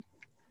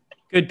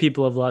good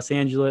people of Los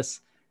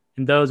Angeles,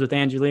 and those with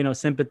Angelino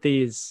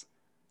sympathies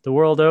the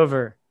world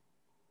over,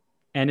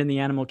 and in the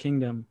animal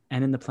kingdom,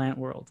 and in the plant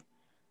world.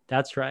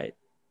 That's right.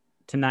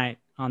 Tonight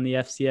on the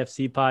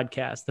FCFC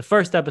podcast, the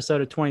first episode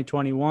of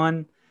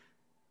 2021.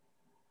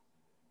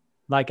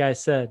 Like I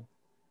said,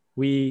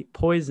 we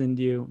poisoned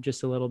you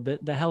just a little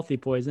bit, the healthy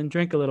poison.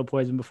 Drink a little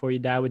poison before you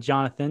die with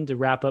Jonathan to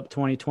wrap up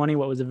 2020,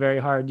 what was a very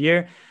hard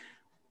year.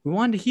 We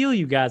wanted to heal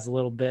you guys a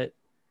little bit.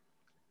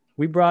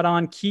 We brought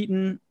on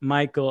Keaton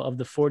Michael of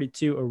the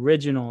 42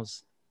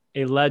 Originals,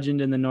 a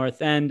legend in the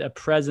North End, a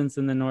presence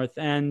in the North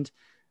End,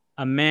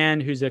 a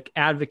man who's an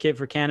advocate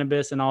for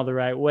cannabis in all the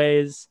right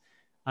ways,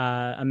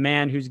 a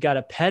man who's got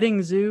a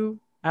petting zoo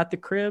at the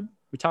crib.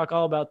 We talk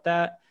all about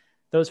that.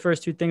 Those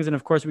first two things. And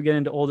of course, we get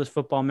into oldest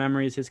football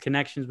memories, his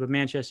connections with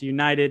Manchester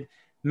United,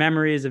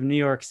 memories of New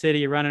York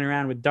City, running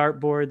around with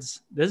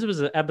dartboards. This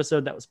was an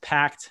episode that was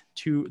packed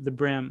to the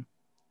brim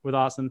with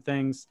awesome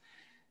things.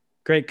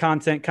 Great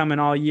content coming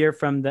all year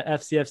from the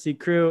FCFC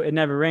crew. It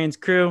Never Rains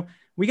crew.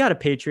 We got a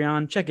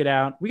Patreon. Check it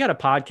out. We got a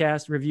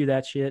podcast. Review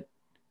that shit.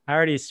 I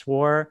already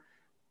swore.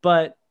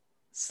 But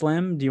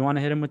Slim, do you want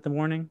to hit him with the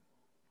warning?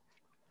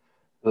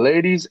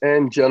 Ladies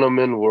and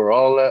gentlemen, we're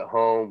all at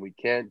home. We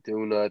can't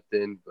do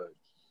nothing but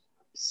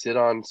sit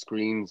on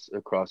screens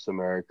across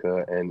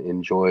America and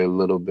enjoy a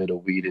little bit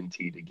of weed and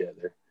tea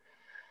together.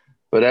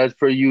 But as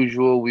per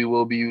usual, we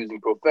will be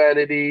using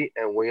profanity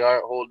and we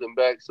aren't holding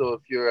back. So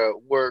if you're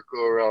at work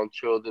or around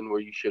children where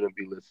you shouldn't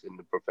be listening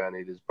to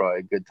profanity, it's probably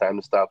a good time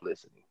to stop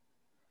listening.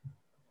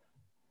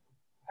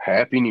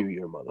 Happy New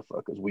Year,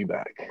 motherfuckers. We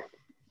back.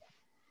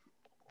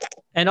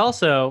 And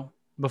also,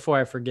 before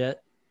I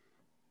forget,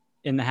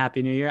 in the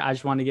Happy New Year, I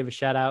just want to give a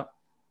shout out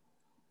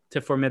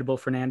to Formidable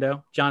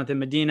Fernando, Jonathan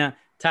Medina,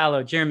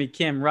 Talo, Jeremy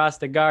Kim,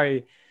 Rasta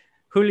Gari,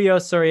 Julio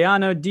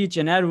Soriano, Deech,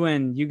 and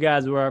Edwin. You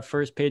guys were our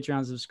first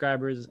Patreon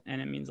subscribers,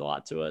 and it means a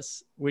lot to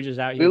us. We're just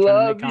out here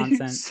trying to make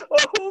content. So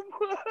much.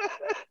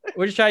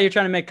 We're just out here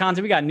trying to make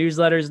content. We got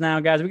newsletters now,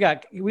 guys. We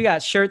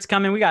got shirts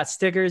coming. We got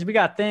stickers. We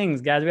got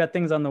things, guys. We got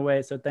things on the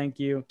way. So thank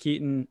you,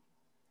 Keaton.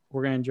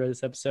 We're gonna enjoy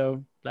this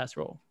episode. Let's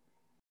roll.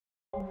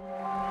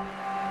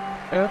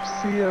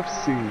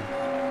 FCFC.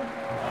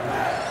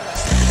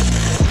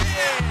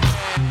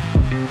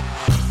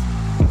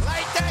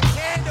 Light that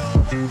candle.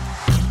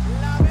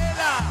 La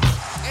vela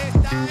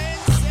está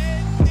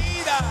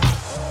encendida.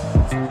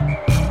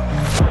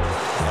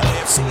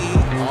 LAFC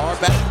are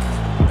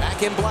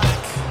back in black.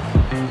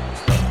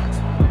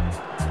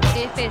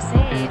 FCFC.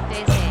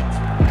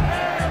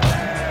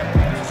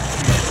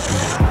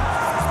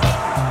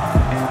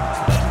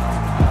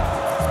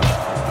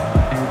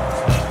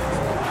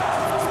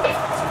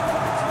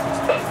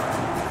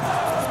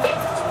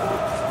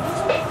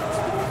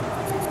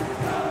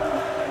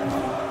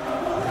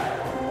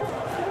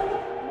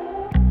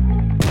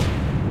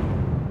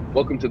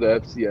 Welcome to the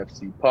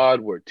FCFC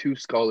pod, where two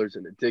scholars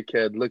and a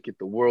dickhead look at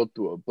the world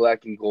through a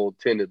black and gold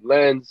tinted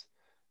lens.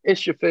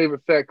 It's your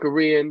favorite fat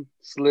Korean,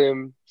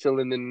 Slim,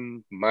 chilling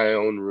in my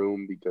own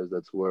room because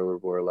that's where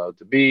we're allowed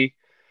to be.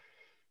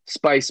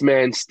 Spice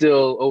Man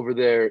still over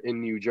there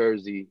in New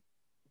Jersey,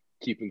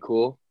 keeping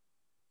cool.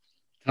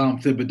 Tom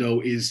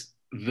Thibodeau is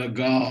the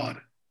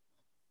god.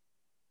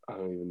 I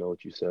don't even know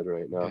what you said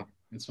right now. Okay,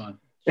 it's fine.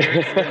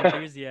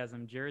 Jersey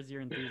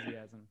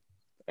enthusiasm.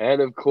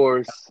 And of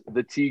course,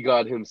 the tea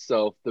god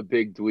himself, the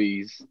Big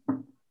Dweez.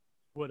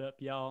 What up,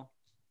 y'all?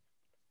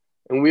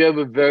 And we have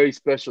a very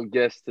special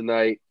guest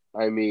tonight.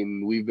 I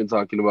mean, we've been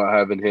talking about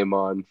having him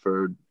on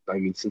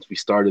since we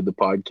started the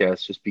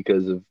podcast, just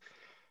because of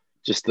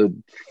just the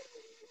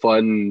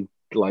fun,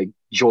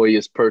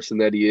 joyous person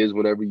that he is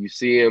whenever you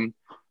see him.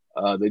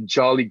 The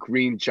jolly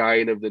green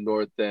giant of the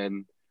North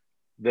End,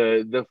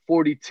 the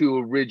 42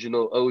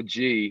 Original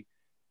OG.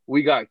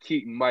 We got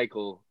Keaton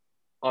Michael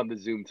on the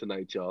Zoom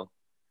tonight, y'all.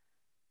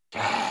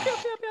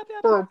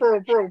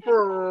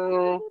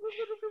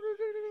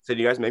 So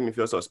you guys make me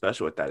feel so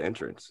special with that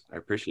entrance. I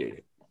appreciate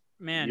it.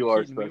 Man, you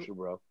are Keaton, special,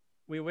 bro.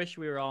 We wish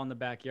we were all in the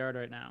backyard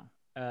right now.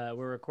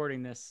 We're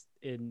recording this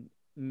in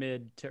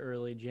mid to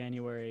early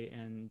January,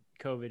 and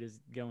COVID is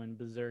going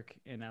berserk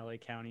in LA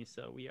County.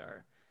 So we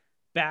are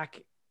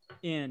back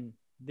in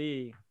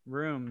the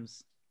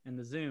rooms and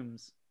the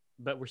Zooms,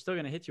 but we're still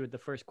going to hit you with the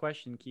first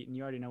question, Keaton.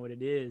 You already know what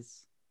it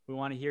is. We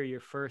want to hear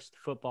your first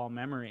football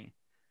memory.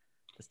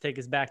 Let's take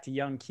us back to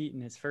young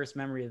Keaton, his first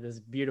memory of this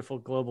beautiful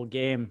global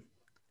game.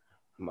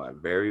 My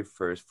very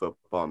first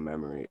football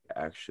memory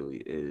actually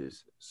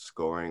is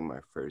scoring my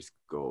first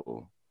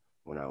goal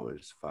when I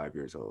was 5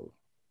 years old,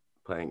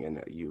 playing in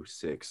a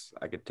U6.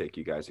 I could take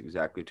you guys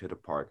exactly to the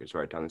park. It's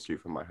right down the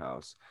street from my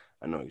house.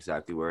 I know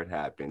exactly where it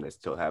happened. I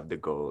still have the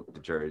goal,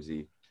 the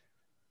jersey.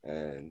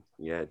 And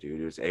yeah,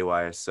 dude, it was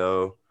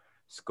AYSO.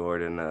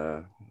 Scored in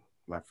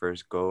my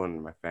first goal,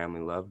 and my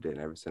family loved it. And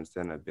ever since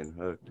then, I've been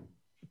hooked.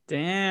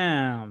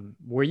 Damn.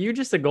 Were you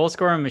just a goal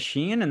scoring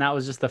machine and that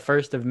was just the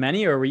first of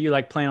many, or were you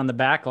playing on the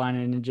back line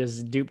and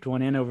just duped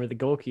one in over the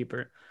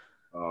goalkeeper?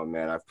 Oh,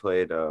 man, I've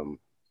played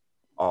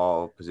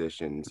all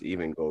positions,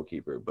 even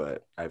goalkeeper,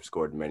 but I've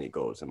scored many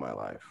goals in my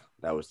life.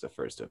 that was the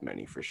first of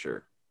many for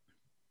sure.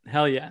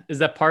 Hell yeah. Is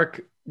that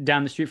park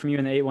down the street from you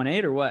in the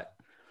 818 or what?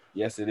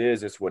 Yes, it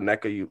is. It's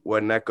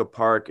Winnetka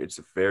Park. It's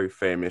very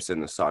famous in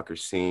the soccer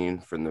scene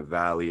from the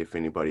Valley. If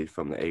anybody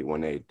from the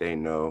 818, they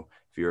know.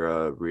 If you're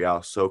a Real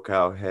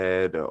SoCal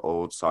head, an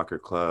old soccer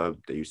club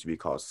that used to be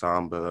called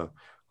Samba,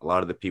 a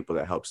lot of the people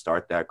that helped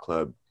start that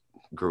club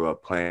grew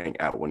up playing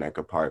at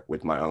Winnetka Park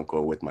with my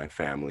uncle, with my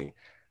family.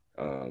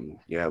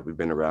 Yeah, we've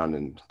been around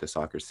in the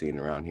soccer scene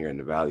around here in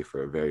the Valley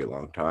for a very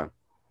long time.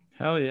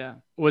 Hell yeah.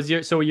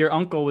 So your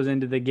uncle was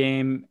into the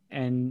game,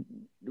 and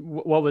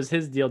what was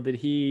his deal? Did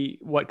he,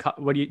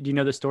 do you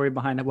know the story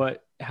behind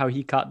how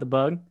he caught the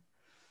bug?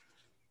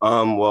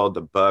 Well,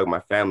 the bug,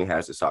 my family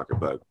has the soccer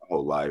bug my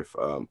whole life.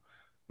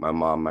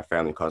 My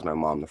family calls my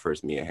mom the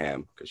first Mia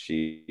Hamm because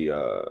she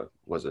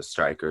was a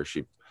striker.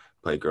 She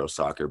played girls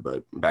soccer,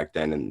 but back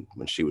then and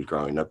when she was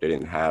growing up, they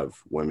didn't have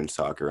women's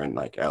soccer in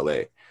like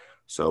LA.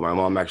 So my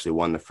mom actually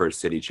won the first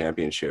city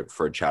championship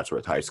for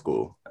Chatsworth High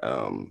School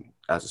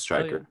as a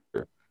striker. Oh,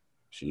 yeah.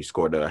 She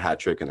scored a hat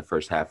trick in the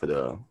first half of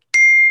the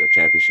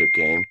championship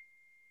game.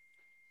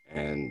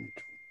 And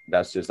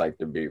that's just like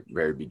the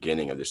very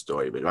beginning of the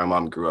story. But my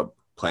mom grew up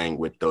playing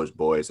with those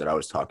boys that I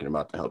was talking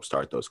about to help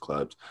start those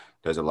clubs.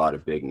 There's a lot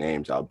of big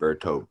names,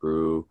 Alberto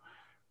Bru,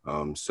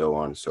 so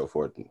on and so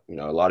forth. You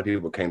know, a lot of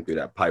people came through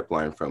that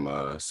pipeline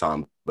from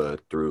Samba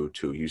through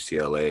to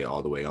UCLA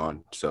all the way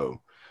on.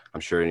 So I'm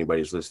sure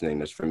anybody who's listening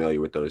that's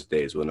familiar with those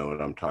days will know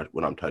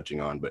what I'm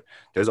touching on. But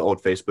there's an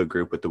old Facebook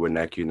group with the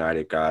Winnetka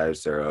United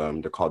guys. They're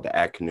called the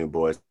At Canoe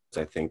Boys.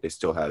 I think they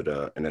still had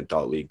an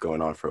adult league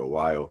going on for a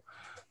while.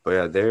 But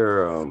yeah,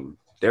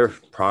 they're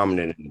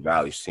prominent in the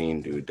Valley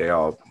scene, dude. They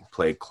all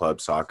played club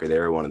soccer. They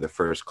were one of the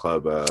first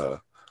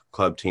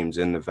club teams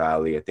in the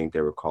Valley. I think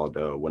they were called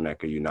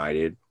Winnetka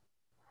United.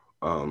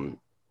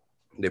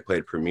 They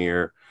played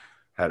Premier,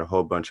 had a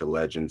whole bunch of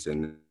legends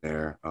in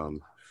there.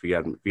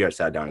 If you had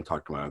sat down and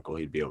talked to my uncle,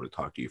 he'd be able to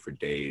talk to you for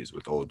days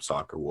with old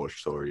soccer war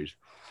stories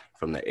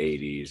from the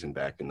 80s and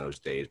back in those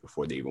days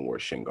before they even wore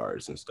shin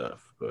guards and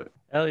stuff. But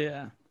hell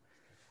yeah.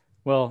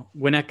 Well,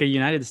 Winnetka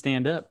United,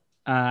 stand up.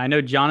 I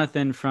know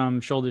Jonathan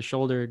from Shoulder to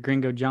Shoulder,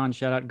 Gringo John.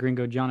 Shout out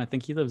Gringo John. I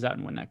think he lives out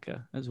in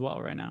Winnetka as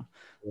well right now.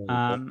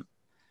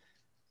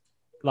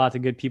 Lots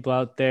of good people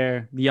out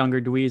there. The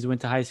younger Dweez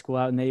went to high school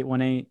out in the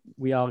 818.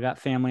 We all got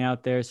family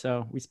out there,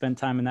 so we spend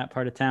time in that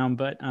part of town.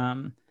 But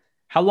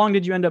how long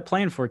did you end up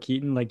playing for,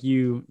 Keaton? Like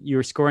you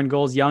were scoring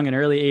goals young and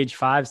early, age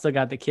 5, still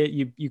got the kit.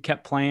 You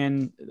kept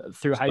playing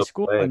through high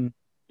school?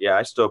 Yeah,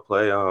 I still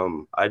play.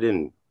 I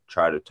didn't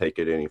try to take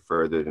it any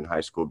further than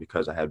high school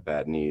because I had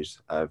bad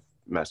knees. I've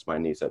messed my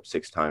knees up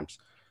 6 times,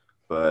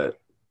 but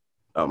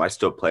I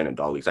still play in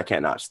adult leagues. I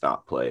can't not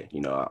stop play.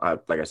 You know,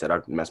 like I said,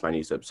 I've messed my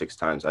knees up 6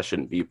 times. I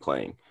shouldn't be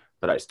playing,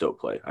 but I still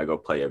play. I go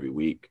play every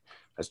week.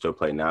 I still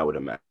play now with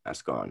a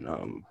mask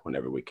on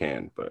whenever we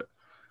can. But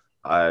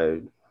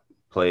I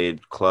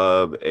played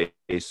club,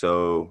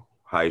 ASO,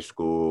 high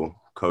school,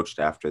 coached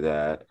after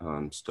that.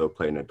 Still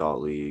playing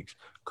adult leagues,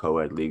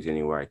 co-ed leagues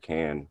anywhere I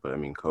can. But I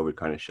mean, COVID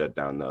kind of shut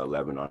down the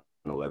 11 on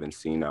 11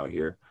 scene out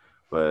here.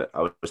 But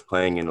I was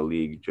playing in a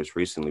league just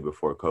recently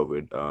before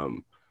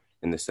COVID,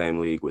 in the same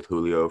league with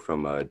Julio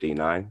from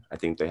D9. I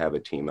think they have a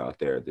team out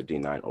there, the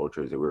D9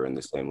 Ultras, that we were in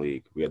the same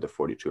league. We had the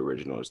 42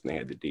 Originals, and they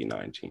had the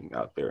D9 team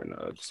out there in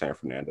the San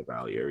Fernando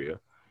Valley area.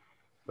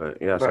 But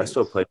yeah, so I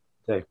still play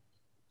today.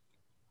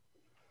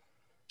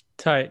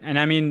 Tight. And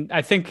I mean,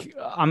 I think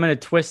I'm gonna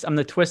twist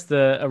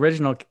the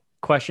original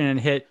question and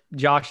hit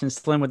Josh and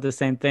Slim with the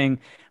same thing,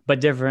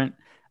 but different.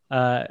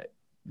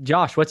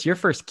 Josh, what's your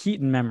first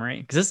Keaton memory?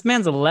 Because this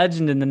man's a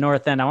legend in the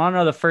North End. I want to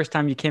know the first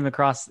time you came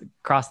across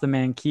the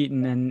man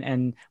Keaton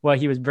and what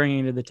he was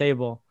bringing to the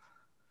table.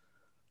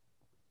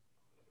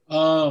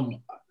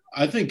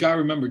 I think I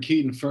remember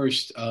Keaton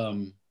first.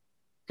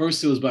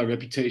 First, it was by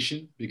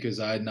reputation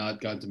because I had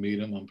not got to meet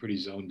him. I'm pretty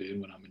zoned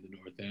in when I'm in the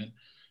North End.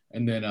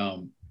 And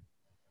then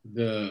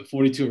the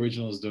 42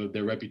 Originals,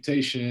 their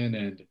reputation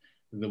and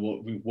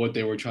what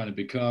they were trying to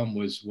become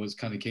was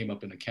kind of came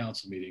up in a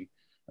council meeting.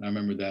 And I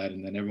remember that.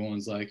 And then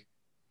everyone's like,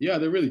 yeah,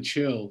 they're really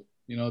chill.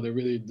 You know, they're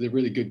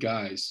really good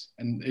guys.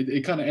 And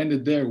it kind of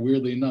ended there,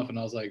 weirdly enough. And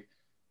I was like,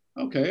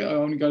 okay, I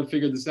only got to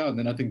figure this out. And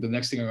then I think the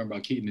next thing I remember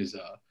about Keaton is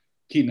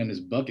Keaton and his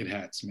bucket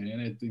hats,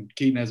 man.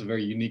 Keaton has a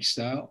very unique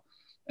style.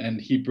 And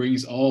he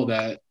brings all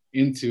that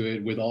into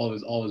it with all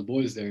his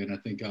boys there. And I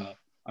think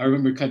I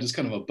remember just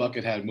kind of a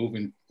bucket hat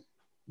moving,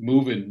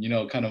 you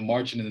know, kind of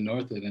marching in the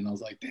North End. And I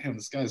was like, damn,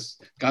 this guy's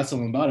got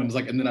something about him. It was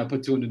like, and then I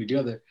put 2 and 2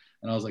 together.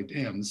 And I was like,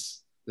 damn,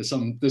 there's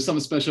something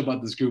special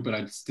about this group, and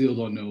I still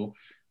don't know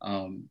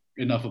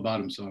enough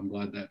about him. So I'm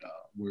glad that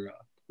we're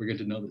getting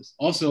to know this.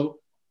 Also,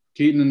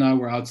 Keaton and I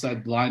were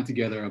outside the line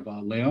together of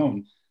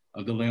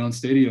the Leon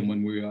Stadium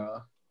when we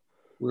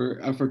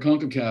were out for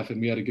CONCACAF,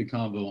 and we had a good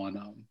convo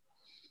on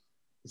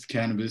this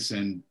cannabis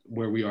and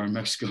where we are in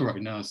Mexico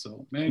right now.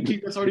 So man,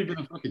 Keaton, that's already been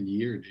a fucking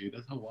year, dude.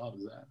 That's how wild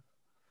is that?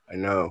 I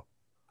know,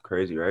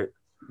 crazy, right?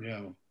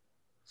 Yeah.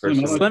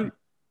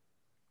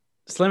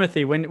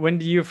 Slimothy, when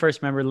do you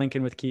first remember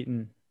linking with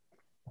Keaton?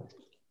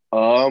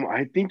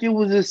 I think it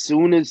was as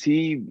soon as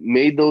he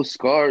made those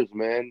scars,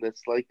 man.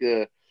 That's like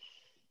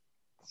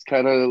it's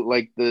kind of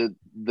like the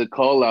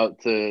call out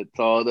to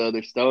all the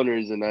other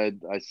stoners, and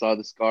I saw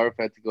the scarf,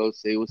 had to go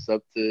say what's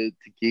up to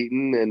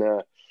Keaton, and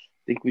I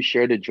think we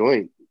shared a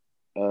joint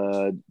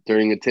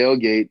during a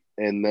tailgate,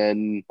 and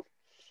then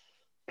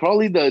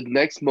probably the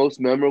next most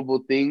memorable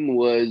thing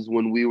was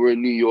when we were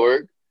in New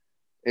York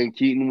and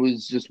Keaton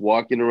was just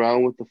walking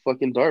around with the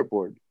fucking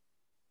dartboard.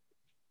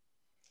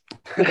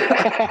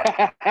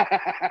 I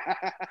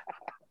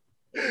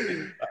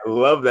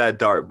love that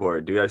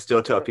dartboard, dude. I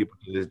still tell people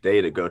to this day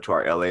to go to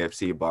our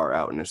LAFC bar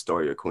out in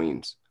Astoria,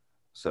 Queens.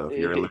 So if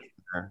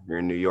you're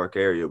in New York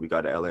area, we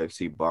got a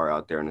LAFC bar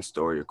out there in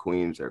Astoria,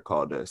 Queens. They're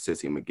called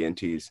Sissy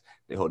McGinty's.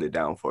 They hold it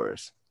down for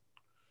us.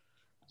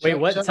 Wait,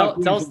 what? Tell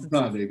us,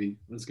 baby.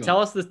 Let's go. Tell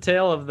us the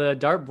tale of the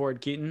dartboard,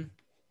 Keaton.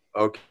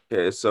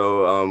 Okay,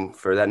 so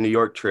for that New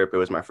York trip, it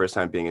was my first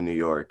time being in New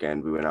York,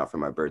 and we went out for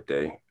my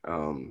birthday.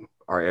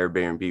 Our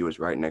Airbnb was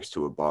right next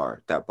to a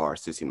bar, that bar,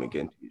 Sissy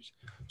McGinty's.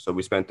 So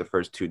we spent the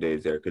first 2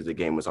 days there because the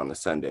game was on a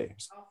Sunday.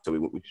 So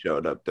we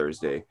showed up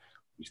Thursday.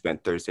 We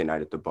spent Thursday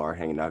night at the bar,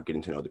 hanging out,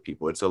 getting to know the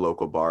people. It's a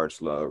local bar.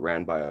 It's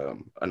ran by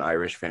an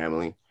Irish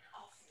family.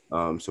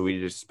 So we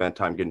just spent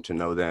time getting to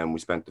know them. We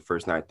spent the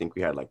first night, I think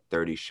we had like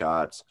 30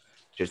 shots,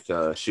 just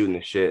shooting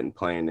the shit and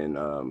playing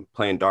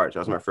darts. That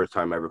was my first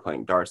time ever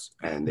playing darts,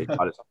 and they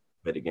taught us a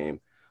bit of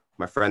game.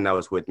 My friend that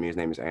was with me, his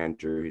name is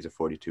Andrew. He's a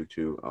 42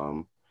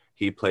 too.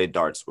 He played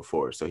darts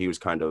before, so he was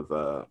kind of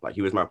like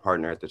he was my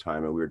partner at the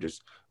time, and we were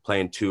just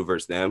playing two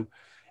versus them,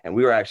 and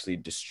we were actually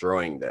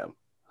destroying them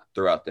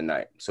throughout the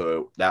night.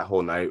 So that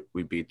whole night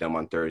we beat them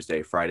on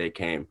Thursday. Friday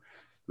came,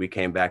 we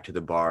came back to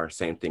the bar.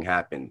 Same thing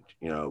happened.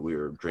 You know, we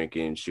were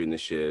drinking, shooting the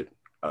shit,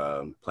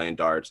 playing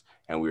darts,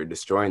 and we were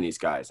destroying these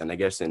guys. And I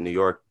guess in New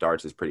York,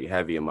 darts is pretty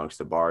heavy amongst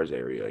the bars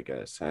area, I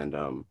guess. And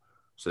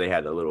so they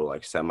had a little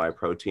like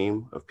semi-pro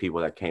team of people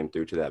that came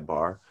through to that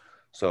bar.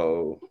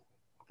 So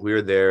we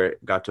were there,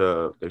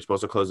 they're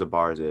supposed to close the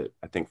bars at,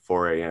 I think,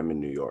 4 a.m. in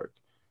New York.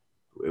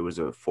 It was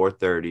a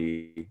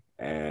 4:30,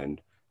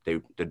 and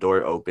the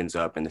door opens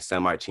up, and the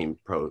semi-team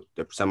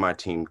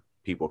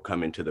people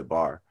come into the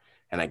bar.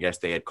 And I guess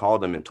they had called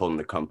them and told them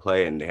to come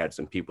play, and they had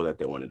some people that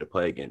they wanted to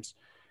play against.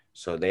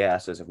 So they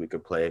asked us if we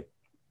could play.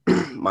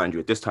 Mind you,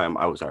 at this time,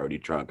 I was already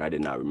drunk. I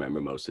did not remember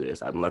most of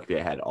this. I'm lucky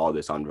I had all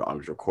this on. I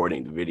was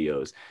recording the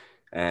videos.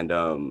 And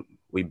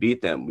we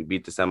beat them. We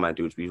beat the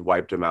semi-dudes. We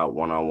wiped them out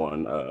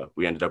one-on-one.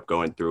 We ended up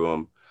going through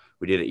them.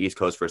 We did an East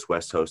Coast versus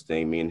West Coast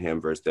thing, me and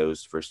him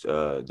versus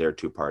their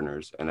two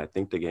partners. And I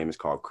think the game is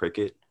called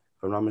Cricket,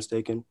 if I'm not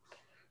mistaken.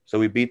 So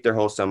we beat their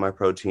whole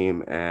semi-pro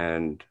team,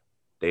 and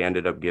they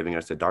ended up giving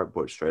us a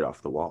dartboard straight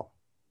off the wall.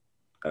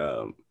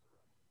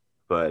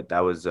 But that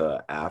was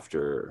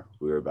after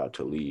we were about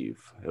to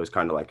leave. It was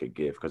kind of like a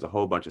gift because a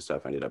whole bunch of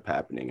stuff ended up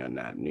happening on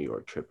that New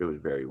York trip. It was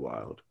very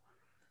wild.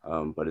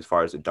 But as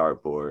far as the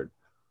dartboard,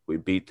 we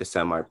beat the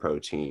semi-pro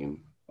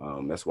team.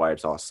 That's why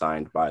it's all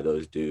signed by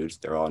those dudes.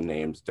 Their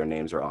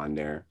names are on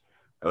there.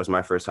 It was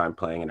my first time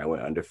playing, and I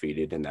went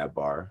undefeated in that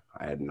bar.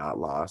 I had not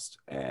lost,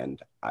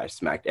 and I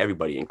smacked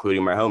everybody,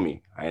 including my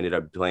homie. I ended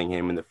up playing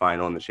him in the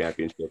final in the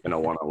championship in a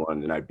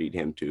one-on-one, and I beat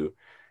him too.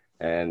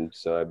 And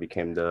so I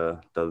became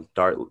the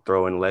dart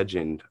throwing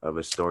legend of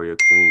Astoria,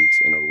 Queens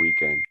in a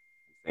weekend,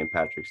 St.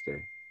 Patrick's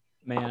Day.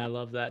 Man, I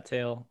love that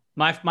tale.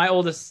 My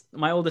oldest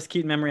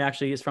Keaton memory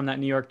actually is from that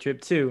New York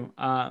trip too.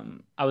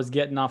 I was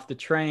getting off the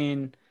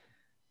train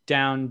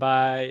down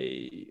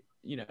by,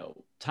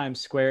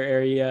 Times Square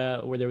area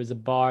where there was a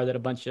bar that a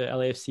bunch of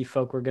LAFC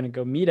folk were going to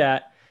go meet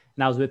at.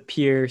 And I was with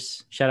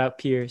Pierce, shout out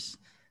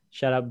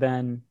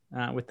Ben,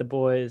 with the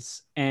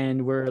boys.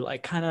 And we're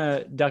like kind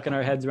of ducking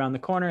our heads around the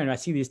corner. And I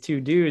see these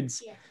two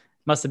dudes,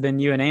 must have been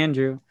you and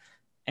Andrew.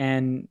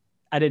 And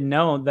I didn't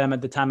know them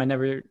at the time. I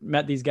never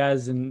met these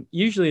guys. And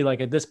usually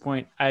like at this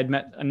point, I had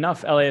met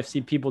enough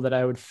LAFC people that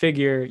I would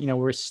figure,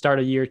 we're start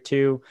of year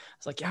two. I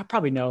was like, yeah, I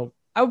probably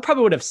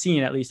would have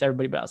seen at least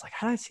everybody, but I was like,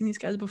 had I seen these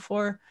guys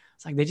before?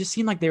 It's like, they just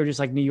seemed like they were just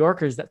like New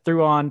Yorkers that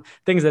threw on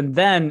things. And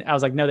then I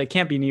was like, no, they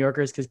can't be New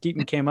Yorkers, because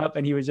Keaton came up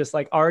and he was just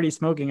like already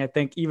smoking, I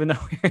think, even though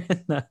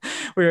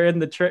we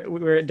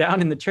were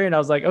down in the train. I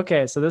was like,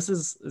 okay, so this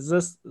is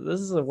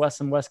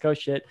some West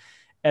Coast shit.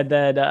 And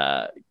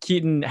then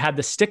Keaton had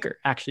the sticker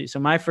actually. So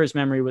my first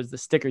memory was the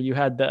sticker. You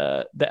had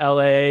the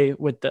LA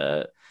with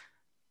the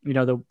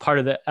part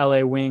of the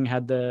LA wing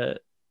had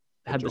the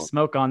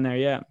smoke on there.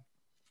 Yeah.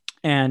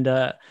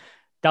 And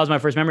that was my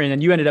first memory. And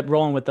then you ended up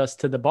rolling with us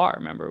to the bar.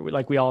 Remember,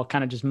 we all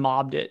kind of just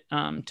mobbed it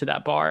to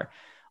that bar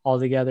all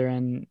together.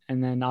 And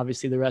then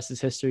obviously the rest is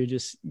history,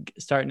 just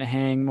starting to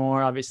hang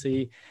more.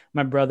 Obviously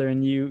my brother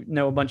and you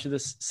know a bunch of the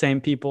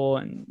same people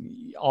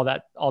and all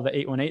the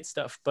 818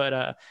 stuff.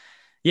 But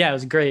yeah, it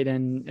was great.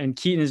 And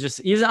Keaton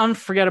he's an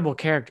unforgettable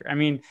character. I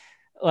mean,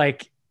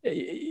 like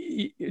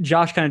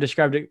Josh kind of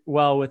described it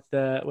well with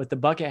the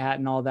bucket hat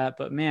and all that,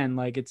 but man,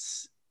 like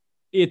it's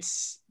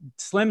it's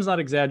Slim's not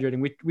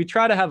exaggerating. We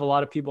try to have a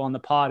lot of people on the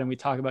pod and we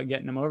talk about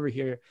getting them over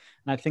here.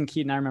 And I think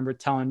Keaton, I remember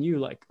telling you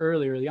like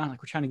early on,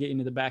 like we're trying to get you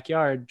into the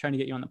backyard, trying to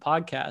get you on the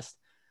podcast.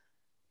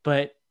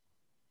 But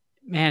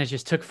man, it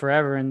just took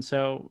forever. And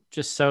so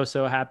just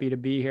so happy to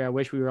be here. I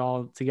wish we were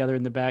all together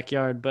in the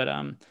backyard, but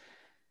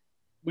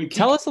Wait,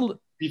 tell us a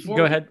little. Before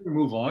go ahead. we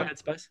move on. Go ahead,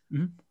 Spice.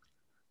 Mm-hmm.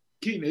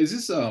 Keaton, is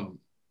this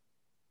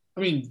I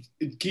mean,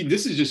 Keaton,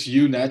 this is just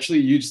you naturally.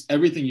 You just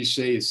everything you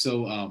say is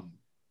so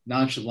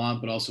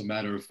nonchalant, but also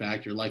matter of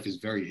fact. Your life is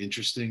very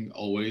interesting,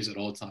 always at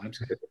all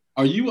times.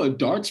 Are you a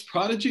darts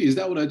prodigy? Is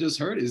that what I just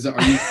heard? Are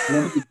you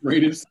one of the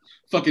greatest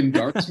fucking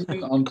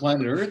dartsmen on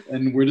planet Earth?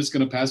 And we're just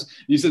gonna pass.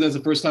 You said that's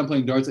the first time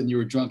playing darts, and you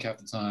were drunk half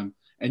the time,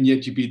 and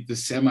yet you beat the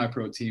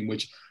semi-pro team,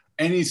 which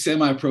any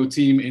semi-pro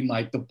team in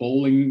like the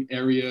bowling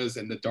areas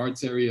and the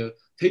darts area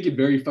take it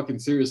very fucking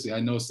seriously. I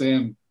know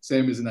Sam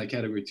is in that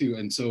category too,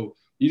 and so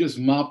you just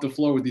mop the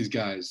floor with these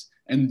guys,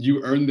 and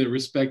you earn their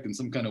respect in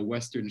some kind of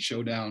Western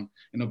showdown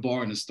in a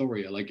bar in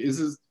Astoria. Like,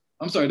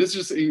 I'm sorry, this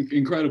is just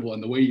incredible.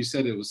 And the way you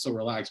said it was so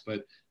relaxed,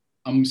 but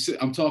I'm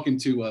talking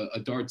to a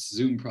darts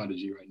Zoom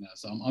prodigy right now.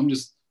 So I'm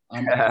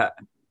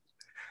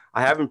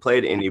I haven't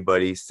played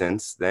anybody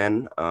since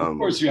then. Of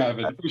course you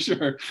haven't, for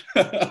sure.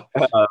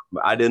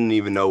 I didn't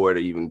even know where to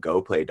even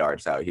go play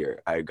darts out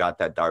here. I got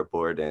that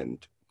dartboard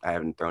and I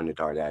haven't thrown a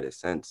dart at it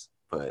since.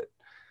 But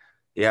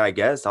yeah, I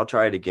guess I'll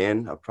try it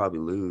again. I'll probably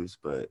lose,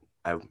 but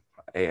I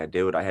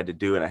did what I had to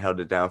do, and I held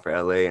it down for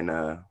LA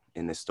and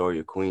in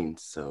Astoria,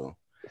 Queens. So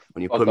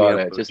when you put me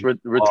up, just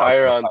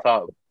retire on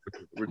top.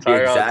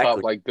 Retire on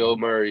top like Bill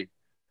Murray.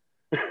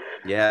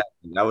 Yeah,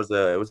 it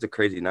was a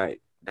crazy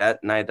night.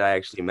 That night that I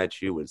actually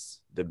met you was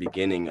the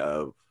beginning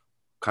of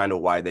kind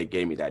of why they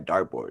gave me that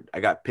dartboard. I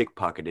got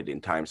pickpocketed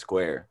in Times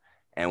Square.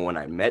 And when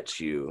I met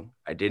you,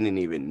 I didn't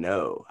even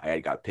know I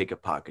had got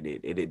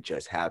pickpocketed. It had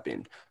just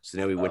happened. So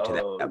then we went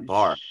to that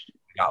bar,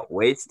 got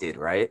wasted,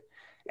 right?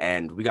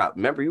 And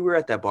remember, you were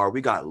at that bar.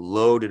 We got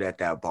loaded at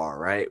that bar,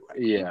 right?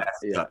 Yeah.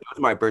 It was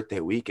my birthday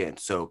weekend.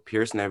 So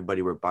Pierce and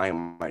everybody were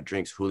buying my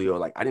drinks. Julio,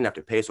 like, I didn't have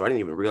to pay, so I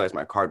didn't even realize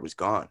my card was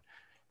gone.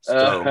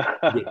 So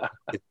we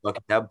look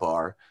at that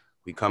bar.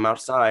 We come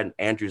outside.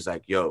 Andrew's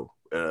like, yo,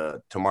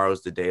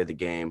 tomorrow's the day of the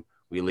game.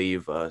 We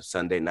leave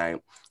Sunday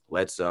night.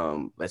 Let's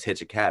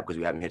hitch a cab because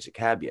we haven't hitched a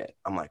cab yet.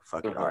 I'm like,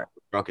 fuck it. All right,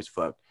 we're drunk as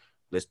fuck.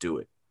 Let's do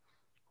it.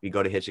 We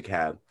go to hitch a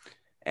cab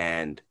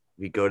and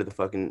we get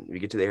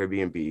to the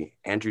Airbnb.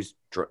 Andrew's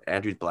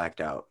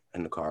blacked out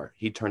in the car.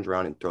 He turns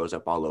around and throws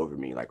up all over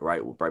me, like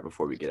right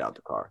before we get out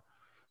the car.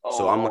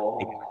 So I'm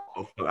like,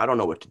 I don't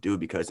know what to do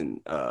because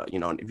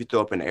if you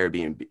throw up an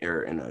Airbnb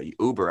or in a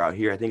Uber out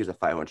here, I think it's a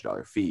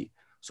 $500 fee.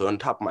 So on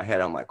top of my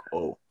head, I'm like,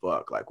 oh,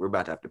 fuck, like we're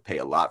about to have to pay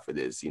a lot for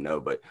this,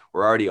 but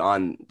we're already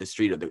on the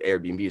street of the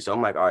Airbnb. So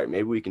I'm like, all right,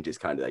 maybe we can just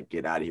kind of like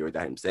get out of here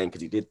without him saying,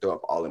 because he did throw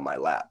up all in my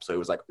lap. So it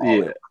was like all in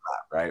my lap,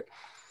 right?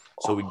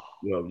 So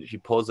he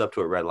pulls up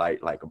to a red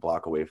light, like a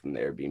block away from the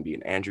Airbnb,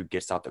 and Andrew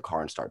gets out the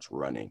car and starts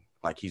running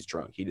like he's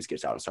drunk. He just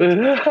gets out and starts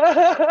running.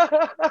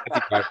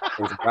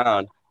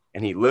 Around,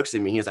 and he looks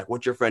at me. He's like,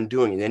 what's your friend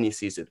doing? And then he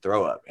sees it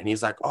throw up. And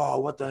he's like, oh,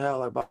 what the hell?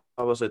 Like, blah,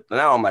 blah, blah. So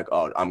now I'm like,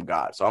 oh, I'm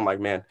God. So I'm like,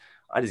 man,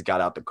 I just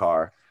got out the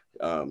car,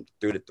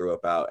 threw the throw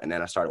up out, and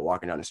then I started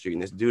walking down the street.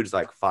 And this dude is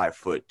like 5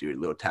 foot, dude,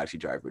 little taxi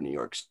driver in New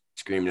York,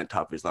 screaming at the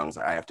top of his lungs,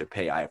 like, I have to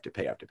pay. And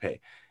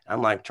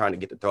I'm like trying to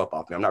get the throw up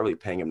off me. I'm not really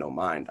paying him no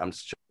mind. I'm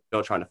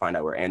still trying to find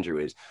out where Andrew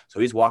is. So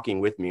he's walking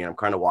with me, and I'm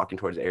kind of walking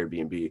towards the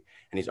Airbnb,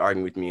 and he's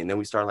arguing with me. And then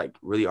we start like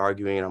really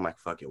arguing, and I'm like,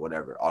 fuck it,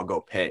 whatever, I'll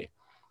go pay.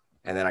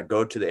 And then I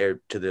go to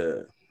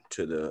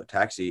the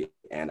taxi,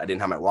 and I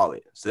didn't have my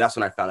wallet. So that's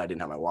when I found I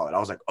didn't have my wallet. I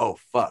was like, oh,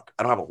 fuck,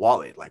 I don't have a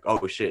wallet. Like,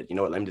 oh, shit, you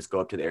know what? Let me just go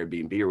up to the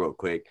Airbnb real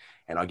quick,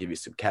 and I'll give you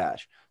some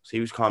cash. So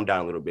he was calmed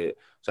down a little bit.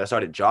 So I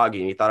started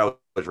jogging. He thought I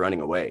was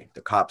running away.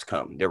 The cops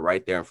come. They're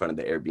right there in front of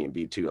the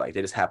Airbnb, too. Like,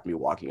 they just happened to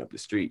be walking up the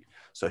street.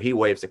 So he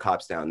waves the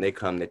cops down. They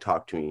come. They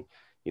talk to me.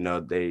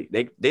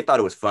 They thought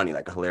it was funny,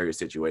 like a hilarious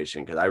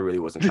situation, because I really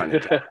wasn't trying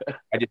to.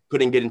 I just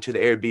couldn't get into the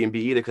Airbnb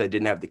either because I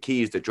didn't have the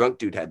keys. The drunk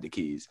dude had the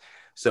keys.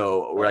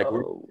 So we're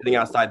sitting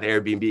outside the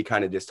Airbnb,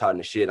 kind of just talking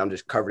the shit. I'm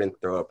just covered in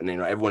throw up, and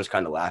everyone's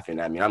kind of laughing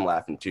at me. I'm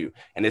laughing too,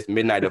 and it's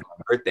midnight of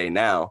my birthday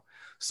now.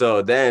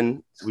 So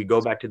then we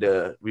go to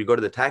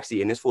the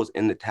taxi, and this fool's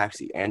in the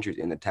taxi. Andrew's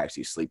in the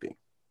taxi sleeping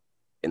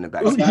in the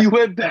back. You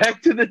went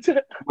back to the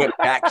taxi? Went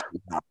back to the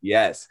top,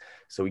 yes.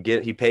 So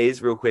he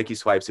pays real quick. He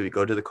swipes. So we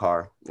go to the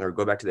car or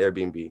go back to the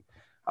Airbnb.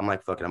 I'm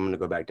like, fuck it. I'm gonna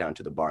go back down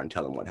to the bar and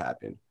tell him what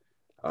happened.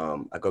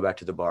 I go back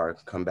to the bar,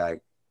 come back,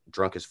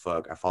 drunk as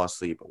fuck. I fall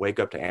asleep. Wake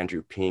up to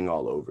Andrew peeing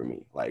all over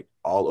me, like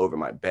all over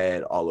my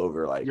bed, all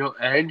over like. Yo,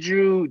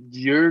 Andrew,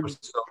 you're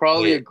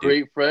probably a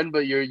great friend,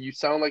 but you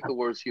sound like the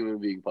worst human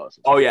being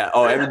possible. Oh yeah.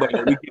 Oh,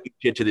 everybody. We give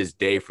shit to this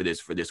day for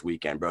this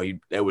weekend, bro.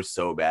 That was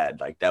so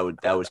bad. Like that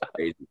was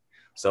crazy.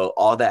 So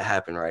all that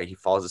happened, right? He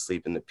falls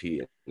asleep in the pee,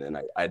 and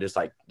then I just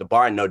like the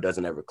bar I know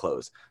doesn't ever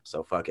close.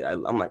 So fuck it.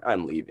 I'm like,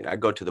 I'm leaving. I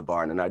go to the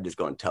bar and then I just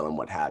go and tell him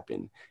what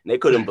happened. And they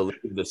couldn't believe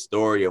the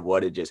story of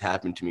what had just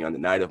happened to me on the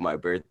night of my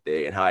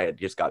birthday and how I had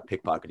just got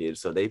pickpocketed.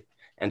 So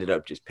ended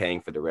up just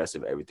paying for the rest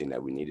of everything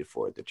that we needed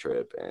for the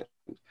trip. And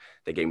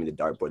they gave me the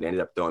dartboard. They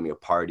ended up throwing me a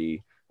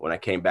party. When I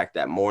came back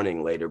that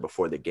morning later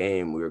before the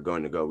game, we were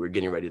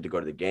getting ready to go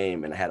to the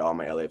game, and I had all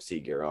my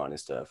LAFC gear on and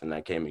stuff. And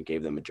I came and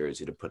gave them a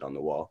jersey to put on the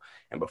wall.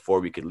 And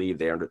before we could leave,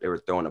 they were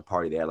throwing a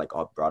party. They had like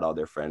brought all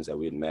their friends that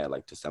we had met,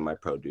 like the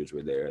semi-pro dudes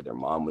were there. Their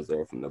mom was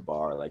there from the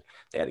bar. Like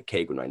they had a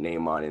cake with my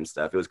name on it and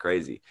stuff. It was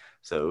crazy.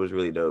 So it was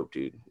really dope,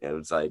 dude. It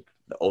was like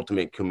the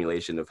ultimate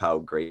accumulation of how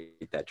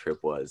great that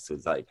trip was. So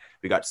it's like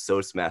we got so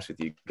smashed with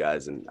you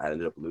guys, and I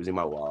ended up losing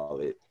my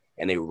wallet.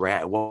 And I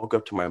woke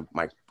up to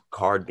my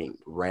card being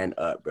ran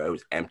up, bro. It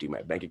was empty.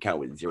 My bank account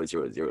was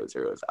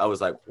 0,000. I was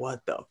like,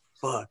 what the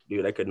fuck,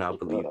 dude? I could not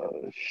believe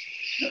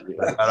it.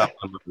 I got off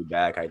on my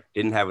back. I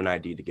didn't have an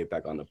ID to get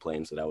back on the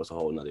plane, so that was a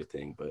whole nother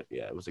thing. But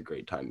yeah, it was a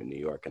great time in New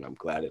York, and I'm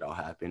glad it all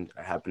happened.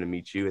 I happened to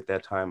meet you at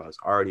that time. I was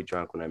already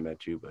drunk when I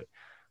met you, but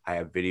I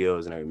have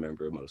videos and I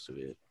remember most of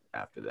it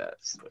after that.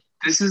 But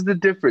This is the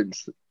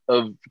difference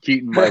of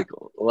Keaton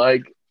Michael.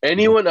 Like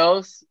anyone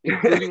else,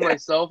 including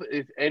myself,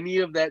 if any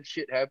of that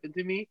shit happened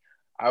to me,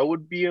 I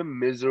would be a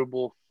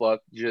miserable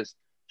fuck, just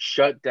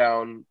shut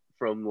down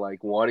from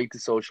like wanting to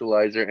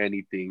socialize or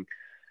anything.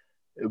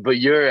 But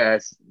your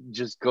ass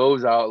just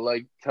goes out,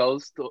 like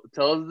tells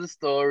the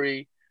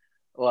story,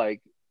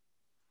 like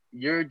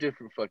you're a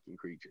different fucking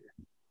creature.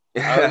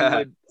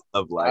 I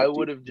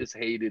would have just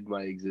hated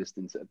my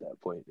existence at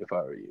that point if I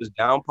were you. There's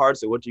down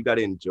parts of what you got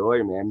to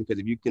enjoy, man, because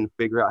if you can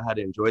figure out how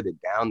to enjoy the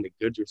down, the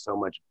goods are so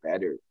much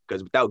better.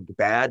 Because without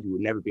bad, you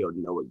would never be able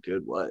to know what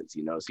good was,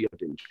 you know? So you have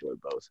to enjoy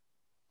both.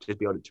 Just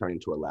be able to turn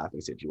into a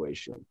laughing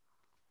situation.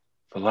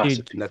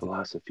 Philosophy. No,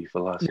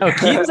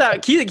 Keaton's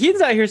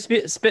out here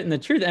spitting the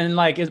truth. And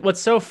like, what's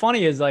so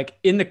funny is like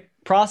in the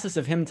process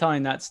of him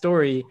telling that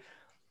story,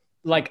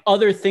 like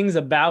other things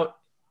about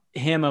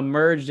him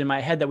emerged in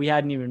my head that we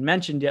hadn't even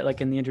mentioned yet, like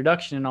in the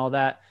introduction and all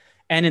that.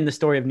 And in the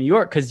story of New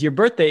York, because your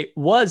birthday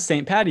was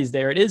St. Patty's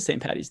Day, or it is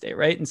St. Patty's Day,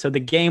 right? And so the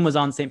game was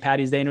on St.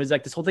 Patty's Day, and it was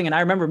like this whole thing. And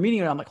I remember meeting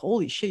you, and I'm like,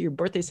 holy shit, your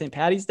birthday's St.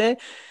 Patty's Day?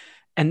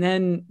 And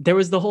then there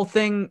was the whole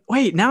thing.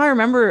 Wait, now I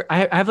remember.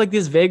 I have like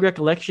this vague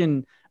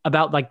recollection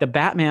about like the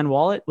Batman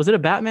wallet. Was it a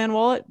Batman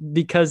wallet?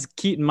 Because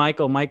Keaton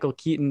Michael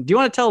Keaton. Do you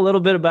want to tell a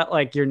little bit about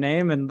like your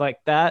name and like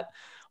that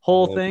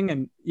whole thing?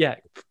 And yeah,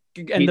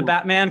 and Keaton. The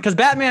Batman, because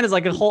Batman is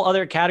like a whole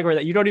other category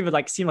that you don't even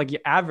like seem like you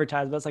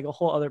advertise, but it's like a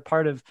whole other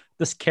part of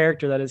this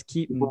character that is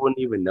Keaton. People wouldn't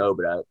even know,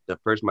 but the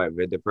first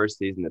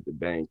season at the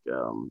bank,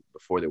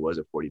 before there was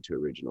a 42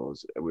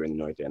 Originals, we were in the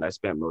North End. I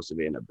spent most of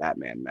it in a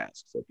Batman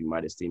mask. So if you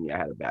might have seen me, I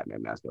had a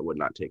Batman mask. I would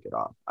not take it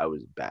off. I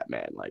was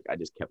Batman. Like I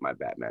just kept my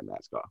Batman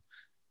mask off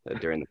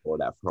during the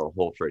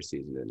whole first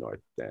season in the North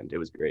End. It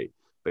was great.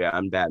 But yeah,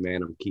 I'm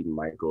Batman. I'm Keaton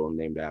Michael. I'm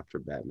named after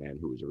Batman,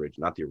 who was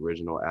not the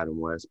original Adam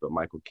West, but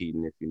Michael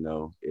Keaton, if you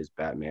know, is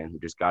Batman, who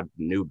just got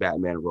the new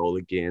Batman role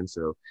again.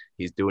 So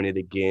he's doing it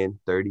again,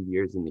 30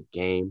 years in the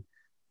game.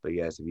 But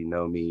yes, if you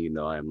know me, you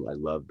know I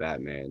love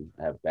Batman.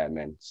 I have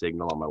Batman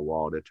signal on my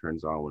wall that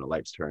turns on when the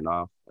lights turn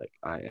off. Like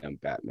I am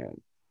Batman.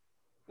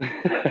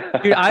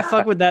 Dude, I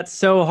fuck with that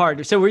so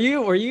hard. So were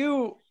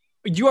you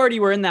already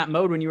were in that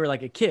mode when you were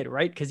like a kid,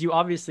 right? Because you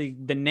obviously,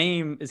 the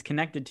name is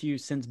connected to you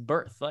since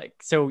birth. Like,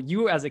 so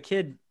you as a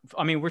kid,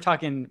 I mean, we're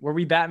talking, were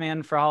we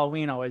Batman for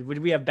Halloween always? Would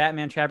we have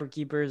Batman Trapper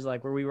Keepers?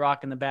 Like, were we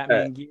rocking the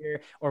Batman gear?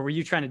 Or were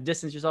you trying to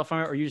distance yourself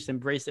from it? Or you just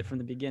embraced it from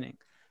the beginning?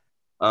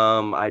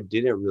 I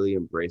didn't really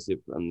embrace it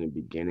from the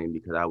beginning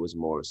because I was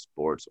more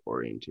sports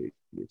oriented.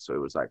 So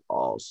it was like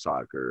all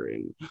soccer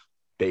and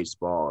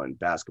baseball and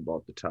basketball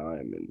at the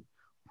time.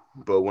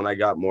 But when I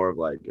got more of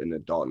like an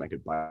adult and I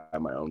could buy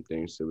my own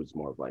things, it was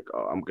more of like,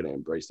 oh, I'm going to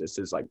embrace this.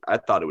 It's like, I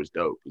thought it was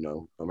dope, you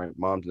know, but my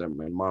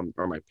mom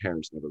or my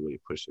parents never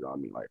really pushed it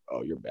on me like,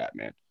 oh, you're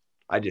Batman.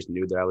 I just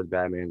knew that I was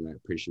Batman and I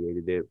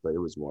appreciated it, but it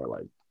was more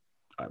like,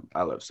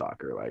 I love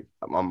soccer. Like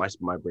on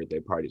my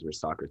birthday parties were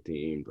soccer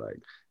themed. Like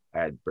I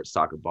had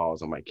soccer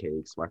balls on my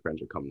cakes. My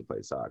friends would come to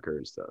play soccer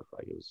and stuff.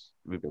 Like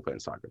we've been playing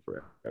soccer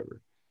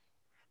forever.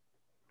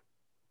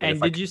 And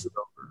did you?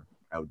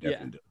 I would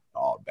definitely do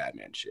all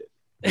Batman shit.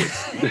 No,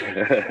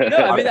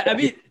 I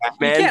mean,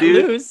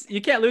 Batman,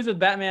 you can't lose with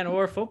Batman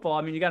or football.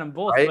 I mean, you got them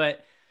both, right?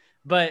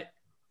 But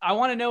I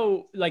want to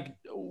know, like,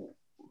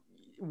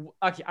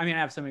 okay, I mean, I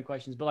have so many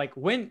questions, but like,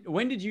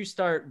 when did you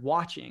start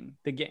watching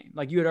the game?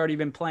 Like, you had already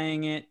been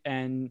playing it,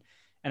 and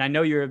I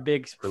know you're a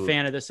big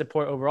fan of the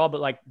support overall,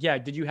 but like, yeah,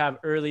 did you have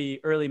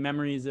early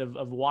memories of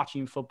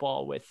watching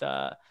football with,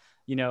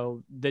 you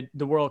know,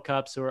 the World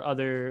Cups or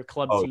other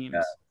club teams?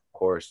 Yeah, of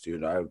course,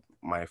 dude.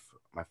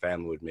 My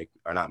family would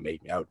not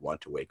make me. I would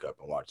want to wake up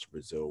and watch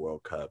Brazil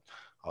World Cup,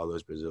 all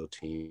those Brazil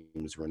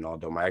teams,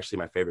 Ronaldo. My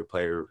favorite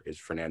player is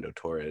Fernando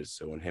Torres.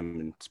 So when him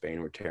and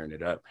Spain were tearing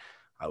it up,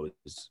 I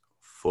was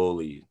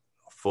fully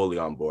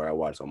on board. I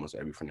watched almost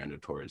every Fernando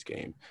Torres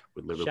game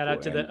with Liverpool. Shout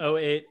out to the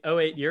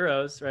 08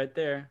 Euros right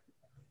there.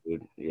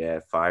 Dude, yeah,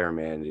 fire,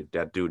 man.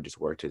 That dude just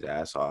worked his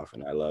ass off,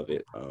 and I love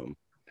it.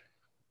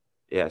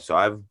 Yeah, so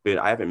I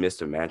haven't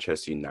missed a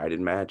Manchester United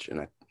match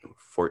in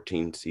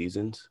 14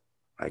 seasons.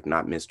 Like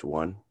not missed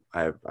one.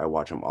 I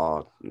watch them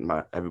all.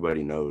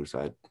 Everybody knows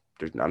I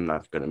I'm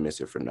not gonna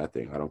miss it for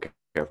nothing. I don't care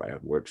if I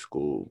have work,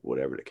 school,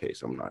 whatever the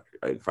case.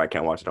 If I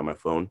can't watch it on my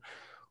phone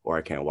or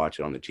I can't watch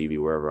it on the TV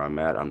wherever I'm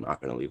at, I'm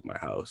not gonna leave my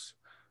house.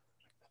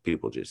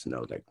 People just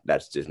know, like,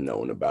 that's just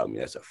known about me.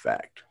 That's a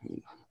fact.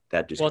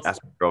 That's my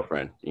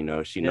girlfriend. You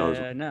know, she knows.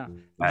 No.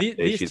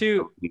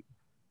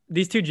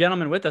 These two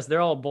gentlemen with us,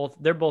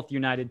 they're both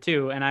United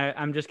too. And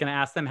I'm just gonna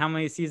ask them, how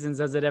many seasons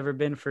has it ever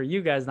been for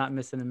you guys not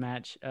missing a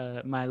match?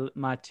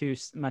 My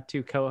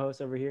two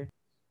co-hosts over here.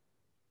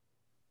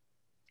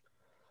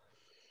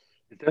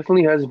 It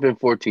definitely hasn't been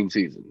 14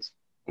 seasons.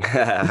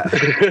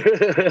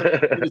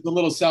 It's a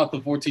little south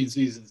of 14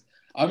 seasons.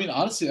 I mean,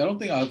 honestly, I don't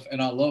think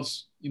I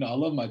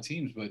love my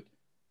teams, but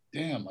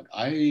damn, like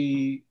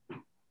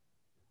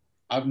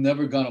I've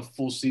never gone a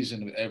full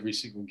season of every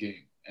single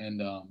game. And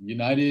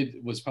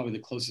United was probably the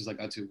closest I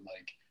got to,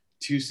 like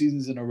 2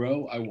 seasons in a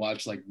row. I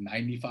watched like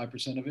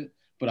 95% of it,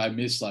 but I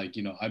missed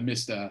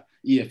a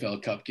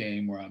EFL Cup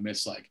game where I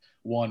missed like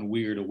one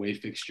weird away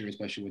fixture,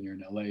 especially when you're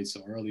in LA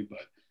so early. But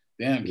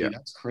damn, kid,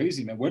 that's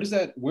crazy, man. Where does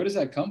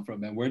that come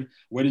from, man? Where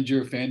did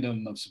your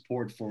fandom of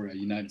support for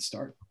United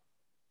start?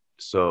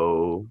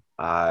 So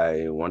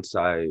once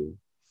I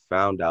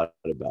found out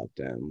about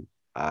them,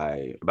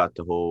 about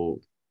the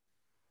whole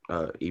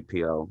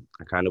EPL,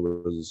 I kind of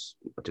was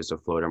just a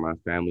floater in my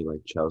family,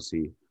 like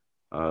Chelsea.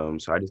 So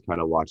I just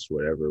kind of watched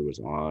whatever was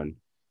on.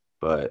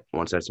 But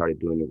once I started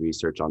doing the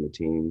research on the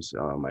teams,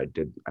 I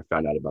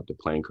found out about the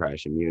plane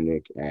crash in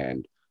Munich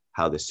and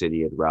how the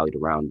city had rallied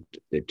around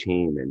the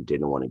team and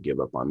didn't want to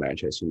give up on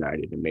Manchester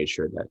United and made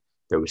sure that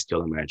there was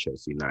still a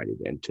Manchester United.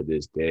 And to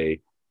this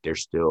day, they're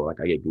still, like,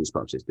 I get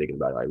goosebumps just thinking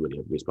about it. I really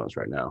have goosebumps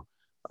right now.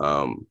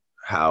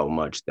 How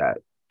much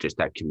that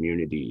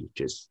community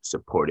just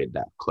supported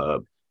that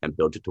club and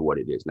built it to what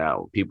it is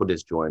now. People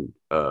just join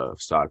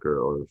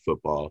soccer or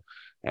football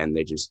and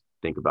they just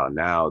think about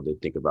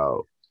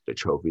the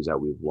trophies that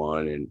we've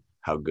won and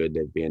how good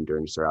they've been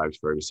during Sir Alex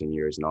Ferguson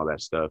years and all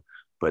that stuff.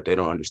 But they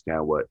don't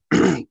understand what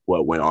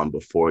went on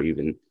before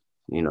even,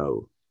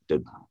 before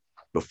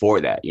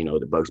that,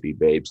 the Bugsby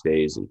Babes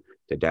days and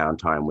the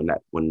downtime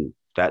when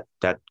that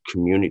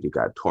community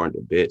got torn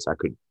to bits. I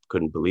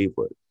couldn't believe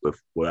what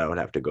I would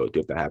have to go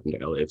through if that happened to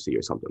LAFC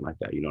or something like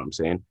that. You know what I'm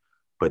saying?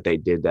 But they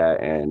did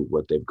that, and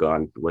what they've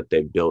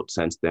built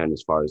since then,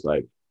 as far as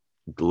like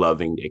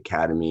loving the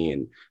academy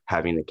and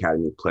having the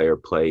academy player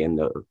play in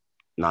the,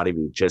 not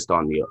even just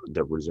on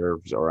the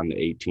reserves or on the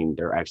 18,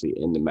 they're actually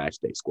in the match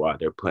day squad.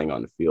 They're playing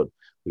on the field.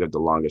 We have the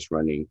longest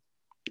running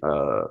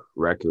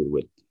record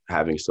with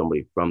having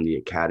somebody from the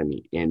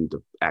academy in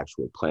the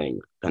actual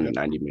playing in the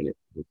 90 minutes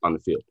on the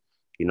field.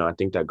 I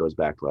think that goes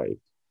back like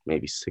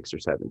maybe 6 or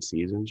 7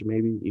 seasons,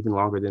 maybe even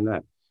longer than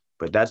that.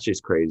 But that's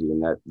just crazy.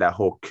 And that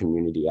whole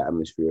community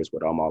atmosphere is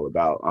what I'm all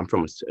about. I'm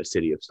from a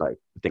city of like,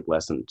 I think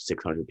less than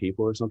 600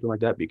 people or something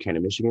like that,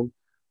 Buchanan, Michigan.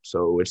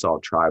 So it's all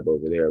tribe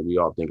over there. We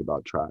all think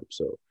about tribe.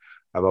 So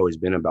I've always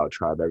been about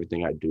tribe.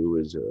 Everything I do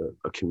is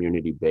a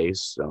community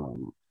base.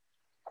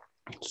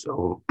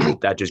 So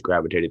that just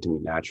gravitated to me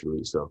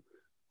naturally. So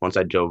once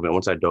I dove in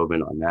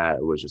on that,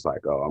 it was just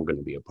like, oh, I'm going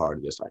to be a part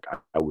of this. Like I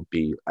would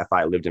be, if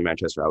I lived in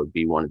Manchester, I would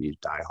be one of these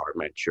diehard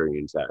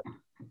Manchurians that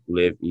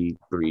live, eat,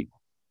 breathe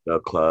the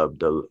club,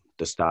 the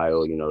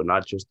style,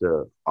 not just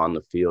on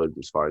the field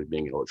as far as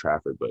being in Old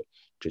Trafford, but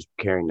just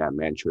carrying that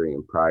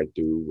Manchurian pride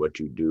through what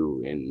you do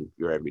in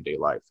your everyday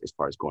life as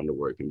far as going to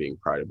work and being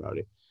proud about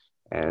it.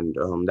 And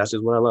that's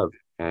just what I love.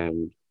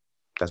 And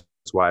that's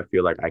why I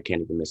feel like I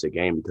can't even miss a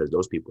game, because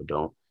those people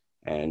don't.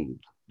 And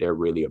they're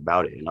really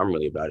about it. And I'm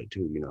really about it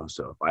too,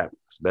 So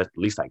the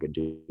least I could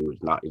do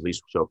is not at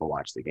least show up and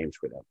watch the games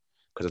for them.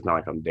 Because it's not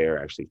like I'm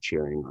there actually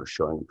cheering or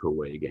showing them to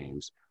away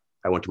games.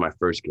 I went to my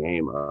first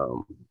game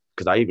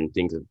because I even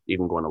think that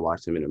even going to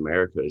watch them in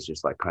America is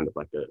just like kind of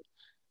like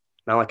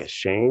not like a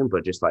shame,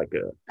 but just like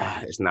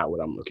it's not what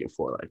I'm looking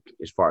for, like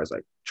as far as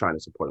like trying to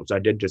support them. So I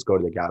did just go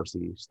to the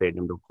Galaxy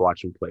Stadium to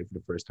watch them play for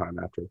the first time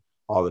after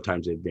all the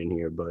times they've been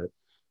here. But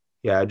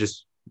yeah,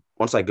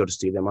 once I go to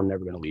see them, I'm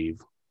never going to leave.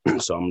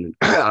 So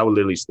I will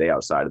literally stay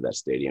outside of that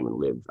stadium and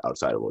live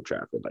outside of Old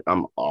Trafford. Like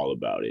I'm all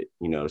about it,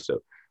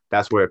 So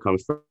that's where it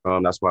comes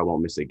from. That's why I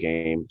won't miss a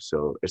game.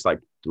 So it's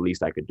like the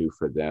least I could do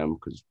for them,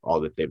 because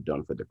all that they've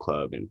done for the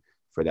club and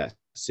for that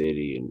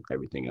city and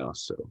everything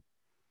else. So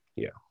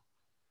yeah,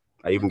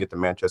 I even get the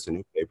Manchester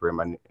newspaper in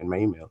my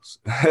emails.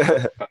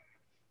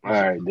 All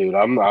right, dude.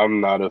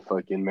 I'm not a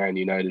fucking Man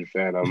United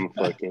fan. I'm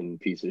a fucking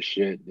piece of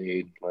shit,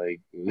 dude. Like,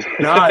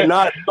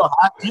 no,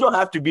 you don't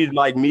have to be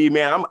like me,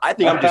 man. I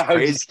think I'm just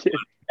crazy.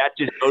 That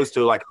just goes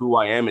to like who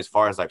I am as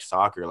far as like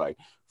soccer. Like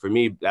for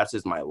me, that's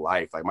just my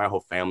life. Like my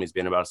whole family's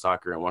been about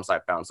soccer, and once I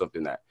found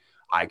something that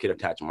I could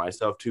attach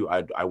myself to,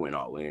 I went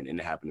all in, and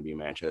it happened to be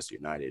Manchester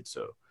United.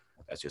 So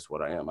that's just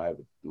what I am. I have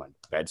my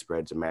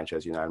bedspreads of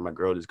Manchester United. My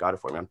girl just got it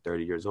for me. I'm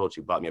 30 years old.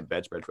 She bought me a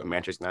bedspread for a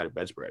Manchester United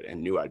bedspread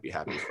and knew I'd be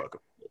happy as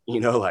fuck.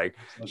 Like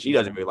she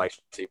doesn't really like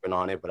sleeping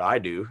on it, but I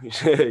do.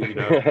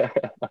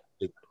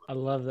 I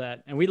love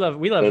that, and we love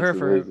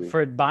her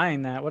for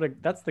buying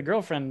that. That's the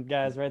girlfriend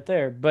guys right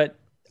there. But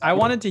I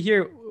wanted to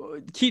hear,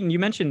 Keaton, you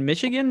mentioned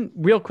Michigan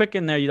real quick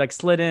in there. You like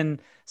slid in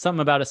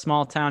something about a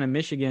small town in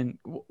Michigan.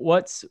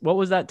 What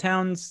was that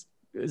town's?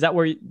 Is that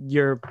where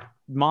your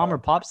mom or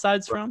pop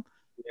side's from?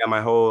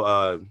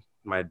 Yeah,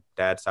 my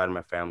dad's side of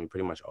my family,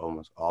 pretty much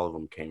almost all of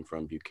them came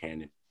from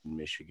Buchanan,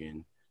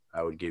 Michigan.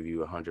 I would give you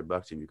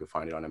 $100 if you could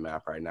find it on a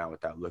map right now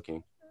without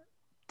looking.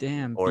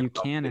 Damn, Or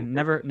Buchanan.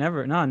 Never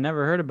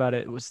heard about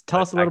it.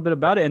 Tell us a little bit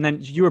about it. And then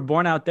you were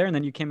born out there, and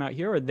then you came out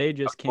here, or they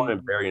just came? Born in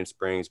Berrien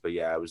Springs, but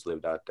yeah, I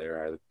lived out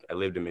there. I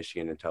lived in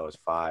Michigan until I was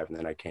 5, and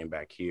then I came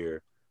back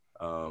here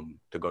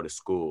to go to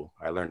school.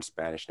 I learned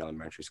Spanish in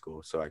elementary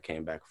school, so I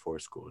came back for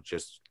school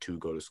just to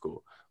go to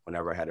school.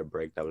 Whenever I had a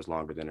break that was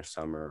longer than a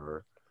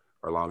summer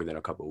or longer than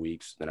a couple of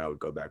weeks, then I would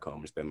go back home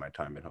and spend my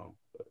time at home.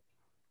 But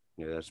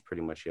yeah, that's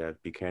pretty much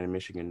Buchanan,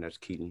 Michigan. That's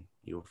Keaton.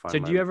 You'll find. So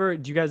do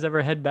you guys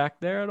ever head back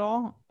there at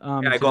all?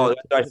 Yeah, I go. Like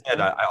I said,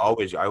 I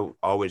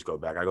always go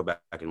back. I go back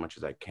as much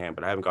as I can,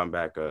 but I haven't gone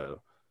back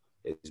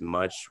as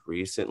much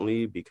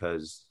recently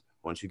because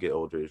once you get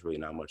older, there's really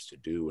not much to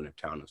do in a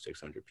town of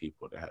 600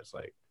 people that has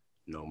like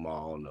no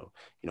mall,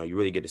 you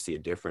really get to see a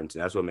difference,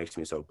 and that's what makes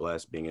me so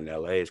blessed being in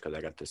LA is because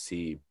I got to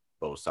see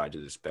both sides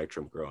of the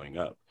spectrum growing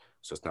up.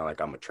 So it's not like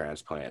I'm a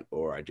transplant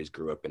or I just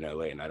grew up in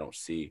LA and I don't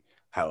see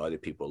how other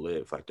people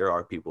live. Like there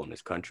are people in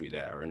this country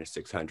that are in a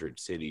 600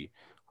 city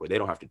where they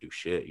don't have to do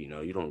shit.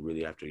 You don't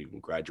really have to even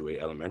graduate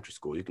elementary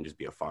school. You can just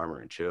be a farmer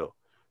and chill,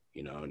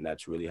 and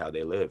that's really how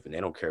they live. And they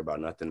don't care about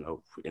nothing,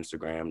 no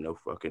Instagram, no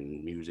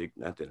fucking music,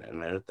 nothing.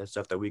 And that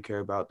stuff that we care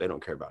about, they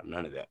don't care about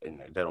none of that. And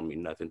that don't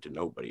mean nothing to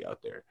nobody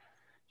out there.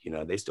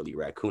 They still eat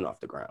raccoon off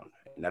the ground.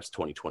 And that's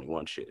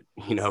 2021 shit.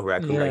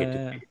 Raccoon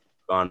get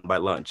gone by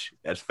lunch.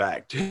 That's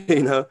fact,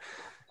 So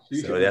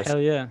that's hell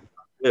yeah.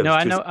 No,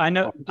 I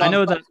know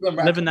that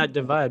living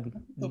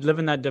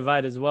that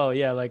divide as well.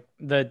 Yeah, like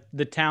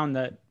the town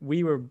that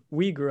we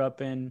grew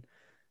up in,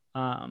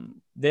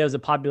 there was a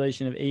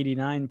population of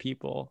 89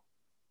 people,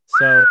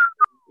 so it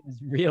was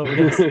real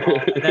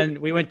small. And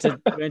then we went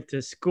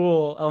to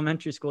school,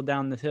 elementary school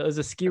down the hill. It was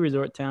a ski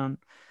resort town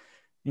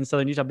in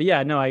southern Utah. But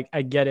yeah, no,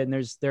 I get it. And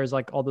there's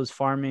like all those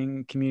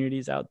farming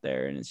communities out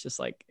there, and it's just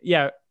like,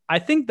 yeah, I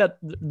think that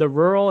the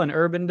rural and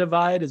urban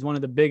divide is one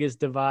of the biggest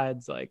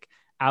divides like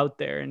out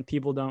there, and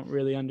people don't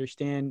really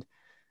understand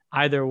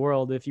either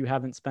world if you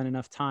haven't spent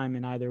enough time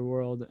in either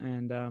world.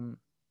 And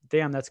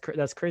damn, that's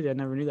crazy. I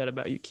never knew that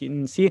about you,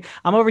 Keaton. See,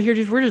 I'm over here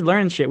we're just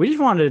learning shit. We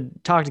just wanted to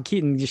talk to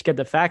Keaton and just get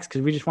the facts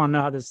because we just want to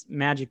know how this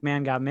magic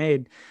man got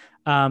made.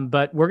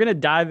 But we're gonna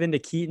dive into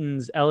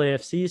Keaton's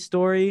LAFC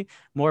story,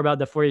 more about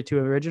the 42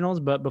 originals.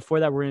 But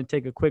before that, we're gonna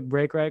take a quick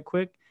break, right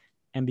quick,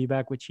 and be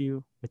back with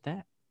you with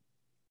that.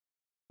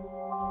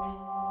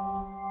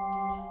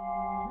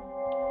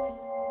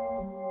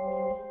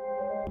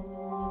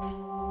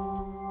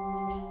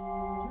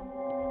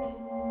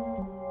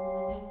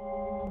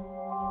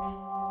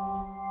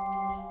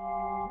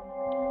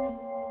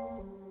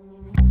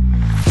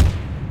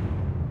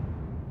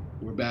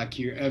 Back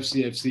here,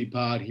 FCFC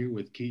pod here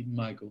with Keaton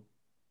Michael.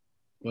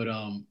 But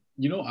I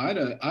had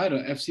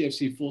a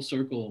FCFC full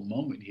circle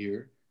moment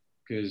here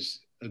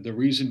because the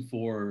reason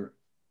for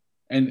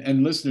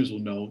and listeners will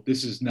know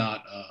this is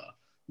not a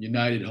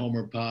United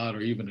Homer pod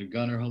or even a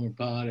Gunner Homer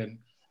pod, and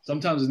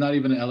sometimes it's not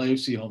even an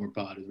LAFC Homer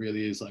pod. It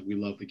really is like we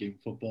love the game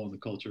of football and the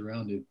culture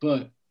around it.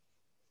 But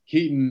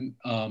Keaton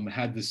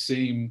had the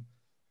same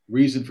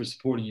reason for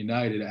supporting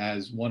United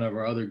as one of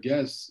our other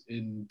guests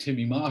in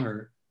Timmy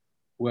Maher,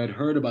 who had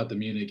heard about the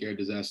Munich air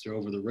disaster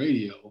over the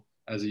radio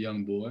as a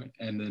young boy,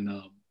 and then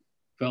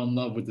fell in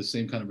love with the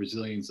same kind of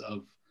resilience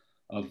of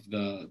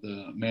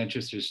the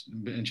Manchester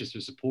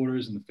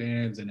supporters and the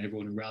fans and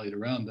everyone who rallied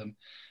around them.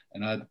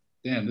 And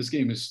this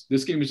game is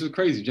just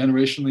crazy.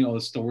 Generationally, all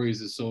the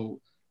stories is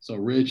so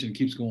rich and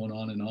keeps going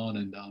on. And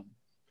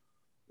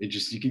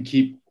you can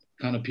keep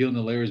kind of peeling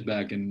the layers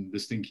back, and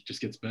this thing just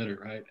gets better,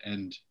 right?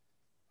 And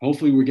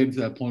hopefully we're getting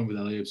to that point with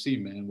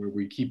LAFC, man, where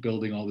we keep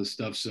building all this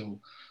stuff. So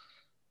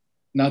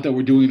not that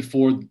we're doing it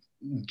for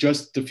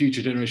just the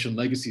future generation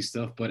legacy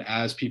stuff, but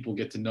as people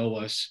get to know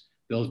us,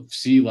 they'll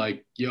see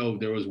like, yo,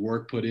 there was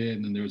work put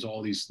in and there was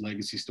all these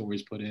legacy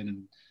stories put in.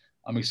 And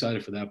I'm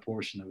excited for that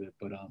portion of it.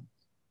 But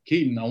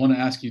Keaton, I want to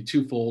ask you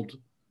twofold: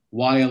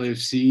 why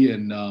LAFC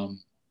and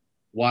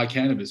why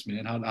cannabis,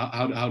 man?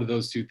 How do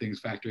those two things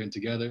factor in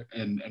together?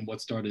 And what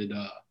started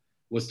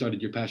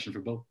your passion for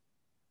both?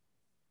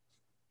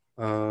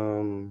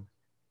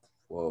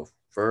 Well,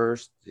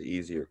 first, the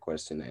easier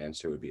question to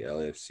answer would be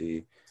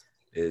LAFC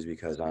is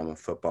because I'm a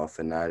football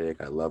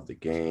fanatic. I love the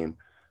game.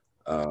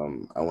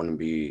 I want to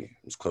be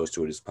as close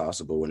to it as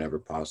possible whenever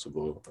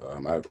possible.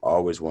 I've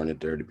always wanted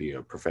there to be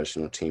a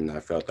professional team that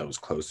I felt that was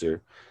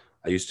closer.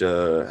 I used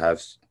to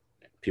have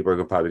 – people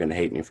are probably going to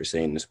hate me for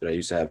saying this, but I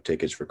used to have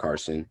tickets for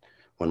Carson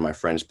when my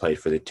friends played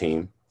for the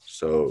team.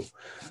 So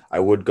I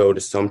would go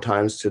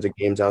sometimes to the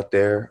games out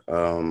there,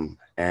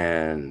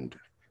 and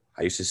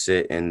I used to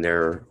sit in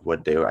their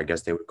I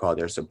guess they would call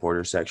their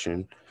supporter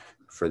section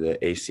for the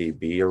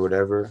ACB or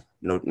whatever.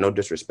 No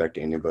disrespect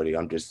to anybody.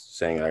 I'm just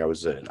saying I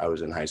was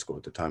in high school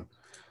at the time.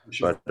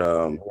 Sure.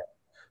 But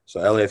So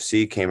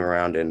LAFC came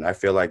around, and I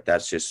feel like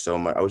that's just so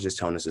much. I was just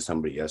telling this to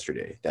somebody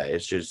yesterday that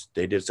it's just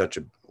they did such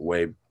a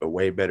way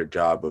better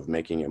job of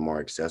making it more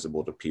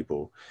accessible to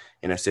people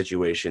in a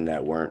situation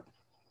that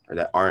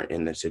aren't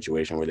in the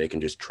situation where they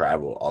can just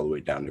travel all the way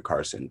down to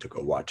Carson to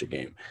go watch a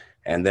game.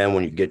 And then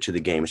when you get to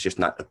the game, it's just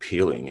not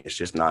appealing. It's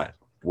just not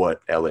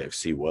what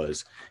LAFC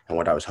was and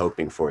what I was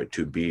hoping for it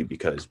to be,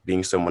 because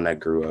being someone that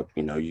grew up,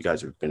 you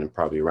guys have been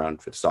probably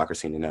around for the soccer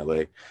scene in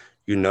LA,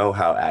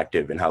 how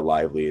active and how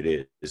lively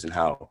it is and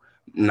how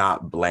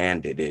not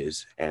bland it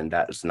is. And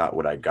that's not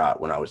what I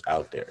got when I was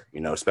out there,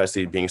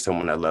 especially being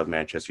someone that loved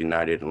Manchester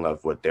United and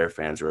loved what their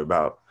fans were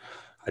about.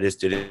 I just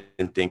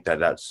didn't think that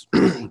that's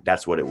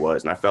that's what it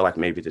was. And I felt like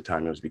maybe at the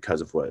time it was because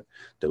of what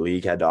the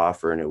league had to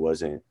offer, and it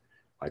wasn't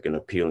like an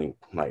appealing,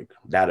 like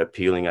that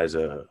appealing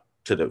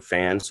to the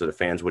fans, so the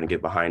fans wouldn't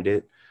get behind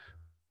it.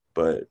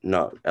 But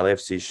no,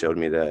 LAFC showed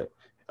me that,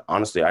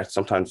 honestly, I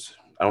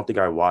don't think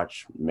I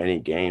watch many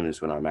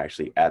games when I'm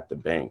actually at the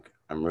bank.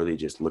 I'm really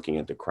just looking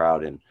at the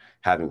crowd and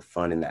having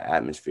fun in the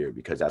atmosphere,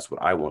 because that's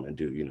what I want to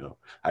do.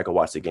 I could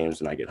watch the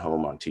games when I get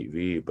home on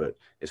TV, but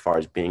as far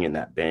as being in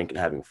that bank and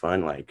having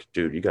fun, like,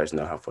 dude, you guys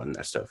know how fun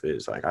that stuff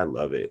is. Like, I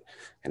love it.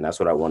 And that's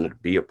what I wanted to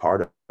be a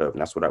part of. And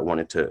that's what I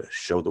wanted to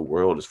show the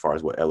world as far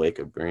as what LA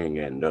could bring,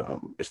 and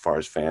as far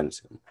as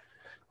fans. And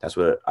that's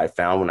what I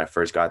found when I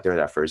first got there,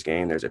 that first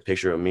game. There's a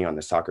picture of me on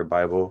the soccer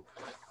Bible.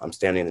 I'm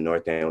standing in the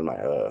north end with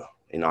my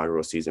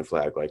inaugural season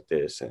flag like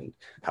this. And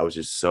I was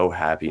just so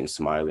happy and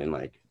smiling,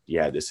 like,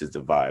 yeah, this is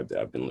the vibe that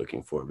I've been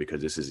looking for,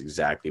 because this is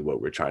exactly what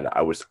we're trying to,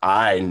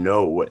 I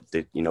know what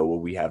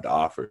what we have to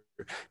offer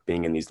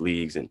being in these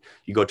leagues. And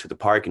you go to the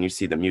park and you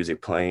see the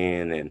music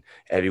playing and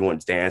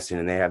everyone's dancing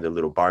and they have their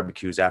little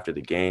barbecues after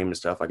the game and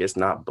stuff. Like, it's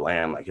not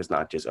bland. Like, it's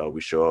not just, oh,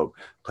 we show up,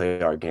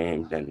 play our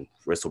game, then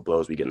whistle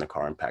blows, we get in the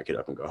car and pack it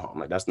up and go home.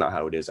 Like, that's not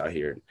how it is out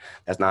here.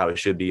 That's not how it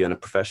should be in a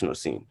professional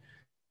scene.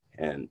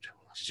 And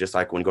it's just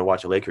like when you go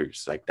watch the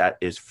Lakers, like, that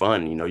is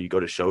fun. You go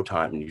to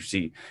Showtime and you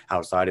see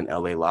outside in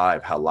LA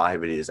Live, how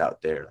live it is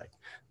out there. Like,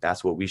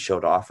 that's what we show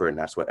to offer, and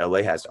that's what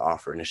LA has to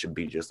offer. And it should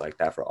be just like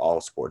that for all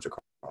sports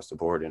across the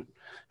board. And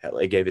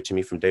LA gave it to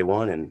me from day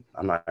one, and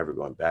I'm not ever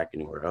going back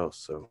anywhere else.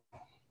 So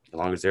as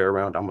long as they're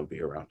around, I'm going to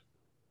be around.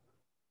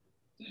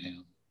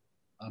 Damn.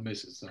 I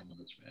miss it so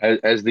much, man.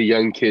 As the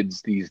young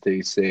kids these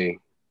days say,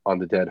 on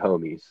the dead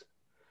homies.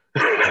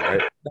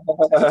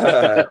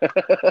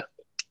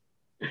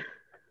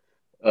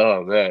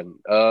 Oh man.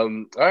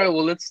 All right.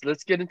 Well, let's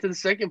get into the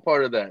second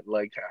part of that.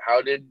 Like,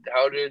 how did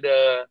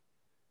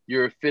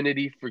your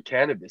affinity for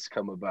cannabis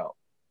come about?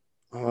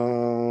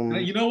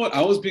 You know what?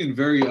 I was being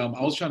very I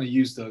was trying to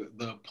use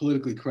the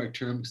politically correct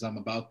term because I'm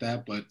about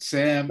that, but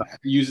Sam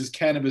uses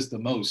cannabis the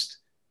most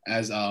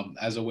as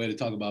a way to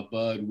talk about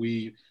bud,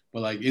 weed.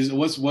 But like,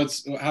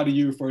 how do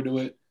you refer to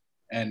it?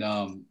 And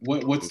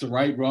what's the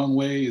right, wrong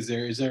way? Is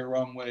there a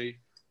wrong way?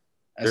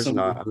 As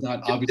someone who's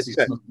not obviously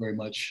smoke very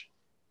much.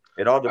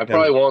 It all depends. I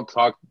probably won't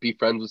be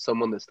friends with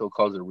someone that still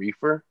calls it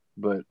reefer,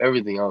 but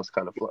everything else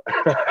kind of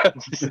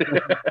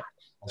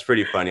That's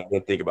pretty funny. I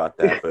didn't think about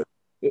that, but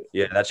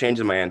yeah, that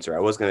changes my answer. I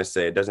was going to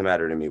say it doesn't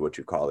matter to me what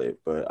you call it,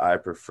 but I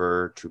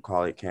prefer to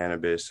call it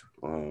cannabis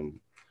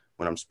when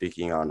I'm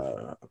speaking on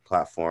a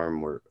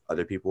platform where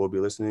other people will be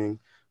listening.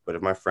 But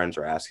if my friends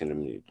are asking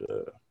me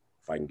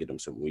if I can get them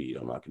some weed,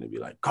 I'm not going to be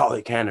like, call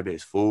it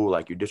cannabis, fool.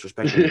 Like, you're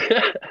disrespecting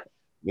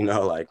me.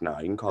 Like, nah,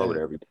 you can call it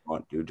whatever you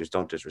want, dude. Just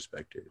don't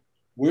disrespect it.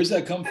 Where's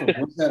that come from?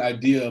 Where's that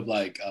idea of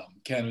like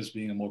cannabis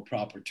being a more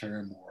proper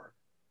term or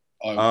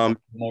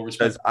more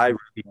respectful?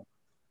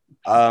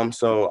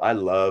 So I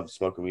love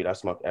smoking weed. I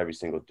smoke every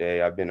single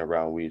day. I've been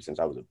around weed since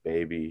I was a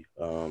baby.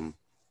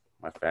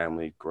 My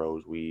family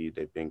grows weed.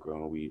 They've been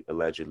growing weed,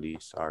 allegedly.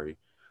 Sorry.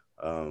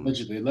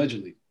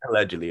 Allegedly.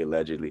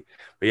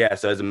 But yeah,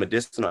 so as a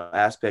medicinal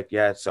aspect,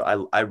 yeah.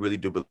 So I really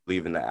do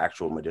believe in the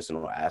actual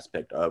medicinal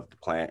aspect of the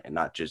plant, and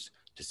not just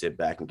to sit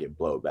back and get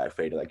blow back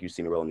faded. Like, you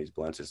see me rolling these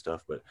blunts and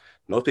stuff, but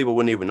most people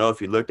wouldn't even know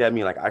if you looked at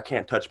me. Like, I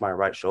can't touch my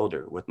right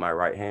shoulder with my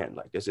right hand.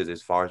 Like, this is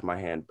as far as my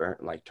hand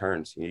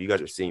turns. You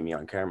guys are seeing me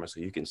on camera, so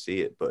you can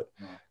see it, but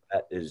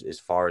that is as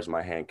far as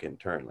my hand can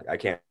turn. Like, I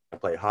can't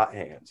play hot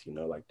hands,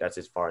 like, that's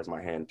as far as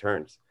my hand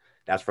turns.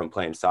 That's from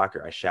playing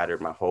soccer. I shattered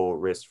my whole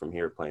wrist from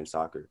here playing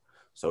soccer.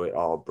 So it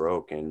all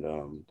broke, and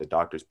the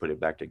doctors put it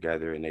back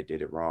together and they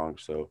did it wrong.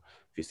 So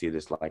if you see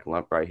this like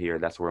lump right here,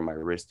 that's where my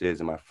wrist is,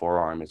 and my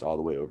forearm is all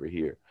the way over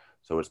here.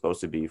 So it's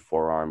supposed to be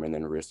forearm and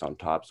then wrist on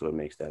top, so it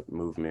makes that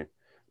movement.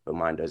 But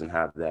mine doesn't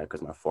have that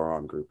because my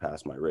forearm grew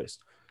past my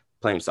wrist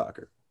playing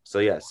soccer. So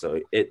yeah, so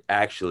it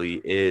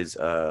actually is,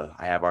 I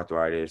have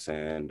arthritis,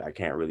 and I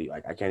can't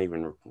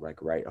even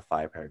write a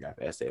 5-paragraph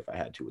essay if I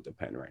had to with a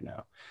pen right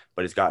now,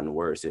 but it's gotten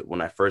worse.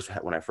 When I first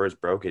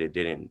broke it, it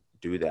didn't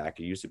do that. I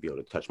used to be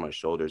able to touch my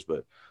shoulders,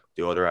 but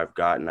the older I've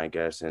gotten, I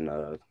guess, and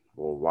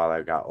while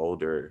I got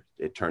older,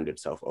 it turned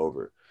itself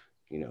over,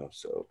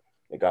 so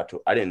it got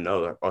to, I didn't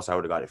know, else I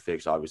would have got it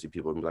fixed. Obviously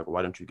people would be like, well,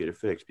 why don't you get it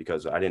fixed?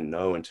 Because I didn't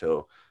know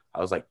until I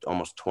was like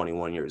almost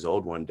 21 years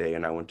old one day,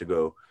 and I went to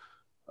go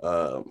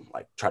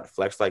try to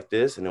flex like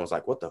this, and it was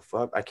like, what the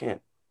fuck? I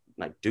can't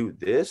like, do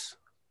this?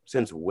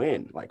 Since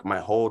when? Like, my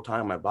whole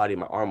time, my body,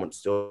 my arm would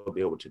still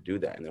be able to do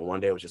that. And then one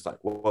day it was just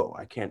like, whoa,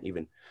 I can't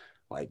even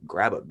like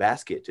grab a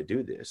basket to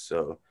do this.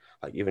 So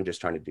like, even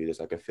just trying to do this,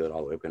 I could feel it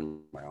all the way up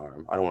in my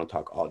arm. I don't want to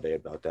talk all day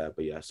about that,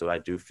 but yeah, so I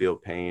do feel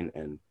pain.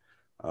 And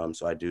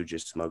so I do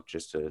just smoke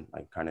just to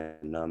like kind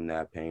of numb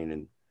that pain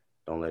and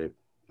don't let it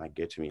like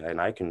get to me. And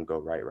I can go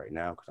right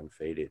now because I'm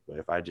faded. But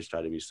if I just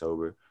try to be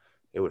sober,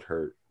 it would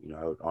hurt. You know,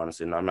 I would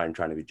honestly, and I'm not even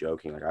trying to be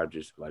joking. Like,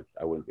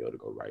 I wouldn't be able to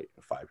go right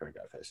if I drank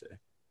FSA.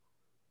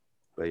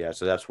 But yeah,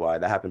 so that's why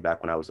that happened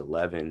back when I was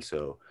 11.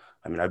 So,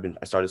 I mean,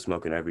 I started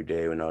smoking every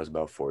day when I was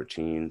about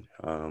 14.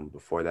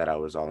 Before that, I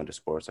was all into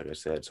sports, like I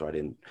said. So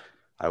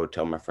I would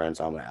tell my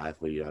friends I'm an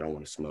athlete, I don't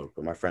want to smoke,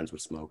 but my friends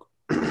would smoke.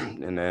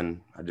 And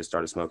then I just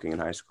started smoking in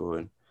high school.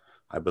 And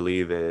I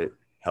believe it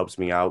helps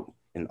me out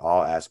in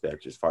all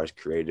aspects as far as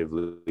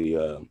creatively,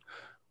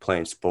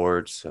 playing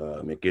sports.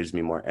 It gives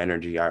me more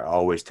energy. I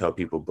always tell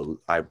people,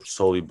 I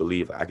solely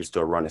believe I can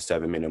still run a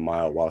 7-minute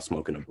mile while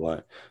smoking a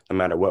blunt. No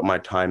matter what my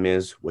time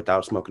is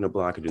without smoking a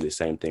blunt, I can do the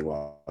same thing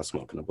while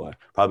smoking a blunt,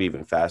 probably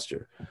even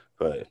faster.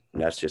 But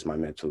that's just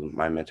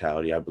my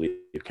mentality. I believe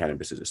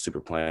cannabis is a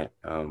super plant.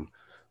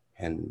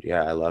 And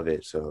yeah, I love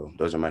it. So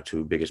those are my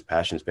two biggest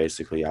passions,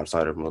 basically,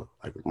 outside of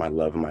my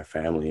love of my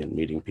family and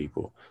meeting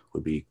people,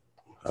 would be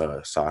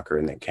soccer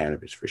and then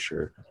cannabis for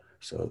sure.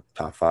 So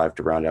top 5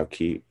 to round out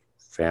Keith: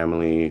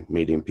 family,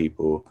 meeting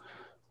people,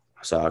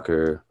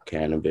 soccer,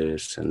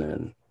 cannabis, and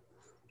then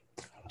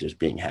just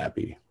being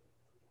happy.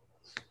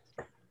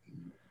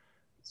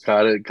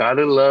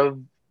 Gotta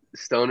love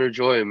stoner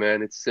joy,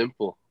 man. It's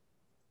simple.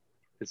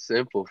 It's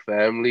simple.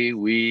 Family,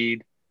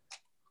 weed,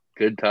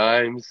 good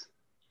times.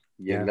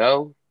 You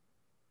know,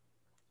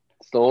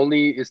 it's the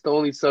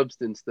only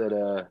substance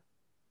that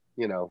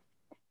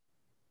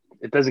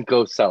it doesn't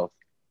go south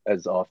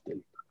as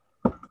often.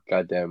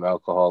 Goddamn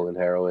alcohol and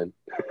heroin.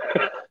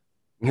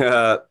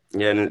 Yeah,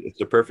 and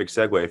it's a perfect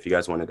segue if you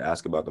guys wanted to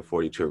ask about the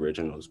 42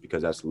 Originals,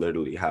 because that's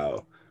literally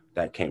how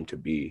that came to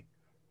be.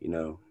 You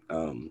know,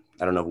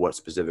 I don't know what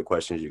specific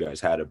questions you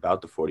guys had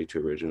about the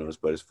 42 Originals,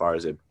 but as far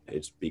as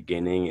its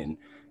beginning and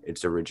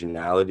its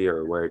originality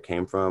or where it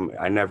came from,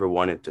 I never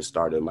wanted to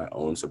start my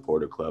own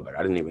supporter club.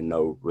 I didn't even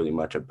know really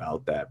much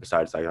about that,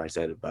 besides, like I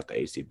said, about the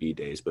ACB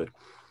days. But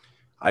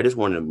I just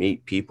wanted to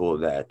meet people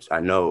that I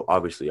know.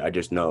 Obviously, I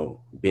just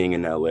know, being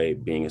in LA,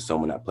 being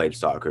someone that played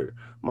soccer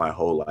my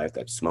whole life,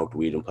 that smoked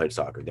weed and played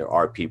soccer, there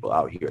are people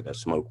out here that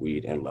smoke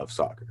weed and love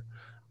soccer.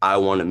 I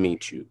want to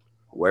meet you.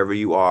 Wherever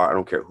you are, I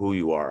don't care who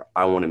you are,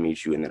 I want to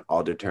meet you, and then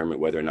I'll determine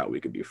whether or not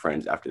we could be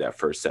friends after that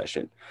first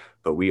session.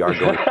 But we are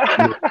going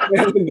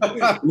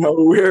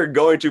we're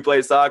going to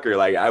play soccer.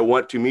 Like, I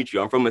want to meet you.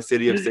 I'm from a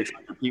city of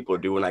 600 people,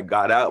 dude. When I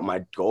got out,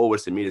 my goal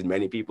was to meet as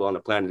many people on the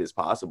planet as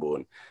possible,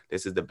 and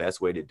this is the best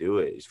way to do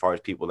it. As far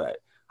as people that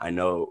I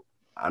know,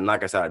 I'm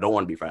like I said, I don't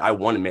want to be friends. I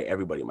want to make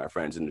everybody my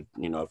friends, and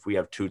you know, if we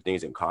have two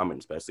things in common,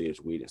 especially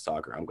it's weed and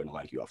soccer, I'm going to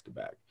like you off the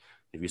bat.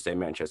 If you say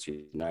Manchester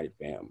United,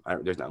 bam,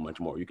 there's not much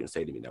more you can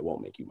say to me that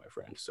won't make you my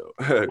friend. So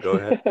go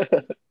ahead.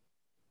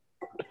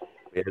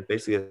 Yeah,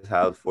 basically that's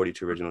how the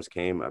 42 Originals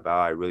came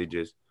about. I really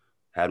just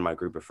had my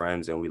group of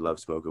friends, and we love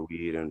smoking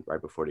weed. And right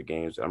before the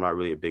games, I'm not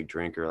really a big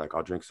drinker. Like,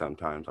 I'll drink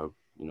sometimes. I'll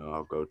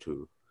go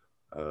to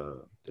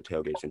the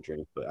tailgates and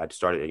drink. But I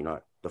started,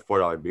 the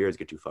 $4 beers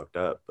get you fucked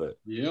up. But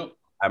yep,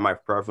 my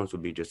preference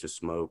would be just to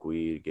smoke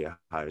weed, get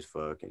high as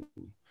fuck, and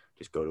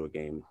just go to a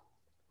game,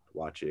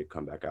 watch it,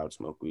 come back out,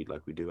 smoke weed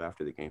like we do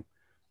after the game.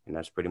 And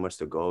that's pretty much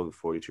the goal of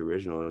 42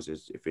 Originals,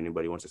 is if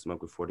anybody wants to smoke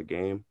before the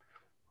game,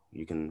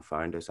 you can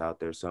find us out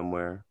there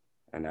somewhere.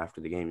 And after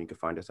the game, you can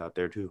find us out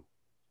there too.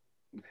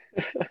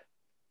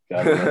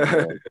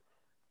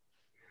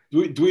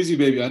 Dweezy,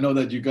 baby, I know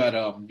that you got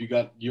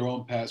your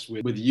own pass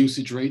with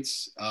usage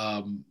rates.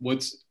 Now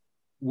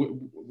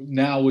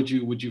would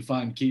you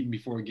find Keaton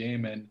before a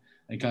game and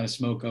kind of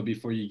smoke up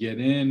before you get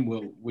in?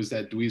 Was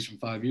that Dweez from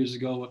 5 years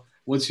ago?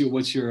 What's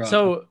your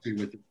so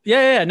with it?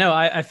 Yeah, no,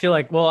 I feel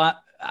like, well, I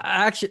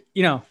actually,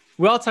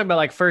 we all talk about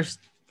like first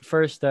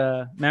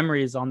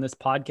memories on this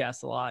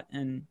podcast a lot,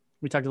 and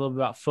we talked a little bit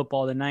about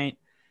football tonight,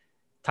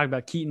 talked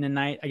about Keaton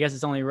tonight. I guess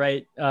it's only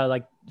right,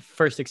 like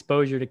first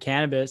exposure to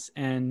cannabis.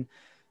 And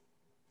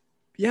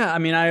yeah, I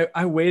mean,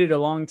 I waited a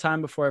long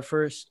time before I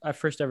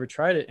first ever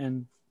tried it.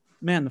 And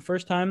man, the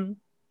first time,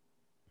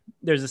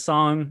 there's a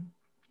song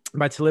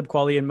by Talib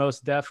Kweli and Mos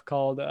Def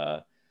called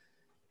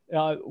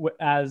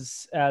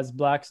as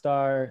Black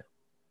Star,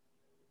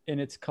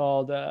 and it's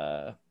called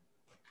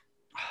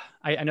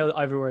I know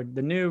every word.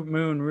 The new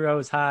moon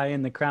rose high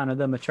in the crown of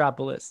the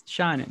metropolis,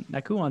 shining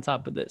like who on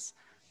top of this?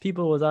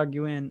 People was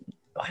arguing.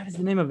 What is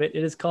the name of it?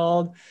 It is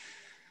called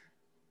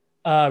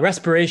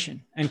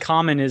Respiration, and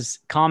Common's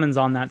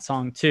on that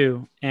song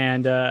too.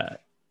 And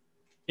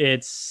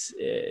it's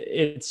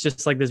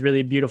just like this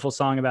really beautiful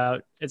song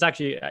about, it's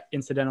actually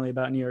incidentally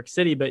about New York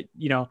City, but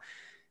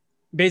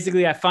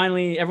basically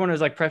everyone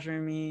was like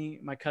pressuring me,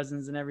 my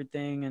cousins and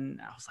everything.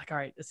 And I was like, all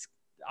right,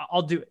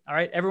 I'll do it. All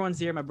right. Everyone's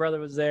here. My brother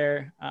was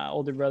there,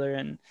 older brother.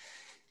 And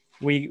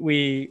we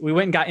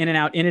went and got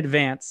In-N-Out in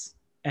advance.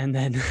 and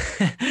then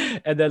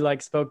and then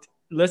like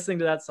listening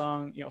to that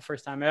song,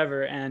 first time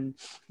ever. And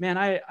man,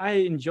 I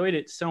enjoyed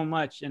it so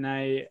much. And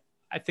I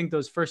think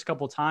those first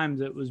couple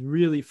times it was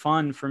really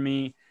fun for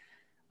me.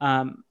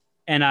 And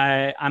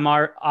I'm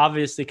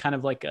obviously kind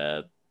of like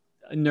a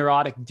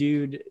neurotic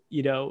dude,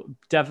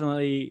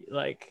 definitely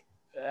like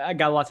I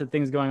got lots of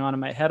things going on in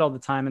my head all the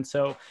time. And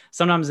so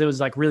sometimes it was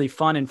like really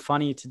fun and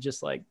funny to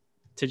just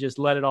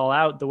let it all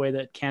out, the way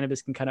that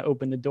cannabis can kind of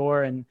open the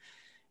door. And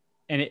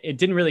it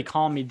didn't really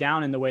calm me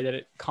down in the way that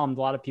it calmed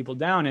a lot of people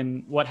down.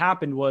 And what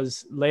happened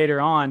was later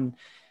on,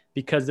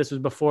 because this was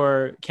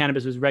before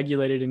cannabis was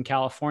regulated in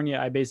California,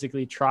 I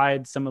basically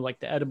tried some of like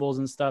the edibles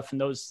and stuff,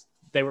 and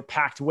they were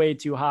packed way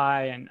too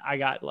high. And I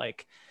got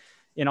like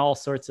in all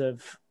sorts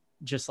of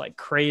just like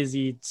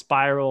crazy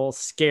spiral,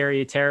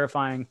 scary,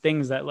 terrifying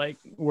things that like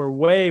were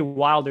way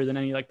wilder than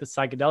any like the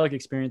psychedelic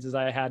experiences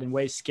I had, and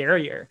way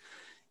scarier.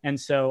 And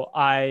so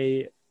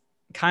I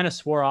kind of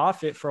swore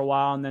off it for a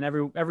while. And then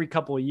every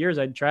couple of years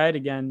I'd try it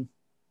again,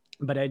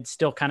 but I'd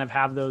still kind of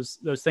have those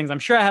things. I'm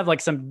sure I have like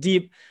some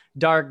deep,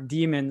 dark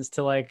demons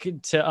to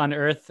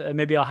unearth.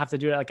 Maybe I'll have to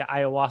do like an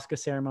ayahuasca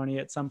ceremony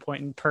at some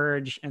point and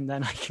purge, and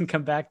then I can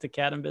come back to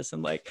cannabis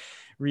and like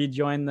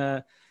rejoin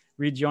the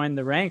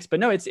ranks. But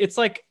no, it's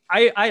like,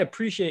 I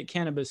appreciate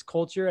cannabis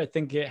culture. I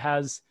think it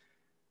has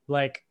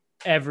like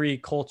every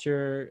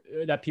culture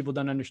that people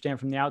don't understand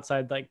from the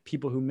outside, like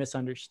people who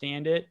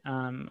misunderstand it.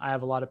 I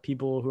have a lot of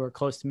people who are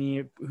close to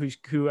me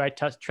who I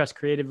trust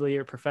creatively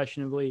or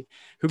professionally,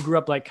 who grew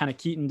up like kind of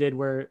Keaton did,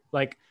 where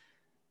like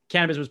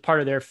cannabis was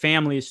part of their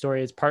family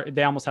story.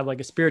 They almost have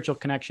like a spiritual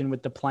connection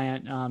with the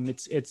plant.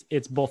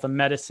 It's both a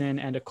medicine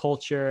and a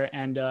culture,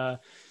 and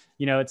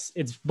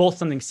it's both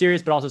something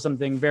serious, but also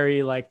something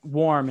very like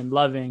warm and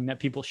loving that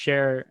people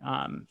share.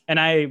 And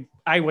I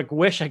like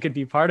wish I could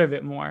be part of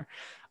it more.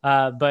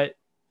 But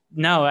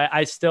no,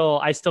 I still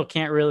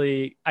can't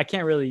really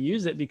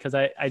use it because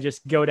I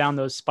just go down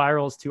those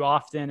spirals too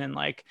often. And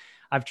like,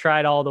 I've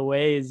tried all the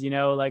ways,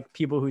 like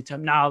people who tell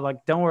me, no,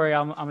 like, don't worry,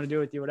 I'm going to do it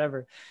with you,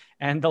 whatever.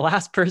 And the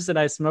last person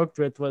I smoked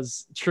with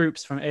was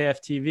Troops from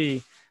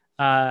AFTV,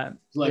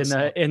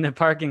 in the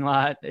parking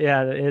lot.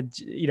 Yeah.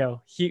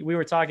 We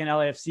were talking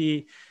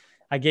LAFC.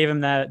 I gave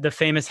him the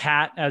famous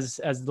hat, as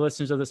the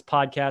listeners of this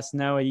podcast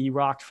know. He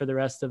rocked for the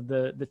rest of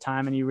the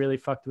time, and he really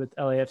fucked with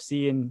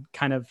LAFC, and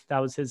kind of that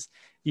was his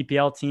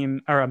EPL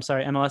team, or I'm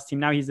sorry, MLS team.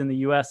 Now he's in the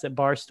US at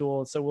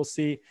Barstool. So we'll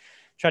see,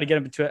 try to get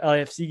him to an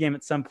LAFC game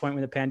at some point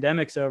when the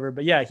pandemic's over.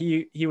 But yeah,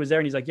 he was there,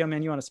 and he's like, yo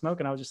man, you want to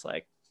smoke? And I was just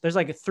like, there's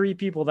like 3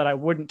 people that I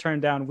wouldn't turn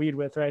down weed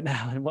with right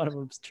now. And one of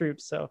them's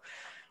Troops. So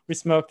we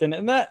smoked.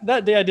 And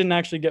that day I didn't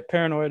actually get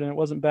paranoid, and it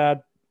wasn't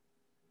bad,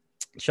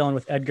 chilling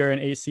with Edgar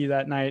and AC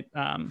that night.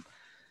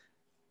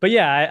 But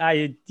yeah,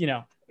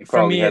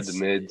 for me, had the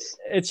mids.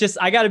 It's just,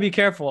 I got to be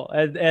careful.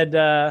 And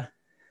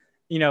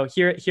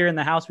here in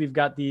the house, we've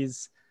got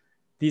these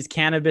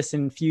cannabis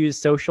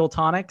infused social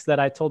tonics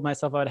that I told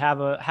myself I would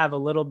have a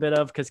little bit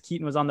of, because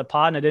Keaton was on the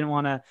pod, and I didn't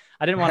want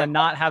to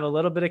not have a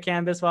little bit of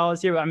cannabis while I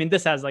was here. I mean,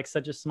 this has like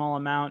such a small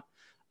amount.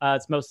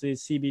 It's mostly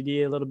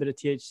CBD, a little bit of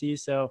THC.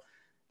 So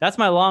that's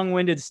my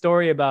long-winded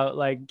story about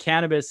like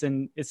cannabis.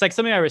 And it's like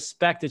something I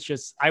respect. It's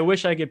just, I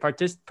wish I could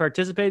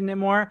participate in it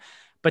more.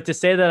 But to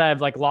say that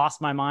I've like lost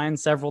my mind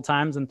several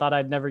times and thought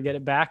I'd never get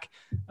it back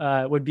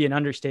would be an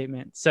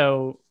understatement.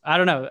 So I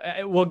don't know.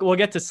 We'll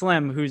get to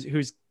Slim,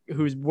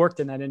 who's worked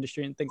in that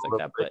industry and things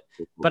like that.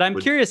 But I'm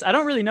curious. I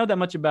don't really know that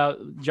much about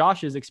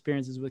Josh's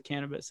experiences with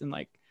cannabis and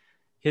like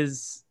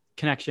his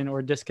connection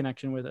or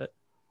disconnection with it.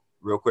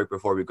 Real quick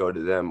before we go to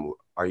them,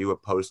 are you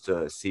opposed to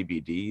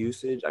CBD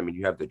usage? I mean,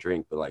 you have the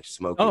drink, but like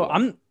smoking. Oh,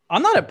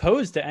 I'm not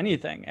opposed to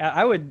anything.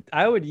 I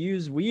would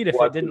use weed if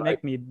it didn't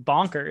make me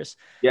bonkers.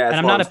 Yeah, and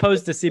I'm not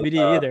opposed to CBD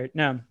either.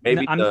 No,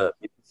 maybe the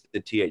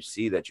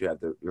THC that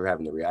you're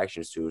having the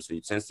reactions to. So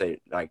since they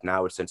like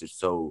now, since it's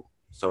so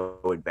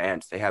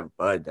advanced, they have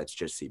bud that's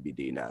just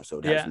CBD now. So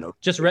it has no.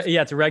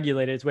 It's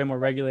regulated. It's way more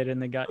regulated in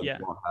the gut. Yeah,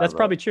 that's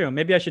probably true.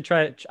 Maybe I should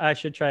try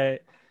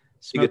it.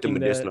 Smoking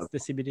the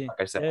CBD.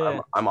 Like I said, yeah.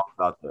 I'm all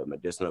about the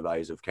medicinal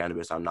values of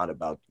cannabis. I'm not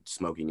about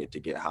smoking it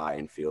to get high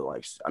and feel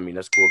like, I mean,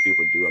 that's cool if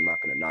people do. I'm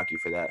not going to knock you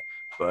for that.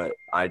 But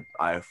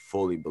I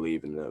fully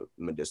believe in the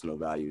medicinal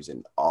values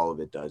and all of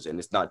it does. And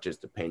it's not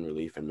just the pain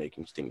relief and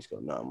making things go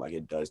numb. Like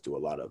it does do a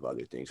lot of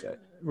other things that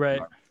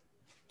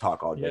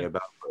talk all day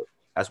about. But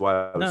that's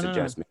why I would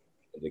suggest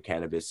the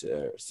cannabis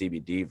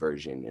CBD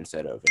version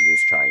instead of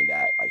just trying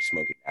that, like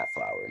smoking that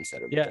flower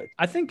instead of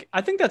I think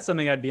that's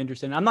something I'd be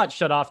interested in. I'm not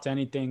shut off to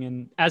anything,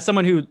 and as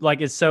someone who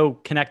like is so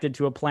connected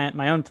to a plant,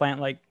 my own plant,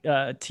 like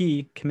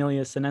tea,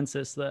 Camellia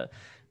sinensis, the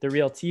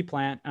real tea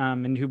plant,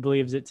 and who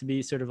believes it to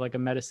be sort of like a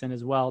medicine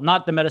as well.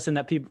 Not the medicine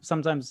that people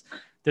sometimes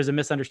there's a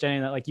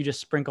misunderstanding that like you just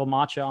sprinkle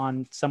matcha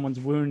on someone's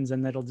wounds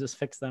and it'll just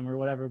fix them or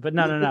whatever. But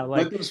no.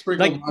 Like let them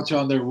sprinkle matcha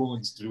on their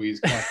wounds, Louise.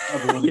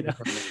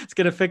 It's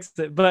gonna fix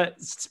it. But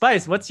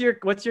Spice, what's your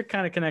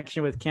kind of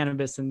connection with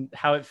cannabis and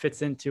how it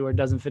fits into or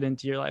doesn't fit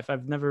into your life?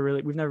 We've never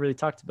really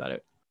talked about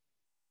it.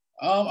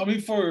 I mean,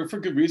 for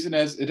good reason,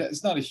 as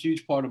it's not a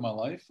huge part of my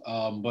life.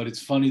 But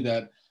it's funny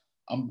that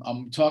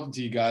I'm talking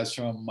to you guys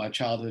from my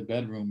childhood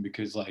bedroom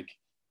because like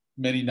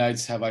many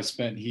nights have I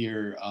spent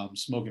here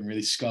smoking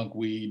really skunk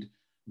weed,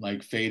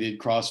 like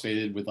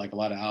cross-faded with like a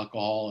lot of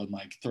alcohol and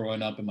like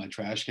throwing up in my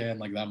trash can,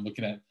 like that I'm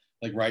looking at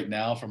like right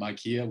now from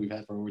IKEA we've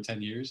had for over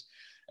 10 years.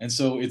 And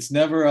so it's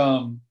never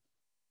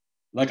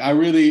like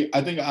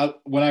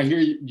when I hear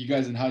you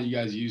guys and how you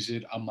guys use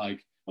it, I'm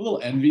like a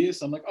little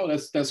envious. I'm like, oh,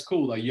 that's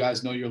cool. Like you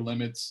guys know your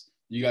limits,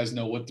 you guys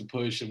know what to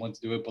push and when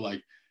to do it. But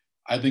like,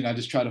 I think I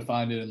just try to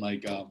find it in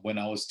like when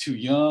I was too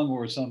young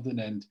or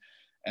something,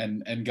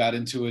 and got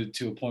into it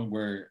to a point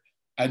where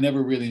I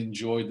never really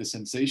enjoyed the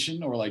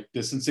sensation, or like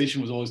the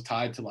sensation was always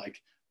tied to like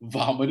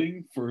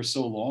vomiting for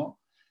so long.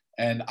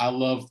 And I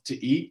love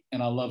to eat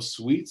and I love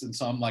sweets. And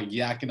so I'm like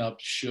yakking up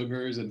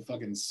sugars and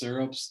fucking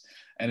syrups.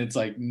 And it's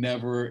like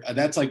never,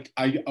 that's like,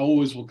 I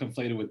always will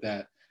conflate it with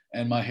that.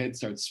 And my head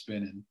starts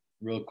spinning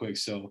real quick.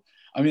 So,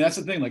 I mean, that's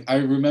the thing. Like, I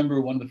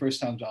remember one of the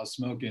first times I was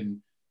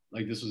smoking,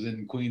 like this was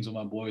in Queens with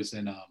my boys.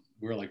 And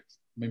we were like,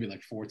 maybe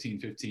like 14,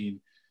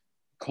 15,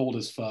 cold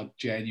as fuck,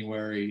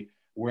 January.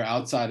 We're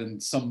outside in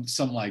some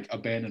like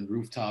abandoned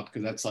rooftop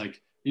because that's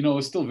like, you know,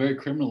 it's still very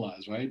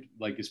criminalized, right?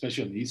 Like,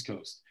 especially on the East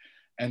Coast.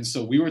 And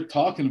so we were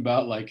talking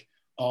about like,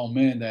 oh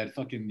man, that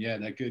fucking, yeah,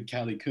 that good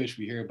Cali Kush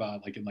we hear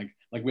about, like, in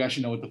like we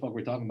actually know what the fuck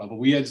we're talking about. But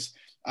we had this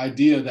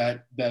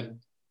idea that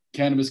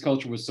cannabis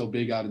culture was so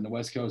big out in the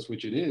West Coast,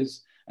 which it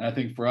is. And I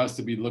think for us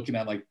to be looking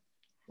at like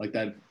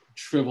that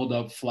shriveled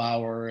up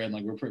flower and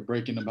like we're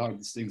breaking apart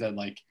these things that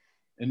like,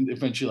 and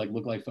eventually like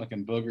look like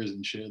fucking boogers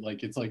and shit.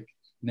 Like it's like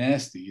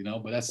nasty, you know,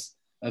 but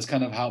that's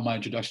kind of how my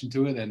introduction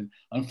to it. And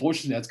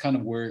unfortunately, that's kind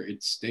of where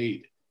it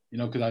stayed, you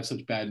know, because I have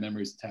such bad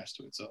memories attached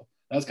to it. So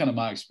that's kind of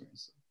my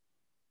experience.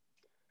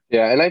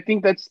 Yeah, and I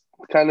think that's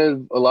kind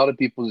of a lot of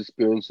people's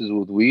experiences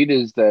with weed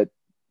is that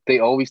they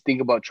always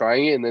think about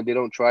trying it and then they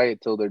don't try it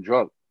till they're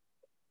drunk.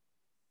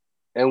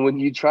 And when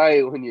you try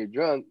it when you're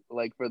drunk,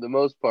 like for the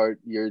most part,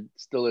 you're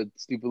still a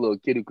stupid little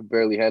kid who could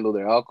barely handle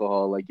their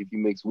alcohol. Like if you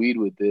mix weed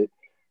with it,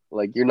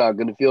 like you're not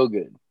gonna feel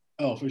good.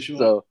 Oh, for sure.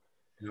 So,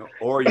 you know,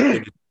 or you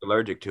could be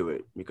allergic to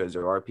it because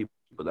there are people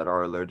that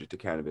are allergic to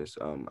cannabis.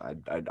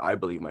 I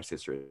believe my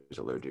sister is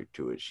allergic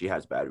to it. She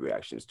has bad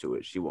reactions to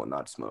it. She will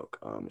not smoke.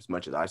 As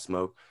much as I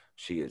smoke,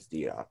 she is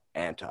the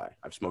anti.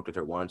 I've smoked with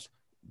her once.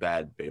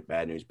 Bad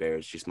news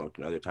bears. She smoked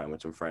another time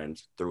with some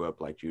friends, threw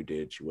up like you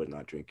did. She was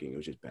not drinking. It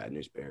was just bad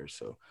news bears.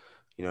 So,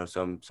 you know,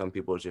 some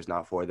people it's just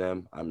not for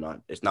them.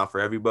 It's not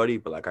for everybody.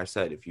 But like I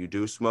said, if you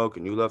do smoke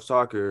and you love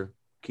soccer,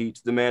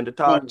 Keith's the man to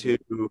talk to.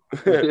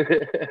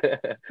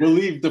 We'll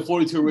leave the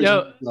 42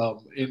 original.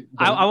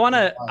 I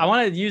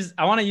want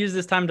to use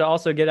this time to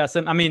also get at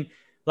some. I mean,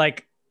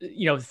 like,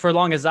 you know, for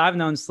long as I've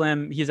known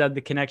Slim, he's had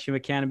the connection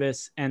with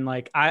cannabis, and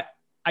like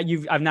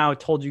I've now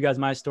told you guys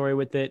my story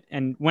with it.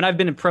 And when I've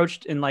been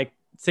approached in like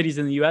cities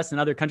in the US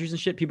and other countries and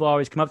shit, people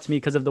always come up to me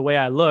because of the way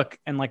I look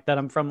and like that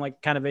I'm from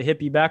like kind of a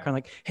hippie background.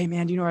 Like, hey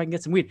man, do you know where I can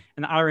get some weed?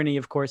 And the irony,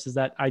 of course, is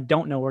that I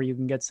don't know where you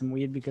can get some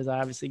weed because I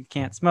obviously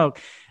can't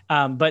smoke.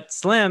 But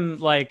Slim,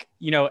 like,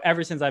 you know,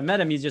 ever since I've met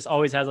him, he's just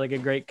always has like a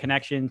great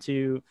connection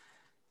to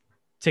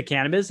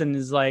cannabis and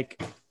is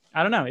like,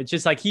 I don't know. It's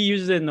just like he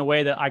uses it in the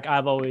way that like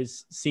I've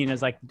always seen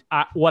as like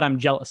what I'm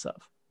jealous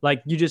of.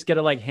 Like you just get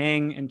to like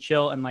hang and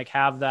chill and like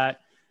have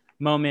that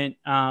moment.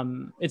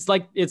 It's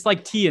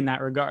like tea in that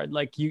regard.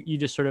 Like you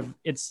just sort of,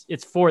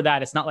 it's for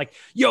that. It's not like,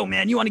 yo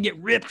man, you want to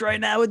get ripped right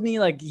now with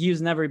me? Like he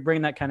was never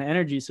bringing that kind of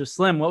energy. So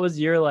Slim, what was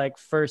your like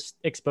first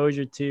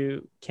exposure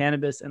to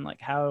cannabis and like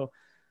how,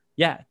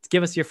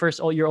 give us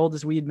your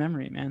oldest weed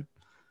memory, man.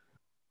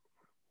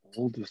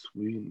 Oldest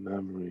weed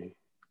memory.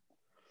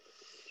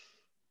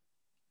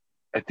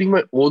 I think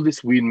my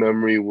oldest weed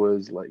memory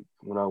was like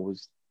when I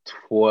was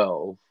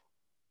 12.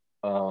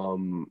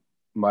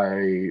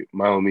 My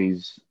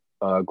homie's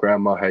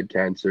grandma had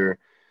cancer,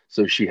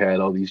 so she had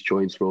all these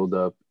joints rolled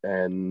up,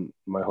 and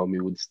my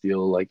homie would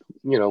steal like,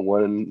 you know,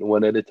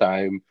 one at a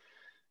time,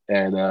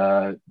 and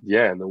and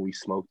then we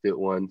smoked it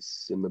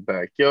once in the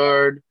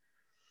backyard.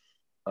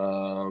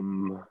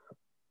 And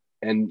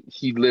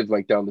he lived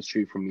like down the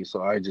street from me,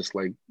 so I just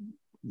like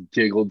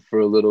giggled for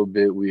a little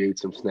bit. We ate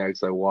some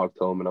snacks. I walked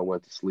home and I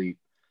went to sleep.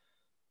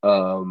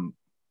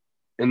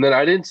 And then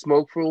I didn't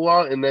smoke for a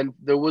while. And then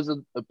there was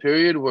a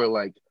period where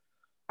like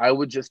I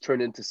would just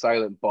turn into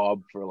Silent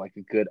Bob for like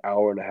a good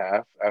hour and a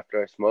half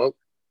after I smoked.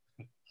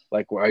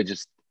 Like where I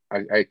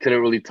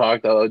couldn't really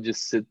talk. I would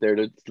just sit there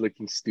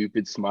looking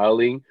stupid,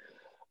 smiling.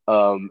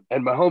 And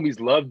my homies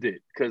loved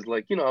it because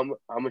like, you know,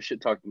 I'm a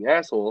shit talking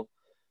asshole.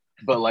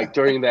 But like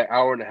during that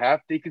hour and a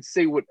half, they could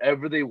say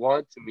whatever they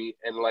want to me.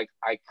 And like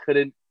I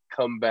couldn't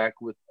come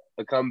back with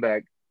a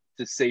comeback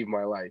to save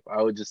my life.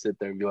 I would just sit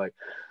there and be like,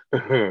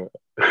 like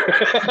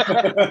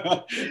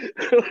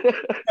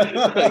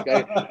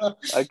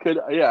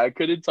I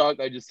couldn't talk.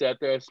 I just sat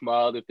there. I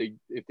smiled. If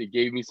they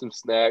gave me some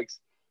snacks,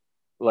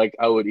 like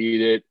I would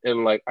eat it,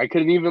 and like I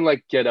couldn't even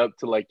like get up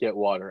to like get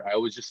water. I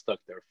was just stuck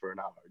there for an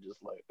hour, just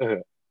like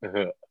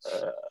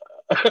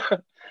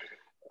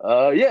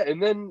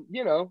and then,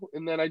 you know,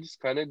 and then I just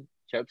kind of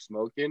kept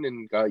smoking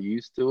and got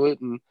used to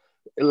it. And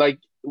like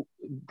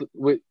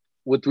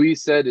what we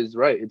said is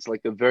right. It's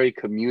like a very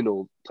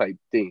communal type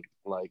thing.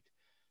 Like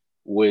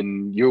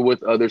when you're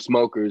with other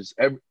smokers,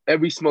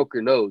 every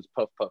smoker knows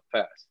puff puff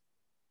pass,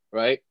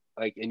 right?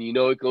 Like, and you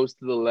know it goes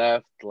to the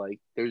left. Like,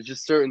 there's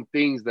just certain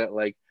things that,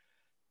 like,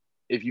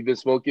 if you've been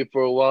smoking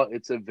for a while,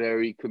 it's a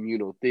very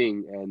communal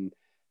thing, and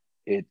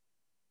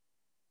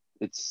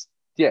it's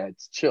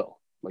chill.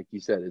 Like you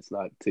said, it's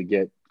not to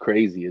get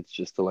crazy. It's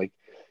just to, like,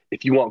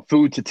 if you want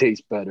food to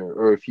taste better,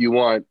 or if you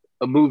want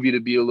a movie to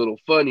be a little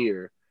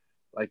funnier,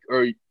 like,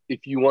 or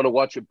if you want to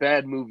watch a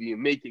bad movie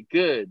and make it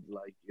good,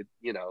 like, it,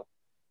 you know,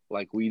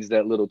 like weed's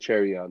that little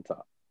cherry on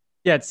top.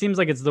 Yeah, it seems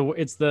like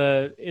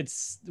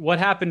it's what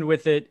happened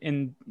with it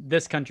in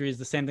this country is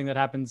the same thing that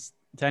happens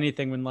to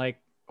anything when, like,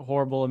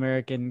 horrible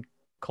American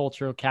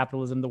cultural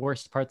capitalism, the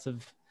worst parts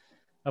of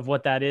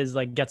what that is,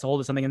 like, gets a hold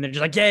of something, and they're just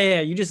like,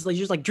 yeah, you just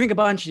like drink a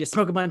bunch, you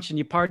smoke a bunch, and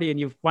you party, and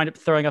you wind up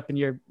throwing up in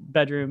your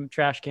bedroom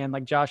trash can,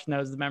 like Josh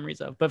knows the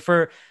memories of. But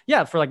for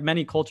like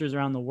many cultures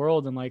around the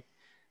world and like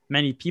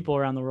many people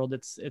around the world,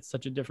 it's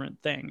such a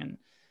different thing. And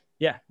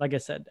yeah, like I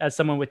said, as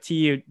someone with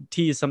tea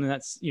is something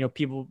that's, you know,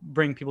 people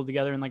bring people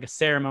together in like a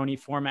ceremony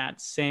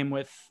format. Same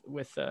with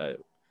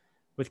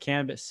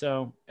cannabis.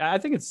 So I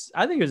think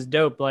it's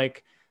dope.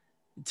 Like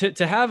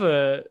to have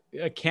a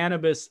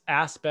cannabis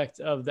aspect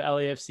of the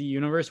LAFC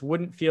universe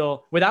wouldn't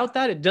feel, without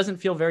that, it doesn't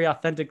feel very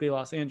authentically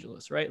Los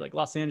Angeles, right? Like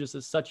Los Angeles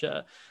is such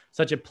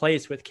a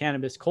place with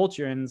cannabis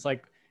culture. And it's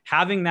like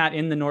having that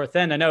in the North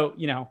End. I know,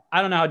 you know,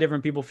 I don't know how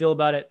different people feel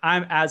about it.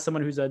 I'm, as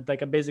someone who's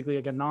basically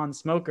a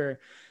non-smoker,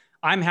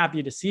 I'm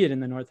happy to see it in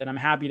the North End. I'm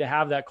happy to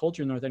have that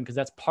culture in the North End because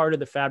that's part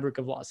of the fabric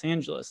of Los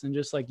Angeles. And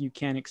just like you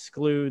can't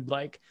exclude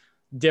like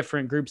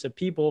different groups of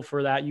people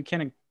for that, you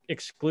can't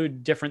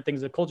exclude different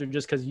things of culture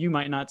just because you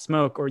might not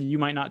smoke or you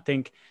might not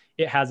think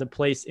it has a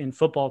place in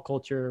football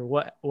culture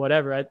or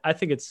whatever. I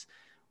think it's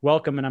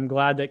welcome, and I'm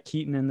glad that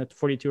Keaton and the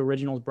 42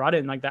 Originals brought it.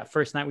 And like that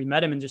first night we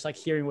met him and just like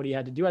hearing what he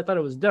had to do, I thought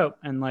it was dope.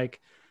 And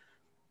like,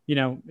 you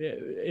know,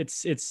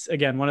 it's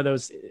again, one of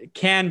those, it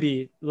can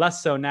be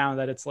less so now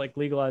that it's like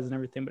legalized and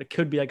everything, but it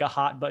could be like a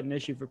hot button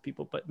issue for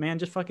people. But man,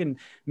 just fucking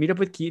meet up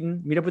with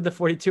Keaton, meet up with the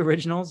 42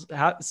 Originals,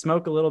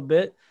 smoke a little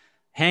bit,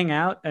 hang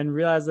out, and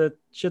realize that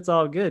shit's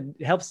all good.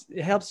 It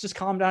helps just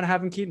calm down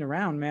having Keaton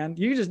around, man.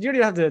 You don't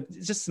even have to,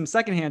 it's just some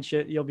secondhand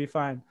shit. You'll be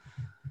fine.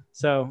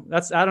 So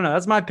I don't know.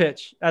 That's my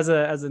pitch as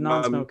a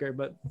non-smoker,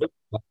 but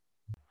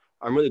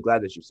I'm really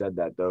glad that you said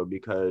that though,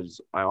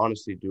 because I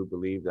honestly do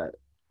believe that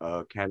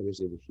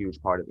cannabis is a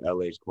huge part of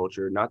LA's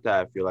culture. Not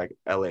that I feel like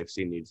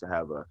LAFC needs to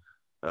have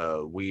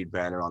a weed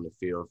banner on the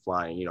field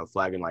flying, you know,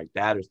 flagging like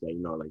that or something,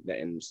 you know, like that,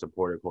 and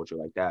supporter culture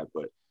like that.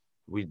 But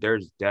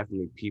there's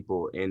definitely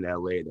people in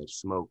LA that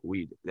smoke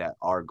weed that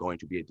are going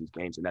to be at these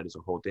games, and that is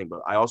a whole thing.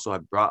 But I also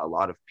have brought a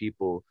lot of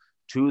people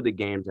to the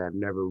games that have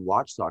never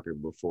watched soccer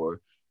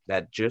before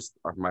that just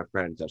are my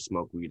friends that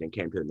smoke weed and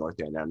came to the North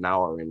End and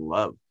now are in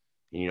love.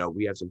 And, you know,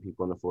 we have some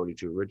people in the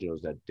 42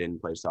 Originals that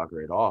didn't play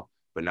soccer at all,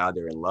 but now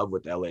they're in love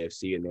with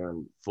LAFC and they're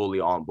fully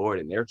on board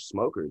and they're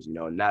smokers, you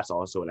know, and that's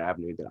also an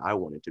avenue that I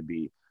wanted to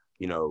be,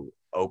 you know,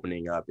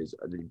 opening up, is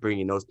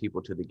bringing those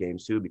people to the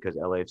games too, because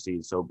LAFC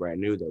is so brand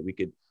new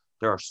that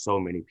there are so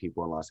many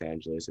people in Los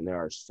Angeles and there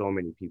are so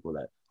many people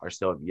that are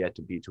still yet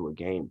to be to a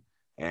game.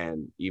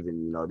 And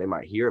even, you know, they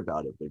might hear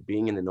about it, but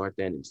being in the North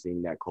End and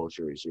seeing that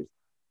culture is just,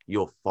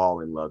 you'll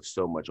fall in love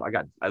so much. I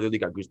literally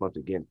got goosebumps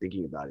again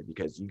thinking about it,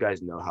 because you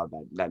guys know how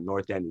that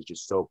North End is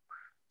just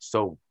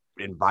so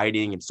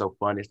inviting and so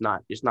fun. It's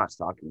not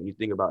soccer. When you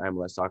think about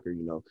MLS soccer,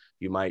 you know,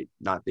 you might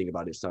not think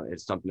about it.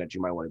 It's something that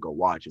you might want to go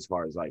watch as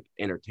far as like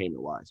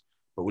entertainment wise.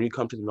 But when you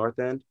come to the North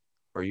End,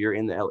 or you're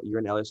in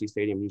LAFC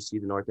Stadium, and you see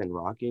the North End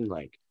rocking,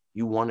 like,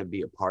 you want to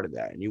be a part of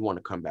that and you want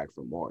to come back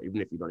for more,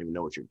 even if you don't even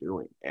know what you're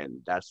doing. And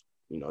that's,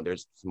 you know,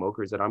 there's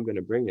smokers that I'm going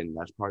to bring in.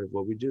 That's part of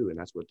what we do. And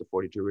that's what the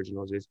 42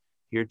 Originals is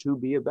here to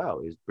be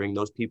about, is bring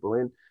those people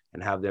in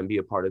and have them be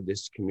a part of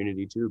this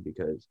community too,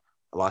 because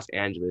Los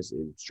Angeles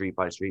is street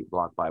by street,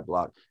 block by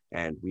block,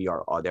 and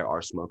there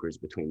are smokers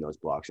between those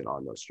blocks and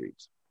on those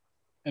streets.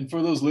 And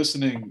for those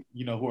listening,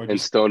 you know, who are and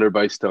stoner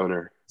by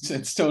stoner.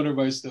 And stoner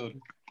by stoner.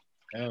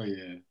 Hell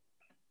yeah.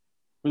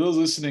 For those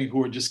listening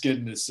who are just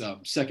getting this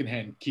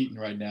secondhand Keaton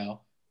right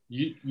now,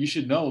 you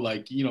should know,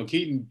 like, you know,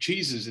 Keaton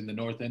cheeses in the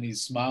North End.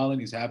 He's smiling.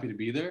 He's happy to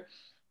be there.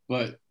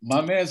 But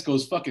my man's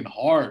goes fucking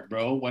hard,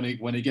 bro. When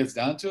it gets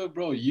down to it,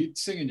 bro, you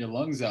singing your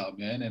lungs out,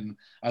 man. And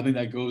I think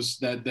that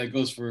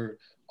goes for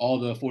all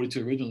the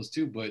 42 Originals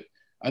too. But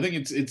I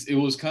think it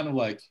was kind of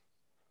like,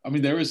 I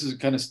mean, there is this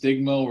kind of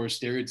stigma or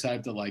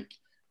stereotype that, like,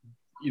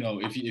 you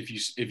know, if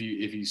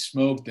you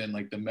smoke, then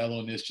like the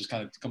mellowness just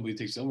kind of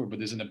completely takes over. But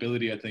there's an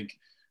ability, I think,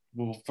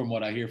 from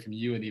what I hear from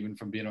you and even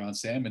from being around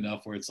Sam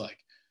enough, where it's like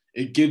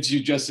it gives you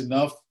just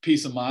enough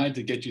peace of mind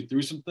to get you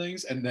through some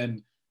things, and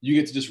then you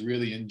get to just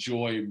really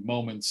enjoy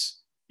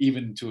moments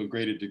even to a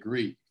greater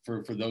degree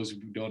for those who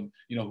don't,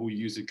 you know, who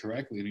use it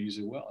correctly and who use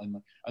it well. And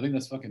I think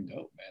that's fucking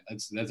dope, man.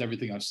 That's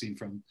everything I've seen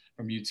from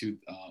you two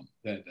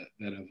that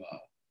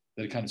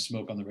kind of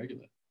smoke on the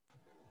regular.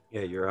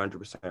 Yeah, you're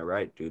 100%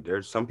 right, dude.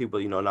 There's some people,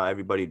 not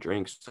everybody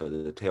drinks, so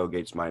the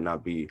tailgates might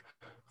not be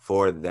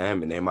for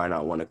them, and they might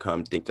not want to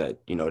come think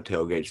that,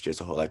 tailgate's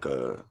just a whole like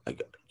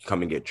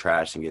come and get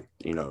trashed and get,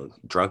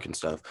 drunk and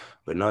stuff.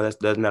 But no, that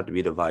doesn't have to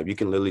be the vibe. You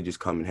can literally just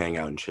come and hang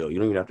out and chill. You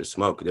don't even have to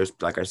smoke. There's,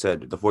 like I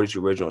said, the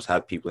 42 Originals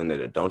have people in there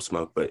that don't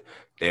smoke, but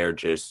they're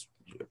just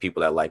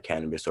people that like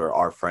cannabis, or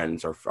our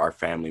friends or our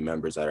family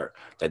members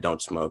that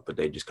don't smoke, but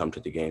they just come to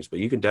the games. But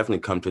you can definitely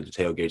come to the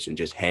tailgates and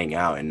just hang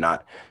out and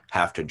not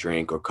have to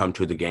drink, or come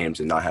to the games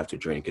and not have to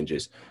drink and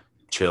just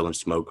chill and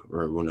smoke,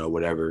 or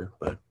whatever.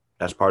 But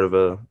that's part of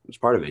it.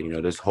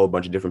 There's a whole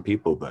bunch of different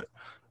people, but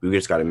we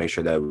just got to make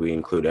sure that we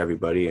include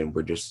everybody, and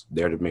we're just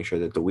there to make sure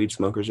that the weed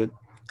smokers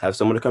have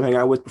someone to come hang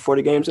out with before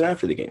the games and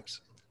after the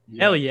games.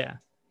 Hell yeah,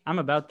 I'm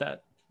about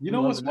that. You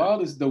know what's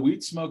wild is the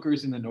weed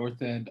smokers in the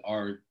North End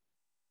are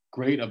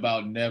great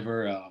about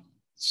never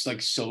just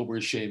like sober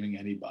shaming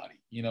anybody,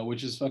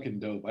 which is fucking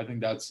dope. I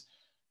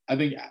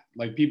think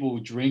like people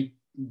who drink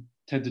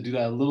tend to do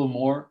that a little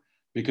more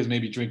because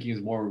maybe drinking is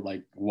more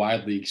like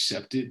widely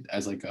accepted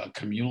as like a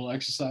communal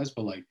exercise.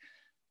 But like,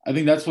 I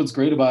think that's what's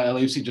great about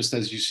LAFC, just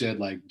as you said,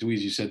 like Dweez,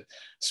 you said,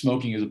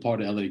 smoking is a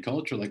part of LA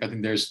culture. Like, I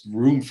think there's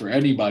room for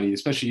anybody,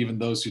 especially even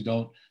those who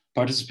don't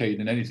participate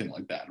in anything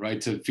like that, right?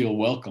 To feel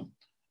welcome,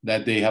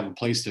 that they have a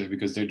place there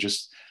because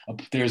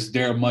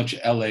they're much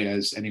LA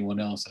as anyone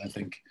else. And I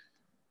think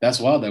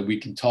that's wild that we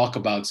can talk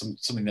about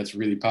something that's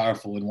really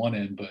powerful in one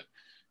end, but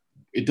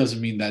it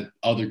doesn't mean that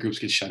other groups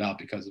get shut out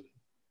because of it.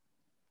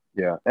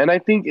 Yeah. And I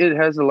think it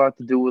has a lot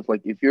to do with,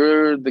 like, if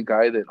you're the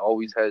guy that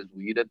always has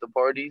weed at the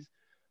parties,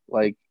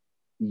 like,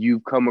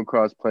 you've come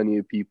across plenty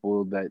of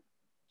people that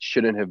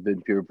shouldn't have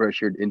been peer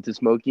pressured into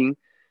smoking,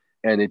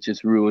 and it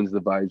just ruins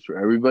the vibes for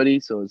everybody.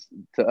 So it's,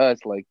 to us,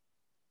 like,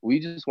 we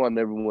just want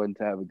everyone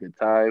to have a good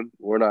time.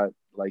 We're not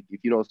like,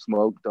 if you don't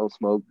smoke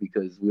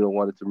because we don't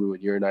want it to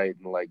ruin your night,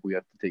 and like we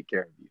have to take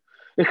care of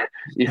you.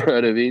 You know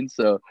what I mean?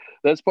 So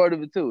that's part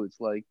of it too. It's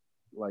like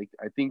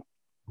I think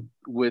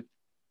with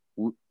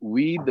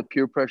weed, the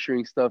peer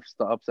pressuring stuff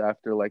stops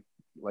after like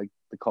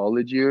the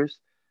college years,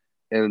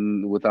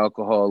 and with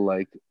alcohol,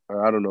 like,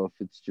 or I don't know if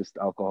it's just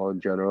alcohol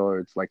in general, or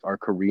it's like our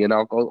Korean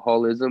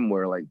alcoholism,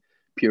 where like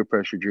peer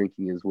pressure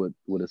drinking is what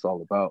it's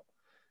all about.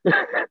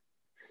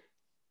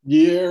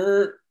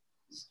 Yeah,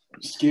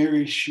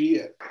 scary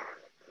shit.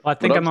 Well, I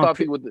think I'm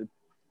stopping with the.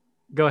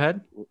 Go ahead,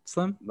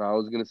 Slim. No, I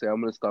was gonna say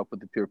I'm gonna stop with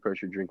the peer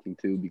pressure drinking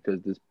too,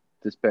 because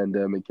this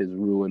pandemic has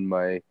ruined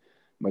my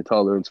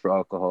tolerance for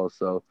alcohol.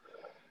 So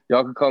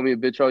y'all can call me a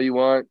bitch all you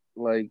want.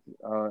 Like,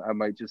 I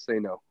might just say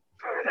no.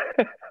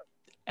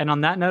 And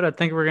on that note, I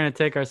think we're gonna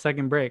take our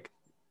second break,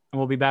 and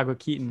we'll be back with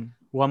Keaton.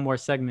 One more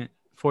segment.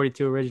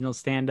 42 Originals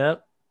stand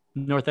up.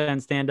 North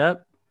End stand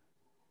up.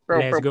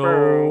 Let's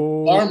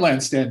go.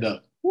 Farmland stand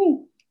up.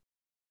 Woo.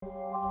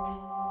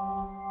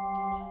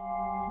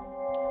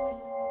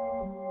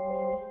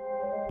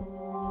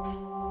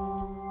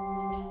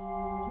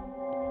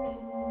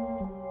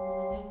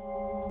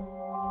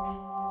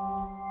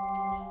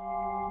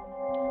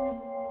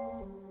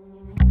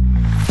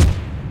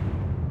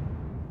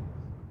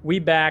 We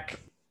back,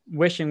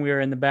 wishing we were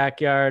in the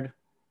backyard,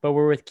 but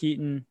we're with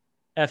Keaton,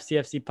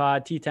 FCFC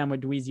Pod, Tea Time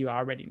with Dweez. You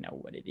already know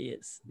what it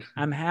is.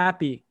 I'm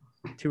happy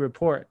to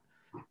report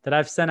that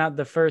I've sent out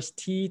the first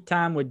Tea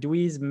Time with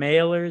Dweez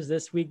mailers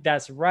this week.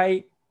 That's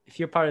right. If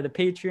you're part of the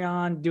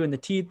Patreon doing the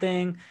tea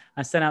thing,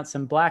 I sent out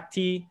some black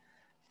tea,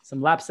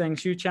 some Lapsang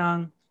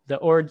Shuchang, the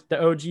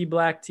OG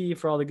black tea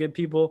for all the good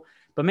people.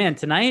 But man,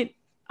 tonight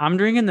I'm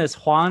drinking this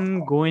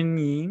Huan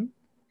Guanyin,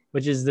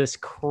 which is this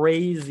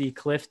crazy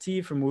cliff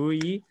tea from Wu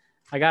Yi.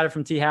 I got it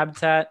from Tea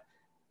Habitat.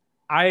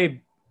 I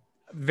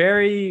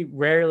very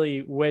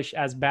rarely wish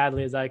as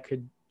badly as I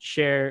could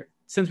share.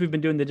 Since we've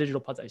been doing the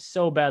digital pods, I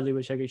so badly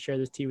wish I could share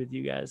this tea with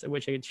you guys. I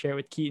wish I could share it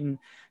with Keaton,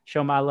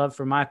 show my love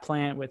for my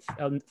plant with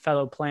a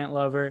fellow plant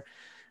lover.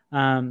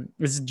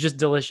 It's just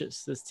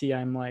delicious, this tea.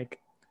 I'm like,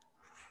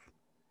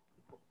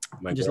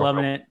 just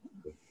loving it.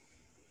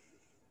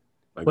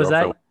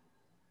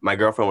 My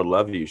girlfriend would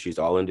love you. She's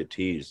all into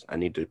teas. I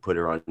need to put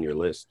her on your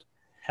list.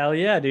 Hell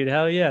yeah, dude.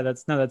 Hell yeah.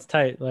 That's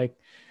tight. Like,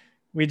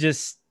 we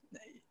just,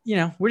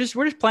 we're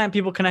just plant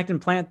people connecting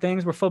plant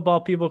things. We're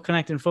football people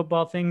connecting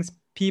football things.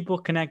 People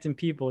connecting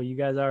people. You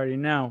guys already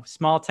know.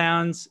 Small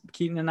towns,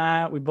 Keaton and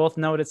I, we both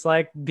know what it's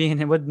like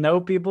being with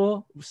no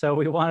people. So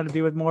we wanted to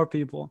be with more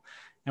people,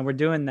 and we're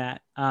doing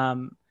that.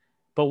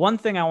 But one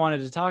thing I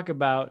wanted to talk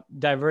about,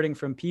 diverting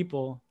from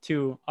people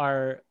to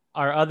our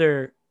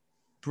other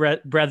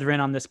brethren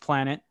on this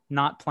planet,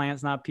 not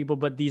plants, not people,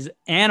 but these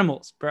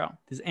animals, bro,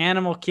 this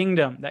animal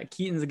kingdom that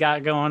Keaton's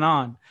got going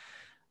on.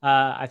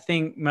 I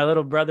think my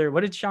little brother,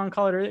 what did Sean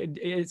call it earlier?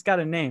 It's got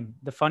a name.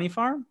 The Funny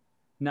Farm?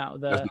 No,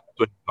 that's not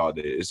what he called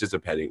it. It's just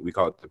we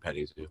call it the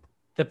petting zoo.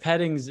 The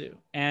petting zoo.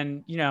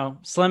 And,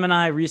 Slim and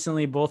I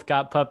recently both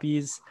got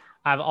puppies.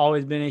 I've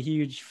always been a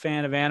huge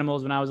fan of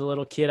animals. When I was a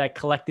little kid, I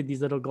collected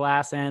these little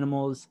glass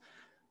animals.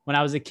 when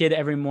I was a kid,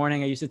 every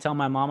morning I used to tell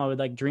my mom I would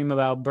like dream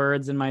about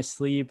birds in my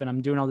sleep, and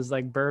I'm doing all this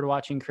like bird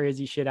watching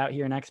crazy shit out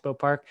here in Expo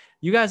Park.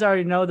 You guys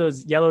already know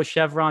those yellow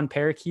chevron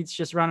parakeets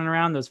just running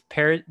around, those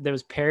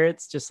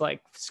parrots just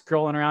like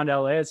scrolling around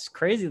LA. It's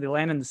crazy. They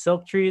land in the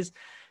silk trees.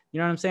 You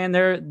know what I'm saying?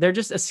 They're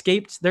just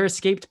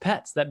escaped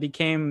pets that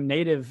became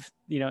native.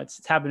 You know,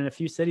 it's happened in a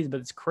few cities, but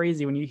it's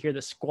crazy when you hear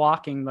the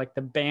squawking, like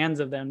the bands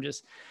of them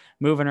just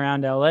moving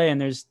around LA. And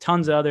there's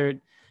tons of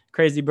other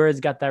crazy birds.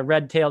 Got that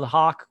red-tailed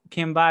hawk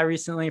came by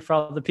recently. For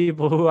all the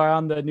people who are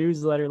on the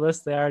newsletter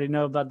list, they already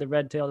know about the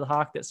red-tailed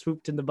hawk that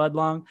swooped into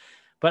Budlong.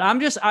 But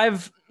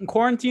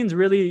quarantine's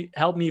really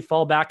helped me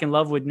fall back in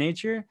love with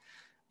nature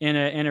in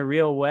a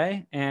real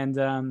way.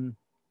 And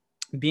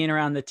being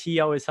around the tea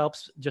always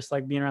helps, just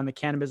like being around the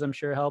cannabis, I'm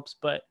sure helps.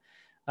 But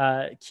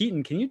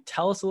Keaton, can you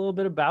tell us a little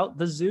bit about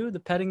the zoo, the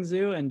petting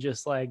zoo, and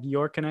just like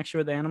your connection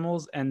with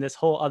animals and this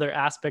whole other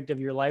aspect of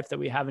your life that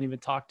we haven't even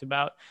talked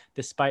about,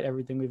 despite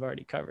everything we've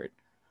already covered?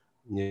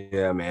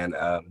 Yeah, man.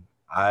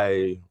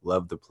 I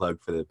love the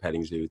plug for the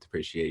petting zoo.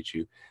 Appreciate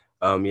you.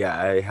 Yeah,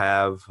 I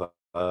have,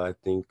 I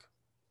think,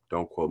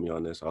 don't quote me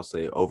on this, I'll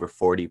say over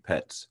 40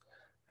 pets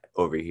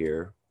over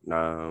here.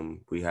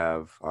 We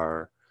have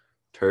our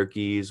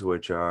turkeys,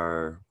 which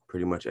are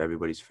pretty much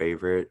everybody's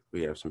favorite.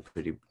 We have some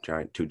pretty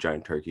two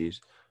giant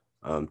turkeys,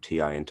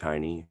 T.I. and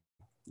Tiny.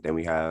 Then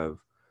we have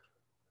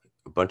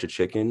a bunch of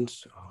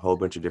chickens, a whole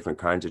bunch of different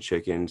kinds of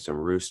chickens, some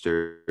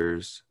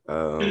roosters.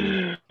 Hold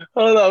on,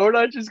 we're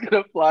not just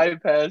gonna fly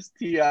past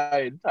T.I.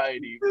 and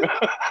Tiny, bro.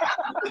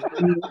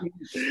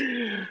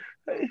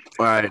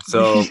 All right,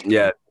 so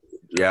yeah.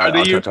 Are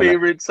they your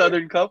favorite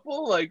Southern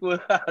couple? Like,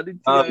 how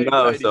did T.I. and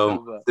no, Tiny so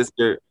come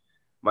about?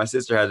 My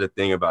sister has a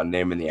thing about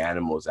naming the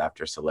animals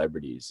after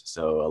celebrities.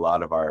 So a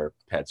lot of our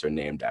pets are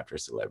named after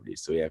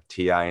celebrities. So we have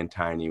T.I. and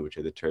Tiny, which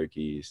are the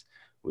turkeys.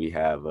 We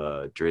have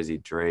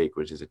Drizzy Drake,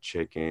 which is a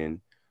chicken.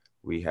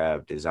 We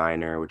have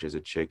Designer, which is a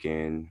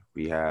chicken.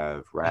 We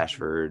have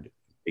Rashford,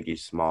 Biggie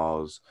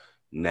Smalls,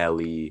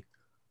 Nelly,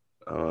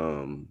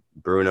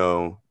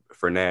 Bruno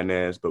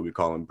Fernandez, but we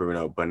call him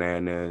Bruno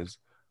Bananas.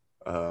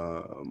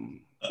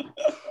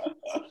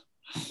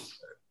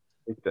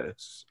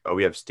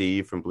 We have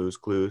Steve from Blue's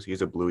Clues.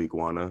 He's a blue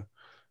iguana.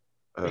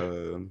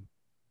 Yeah,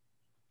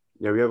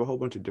 we have a whole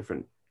bunch of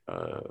different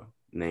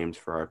names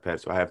for our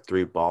pets. So I have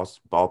 3 ball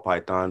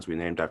pythons we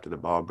named after the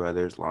Ball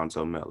brothers,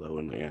 Lonzo, Mello,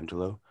 and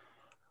Leangelo.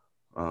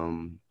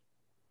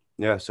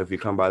 Yeah, so if you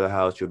come by the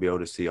house, you'll be able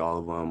to see all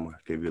of them. I'll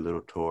give you a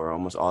little tour.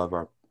 Almost all of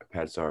our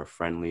pets are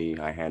friendly.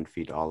 I hand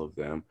feed all of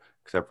them,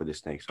 except for the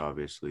snakes,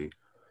 obviously,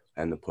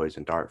 and the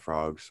poison dart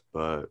frogs.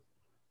 But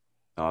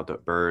all the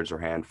birds are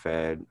hand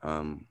fed.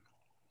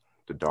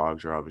 The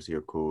dogs are obviously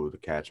cool. The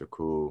cats are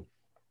cool.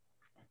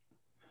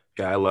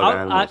 Yeah, I love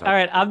animals. All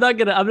right, I'm not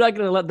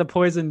gonna let the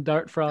poison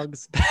dart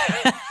frogs.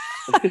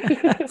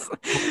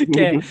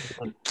 Okay,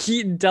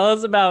 Keaton, tell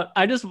us about.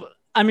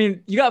 I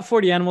mean, you got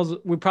 40 animals.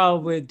 We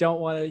probably don't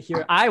want to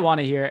hear. I want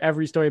to hear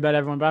every story about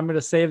everyone, but I'm going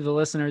to save the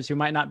listeners who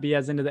might not be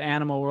as into the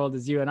animal world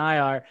as you and I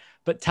are.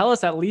 But tell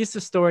us at least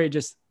a story.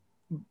 Just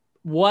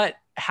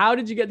how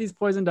did you get these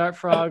poison dart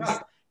frogs?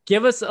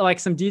 Give us like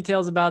some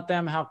details about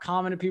them. How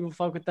common do people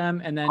fuck with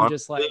them? And then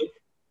just like,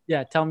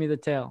 yeah, tell me the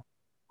tale.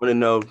 I want to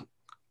know.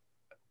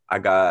 I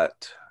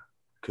got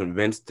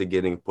convinced to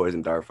getting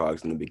poison dart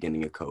frogs in the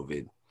beginning of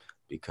COVID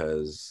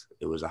because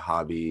it was a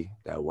hobby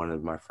that one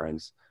of my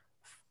friends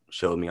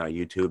showed me on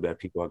YouTube that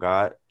people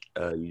got.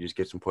 You just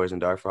get some poison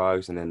dart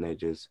frogs and then they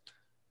just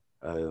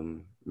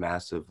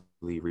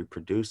massively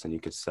reproduce and you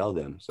could sell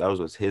them. So that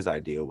was what his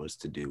idea was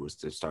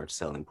to start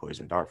selling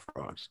poison dart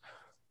frogs.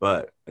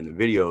 But in the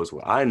videos,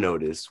 what I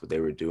noticed what they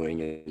were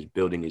doing is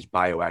building these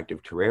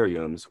bioactive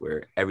terrariums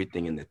where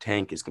everything in the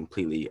tank is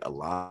completely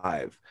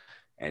alive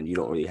and you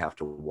don't really have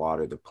to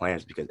water the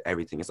plants because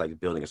everything is like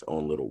building its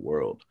own little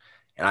world.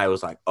 And I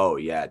was like, oh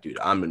yeah, dude,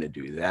 I'm going to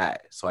do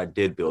that. So I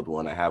did build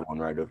one. I have one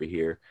right over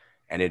here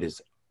and it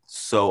is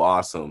so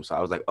awesome. So I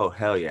was like, oh,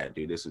 hell yeah,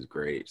 dude, this is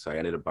great. So I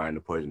ended up buying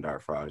the poison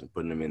dart frogs and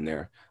putting them in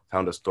there.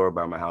 Found a store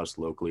by my house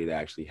locally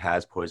that actually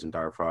has poison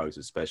dart frogs.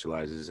 It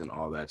specializes in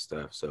all that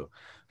stuff. So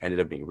I ended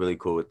up being really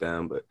cool with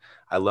them. But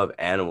I love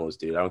animals,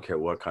 dude. I don't care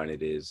what kind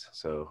it is.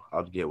 So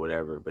I'll get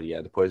whatever. But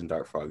yeah, the poison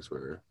dart frogs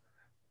were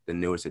the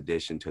newest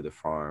addition to the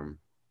farm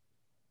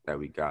that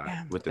we got.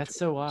 Damn, that's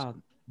so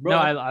wild. Bro, no,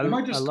 I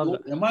love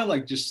it. Am I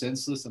like just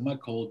senseless? Am I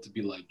cold to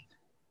be like,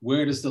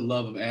 where does the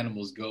love of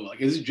animals go?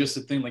 Like, is it just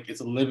a thing? Like,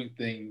 it's a living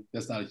thing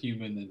that's not a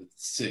human and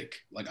it's sick.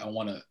 Like, I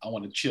want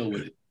to chill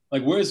with it.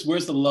 Like, where's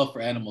the love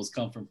for animals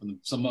come from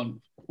someone?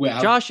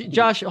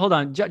 Josh, hold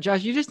on,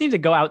 Josh. You just need to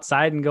go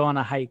outside and go on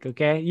a hike,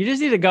 okay? You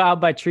just need to go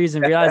out by trees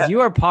and realize you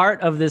are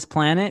part of this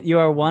planet. You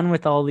are one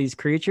with all these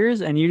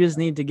creatures, and you just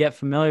need to get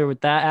familiar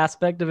with that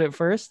aspect of it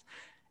first.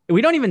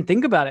 We don't even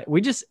think about it.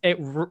 We just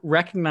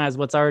recognize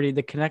what's already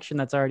the connection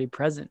that's already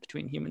present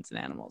between humans and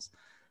animals.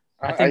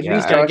 I think you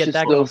just gotta get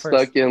that going first.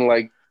 Stuck in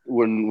like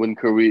when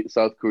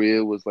South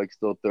Korea was like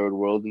still third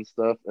world and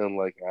stuff, and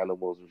like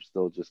animals were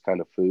still just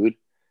kind of food.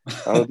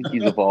 I don't think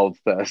he's evolved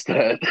past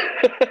that.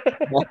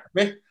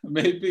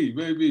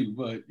 Maybe,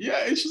 but yeah,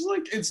 it's just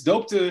like it's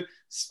dope to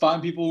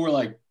find people who are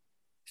like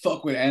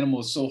fuck with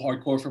animals so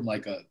hardcore from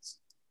like a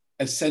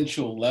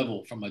essential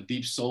level, from a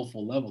deep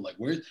soulful level. Like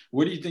where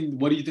do you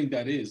think, what do you think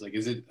that is? Like,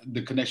 is it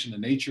the connection to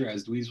nature,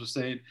 as Dweez was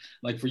saying?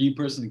 Like for you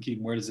personally,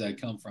 Keaton, where does that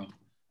come from?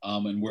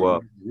 And where Well,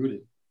 is it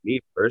rooted? me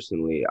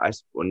personally,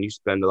 when you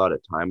spend a lot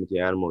of time with the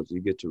animals,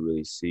 you get to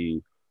really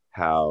see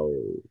how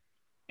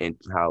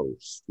how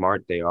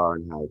smart they are,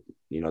 and how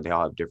they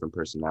all have different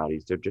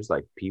personalities. They're just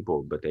like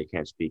people, but they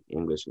can't speak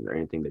English or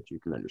anything that you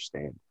can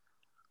understand.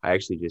 I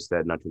actually just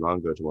said not too long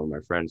ago to one of my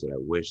friends that I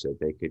wish that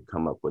they could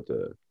come up with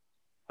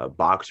a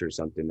box or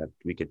something that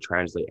we could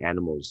translate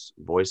animals'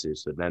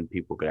 voices, so then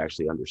people could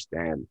actually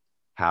understand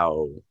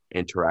how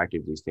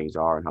interactive these things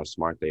are and how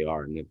smart they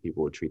are, and then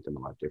people would treat them a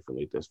lot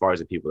differently as far as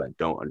the people that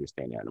don't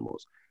understand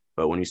animals.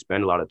 But when you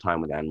spend a lot of time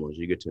with animals,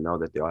 you get to know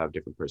that they all have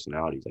different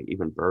personalities, like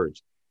even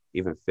birds,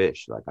 even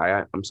fish. Like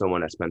I'm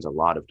someone that spends a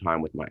lot of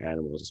time with my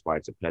animals. That's why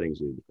it's a petting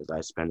zoo, because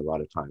I spend a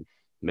lot of time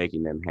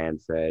making them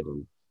hand fed.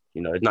 And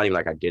it's not even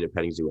like I did a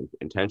petting zoo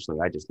intentionally.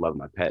 I just love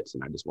my pets,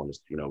 and I just want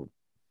to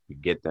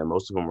get them.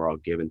 Most of them were all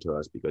given to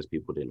us because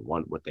people didn't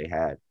want what they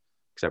had,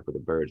 except for the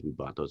birds. We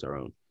bought those our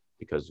own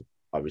because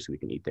obviously we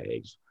can eat the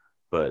eggs.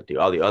 But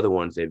all the other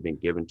ones, they've been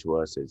given to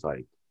us as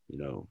like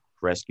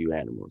rescue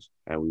animals,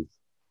 and we've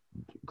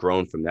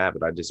grown from that.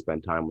 But I just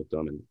spend time with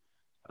them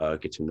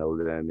and get to know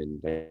them,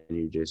 and then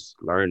you just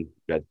learn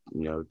that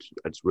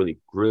it's really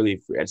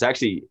it's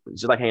actually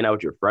just like hanging out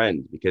with your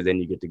friends, because then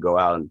you get to go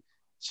out and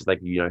it's just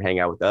like hang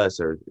out with us,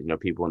 or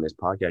people in this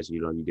podcast.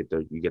 You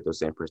get those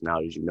same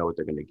personalities. You know what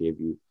they're going to give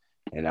you,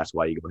 and that's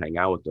why you go hang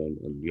out with them,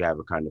 and you have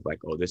a kind of like,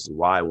 oh, this is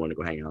why I want to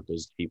go hang out with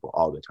those people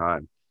all the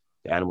time.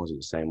 The animals are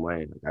the same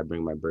way. Like, I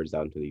bring my birds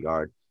out into the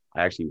yard.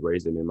 I actually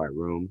raise them in my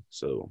room,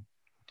 so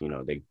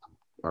they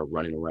are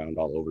running around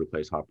all over the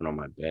place, hopping on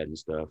my bed and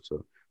stuff.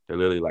 So they're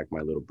literally like my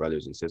little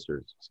brothers and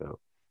sisters,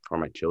 or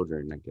my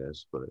children, I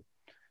guess. But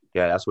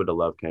yeah, that's where the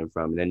love came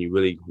from. And then you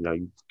really,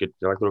 you get,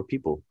 they're like little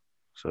people.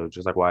 So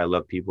just like why I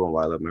love people and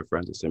why I love my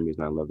friends, the same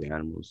reason I love the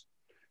animals.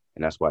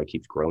 And that's why it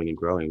keeps growing and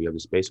growing. We have the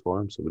space for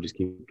them, so we just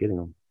keep getting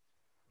them.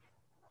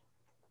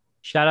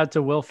 Shout out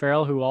to Will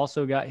Ferrell, who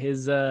also got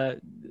his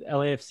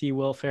LAFC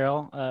Will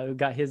Ferrell, who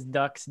got his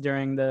ducks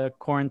during the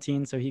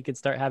quarantine so he could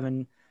start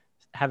having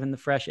the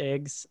fresh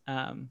eggs.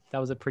 That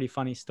was a pretty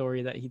funny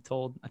story that he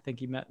told. I think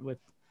he met with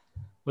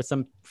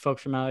some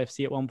folks from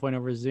LAFC at one point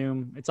over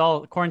Zoom.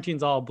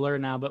 Quarantine's all a blur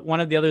now, but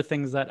one of the other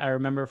things that I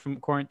remember from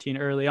quarantine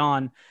early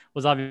on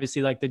was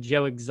obviously like the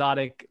Joe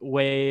Exotic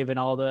wave and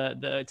all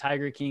the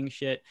Tiger King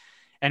shit.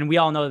 And we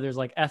all know that there's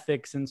like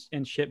ethics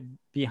and shit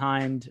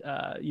behind,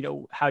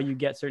 how you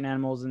get certain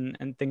animals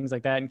and things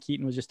like that. And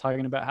Keaton was just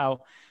talking about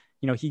how,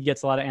 he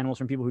gets a lot of animals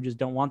from people who just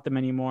don't want them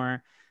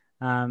anymore.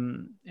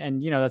 And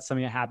that's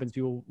something that happens.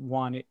 People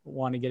want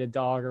to get a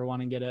dog or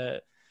want to get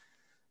a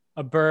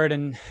bird,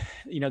 and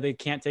they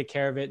can't take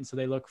care of it, and so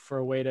they look for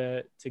a way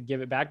to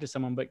give it back to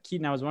someone. But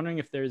Keaton, I was wondering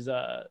if there's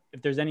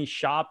any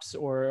shops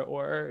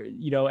or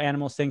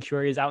animal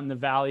sanctuaries out in the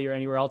Valley or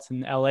anywhere else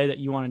in LA that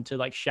you wanted to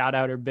like shout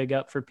out or big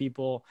up for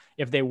people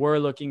if they were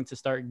looking to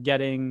start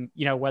getting,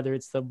 whether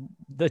it's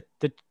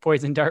the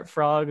poison dart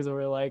frogs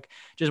or like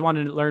just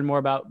wanted to learn more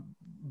about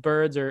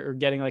birds or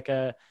getting like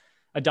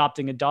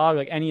adopting a dog,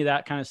 like any of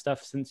that kind of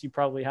stuff, since you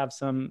probably have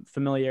some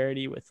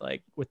familiarity with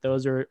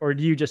those, or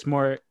do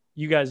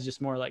you guys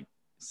just more like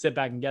sit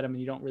back and get them and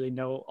you don't really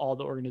know all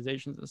the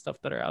organizations and stuff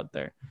that are out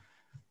there?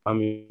 I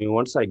mean,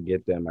 once I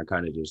get them, I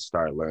kind of just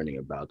start learning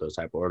about those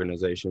type of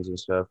organizations and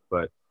stuff.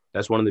 But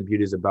that's one of the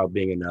beauties about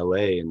being in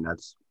LA, and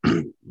that's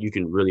you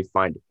can really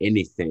find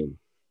anything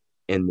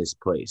in this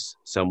place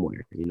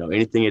somewhere.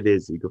 Anything it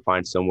is, you can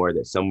find somewhere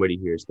that somebody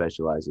here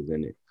specializes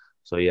in it.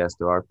 So yes,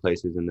 there are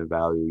places in the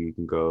Valley where you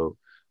can go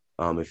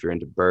if you're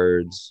into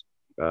birds.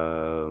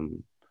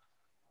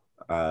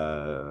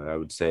 I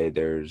would say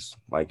there's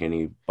like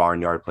any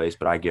barnyard place,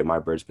 but I get my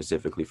birds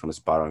specifically from a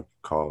spot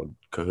called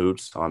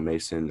Cahoots on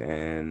Mason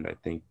and I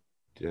think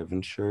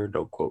Devonshire.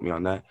 Don't quote me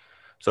on that.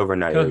 It's over in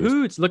that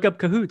Cahoots. Area. Look up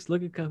Cahoots.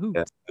 Look at Cahoots.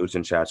 Yeah, Cahoots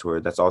in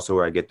Chatsworth. That's also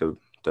where I get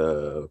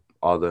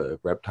all the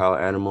reptile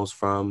animals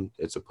from.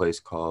 It's a place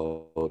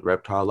called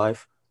Reptile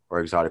Life or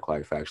Exotic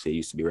Life. Actually, it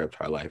used to be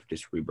Reptile Life,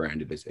 just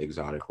rebranded as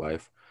Exotic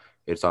Life.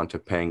 It's on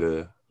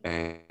Topanga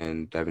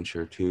and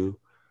Devonshire too.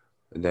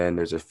 And then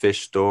there's a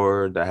fish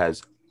store that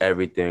has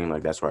everything.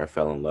 Like, that's where I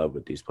fell in love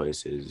with these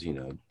places.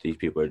 These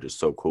people are just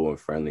so cool and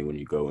friendly when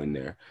you go in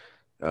there.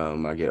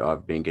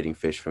 I've been getting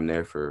fish from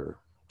there for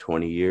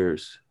 20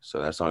 years.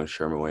 So that's on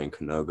Sherman Way in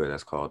Canoga.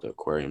 That's called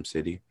Aquarium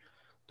City.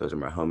 Those are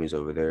my homies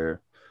over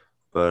there.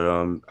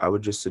 But I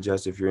would just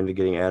suggest if you're into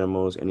getting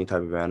animals, any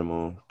type of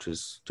animal,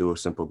 just do a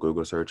simple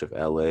Google search of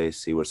LA,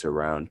 see what's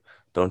around.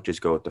 Don't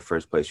just go with the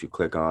first place you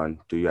click on.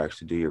 You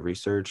actually do your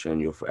research, and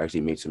you'll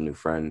actually meet some new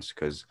friends,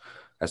 because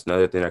that's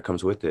another thing that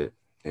comes with it,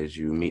 is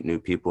you meet new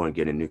people and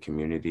get in new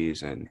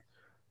communities and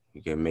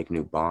you can make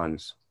new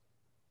bonds.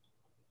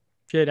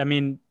 Shit, I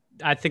mean,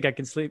 I think I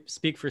can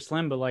speak for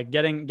Slim, but like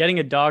getting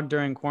a dog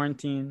during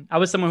quarantine, I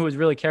was someone who was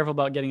really careful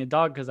about getting a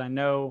dog because I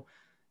know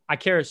I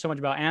care so much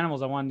about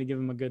animals. I wanted to give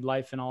them a good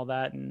life and all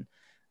that. And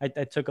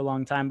I took a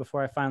long time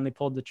before I finally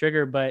pulled the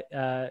trigger, but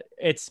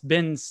it's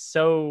been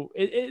so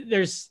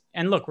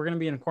and look, we're going to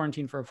be in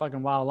quarantine for a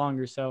fucking while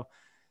longer. So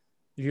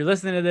if you're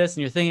listening to this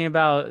and you're thinking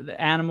about the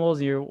animals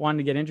and you're wanting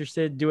to get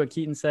interested, do what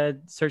Keaton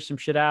said, search some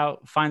shit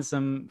out, find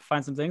some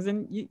things,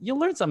 and you'll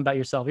learn something about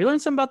yourself. You learn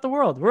something about the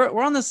world.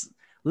 We're on this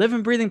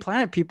living, breathing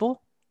planet,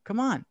 people.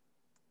 Come on.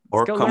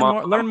 Let's go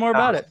learn more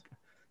about it.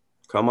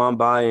 Come on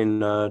by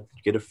and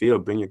get a feel.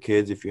 Bring your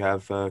kids if you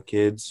have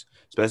kids,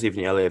 especially if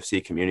you're in the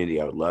LAFC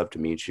community. I would love to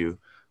meet you.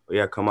 But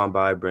yeah, come on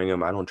by, bring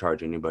them. I don't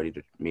charge anybody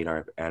to meet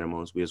our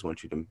animals. We just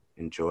want you to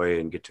enjoy it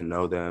and get to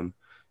know them,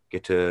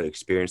 get to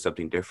experience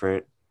something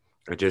different.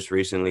 I just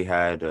recently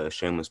had a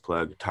shameless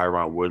plug.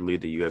 Tyron Woodley,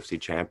 the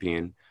UFC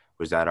champion,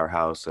 was at our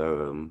house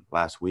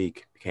last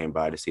week. Came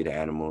by to see the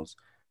animals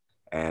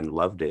and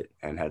loved it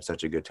and had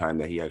such a good time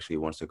that he actually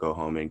wants to go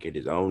home and get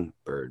his own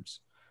birds,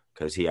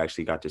 because he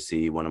actually got to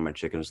see one of my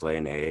chickens lay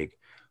an egg.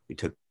 We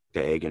took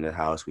the egg in the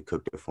house, we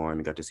cooked it for him,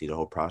 and got to see the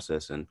whole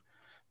process. And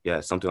yeah,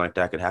 something like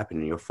that could happen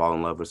and you'll fall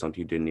in love with something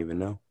you didn't even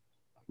know.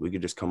 We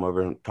could just come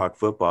over and talk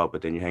football,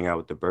 but then you hang out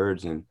with the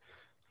birds and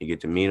you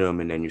get to meet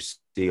them, and then you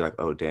see like,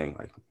 oh, dang,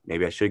 like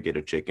maybe I should get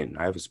a chicken.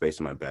 I have a space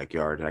in my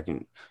backyard and I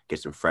can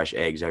get some fresh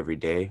eggs every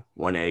day,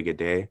 1 egg a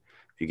day.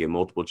 If you get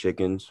multiple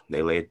chickens,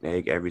 they lay an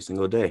egg every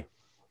single day.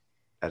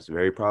 That's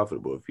very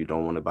profitable if you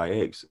don't want to buy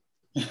eggs.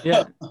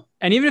 Yeah.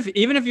 And even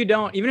if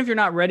you're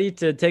not ready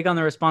to take on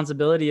the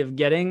responsibility of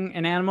getting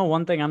an animal,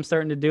 one thing I'm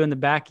starting to do in the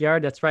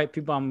backyard, that's right,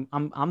 people,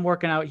 I'm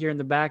working out here in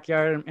the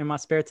backyard in my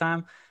spare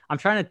time. I'm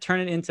trying to turn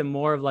it into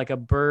more of like a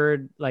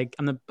bird, like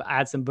I'm going to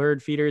add some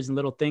bird feeders and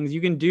little things you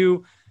can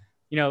do.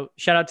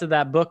 Shout out to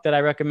that book that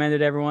I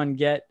recommended everyone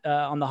get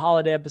on the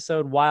holiday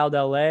episode, Wild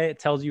LA. It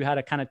tells you how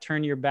to kind of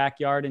turn your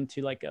backyard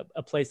into like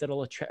a place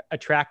that'll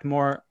attract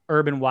more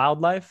urban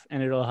wildlife,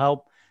 and it'll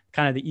help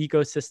kind of the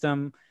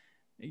ecosystem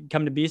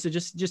come to be. So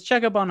just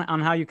check up on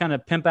how you kind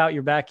of pimp out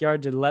your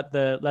backyard to let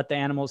the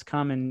animals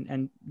come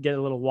and get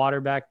a little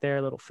water back there,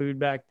 a little food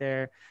back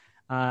there,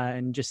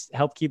 and just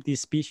help keep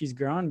these species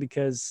growing,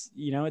 because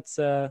it's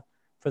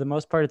for the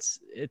most part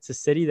it's a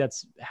city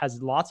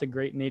has lots of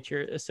great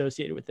nature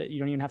associated with it. You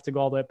don't even have to go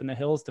all the way up in the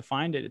hills to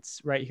find it.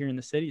 It's right here in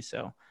the city.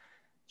 So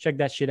check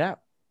that shit out.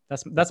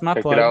 That's my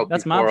plug.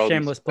 That's my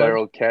shameless plug.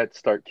 Feral cats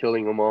start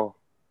killing them all.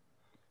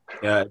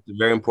 Yeah, it's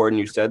very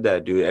important you said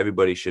that, dude.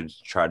 Everybody should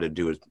try to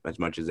do as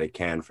much as they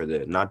can for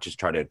not just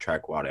try to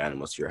attract wild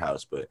animals to your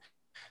house, but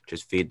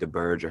just feed the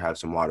birds or have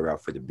some water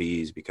out for the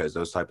bees, because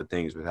those type of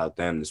things, without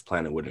them, this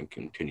planet wouldn't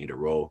continue to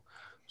roll.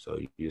 So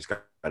you just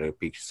got to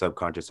be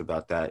subconscious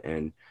about that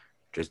and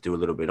just do a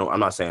little bit. I'm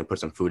not saying put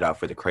some food out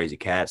for the crazy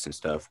cats and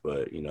stuff,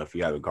 but, if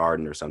you have a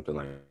garden or something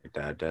like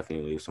that,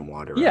 definitely leave some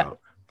water out.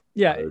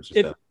 Yeah.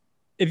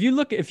 If you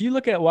look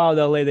at Wild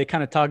LA, they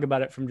kind of talk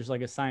about it from just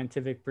like a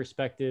scientific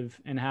perspective,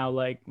 and how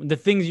like the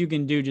things you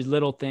can do, just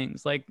little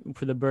things like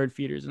for the bird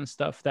feeders and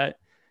stuff that,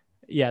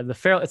 the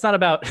feral, it's not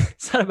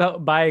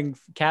about buying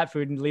cat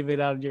food and leaving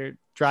it out of your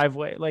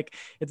driveway. Like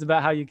it's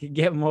about how you can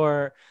get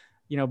more,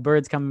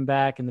 birds coming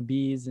back and the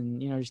bees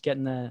and, just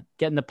getting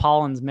the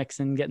pollens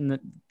mixing, getting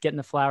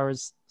the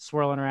flowers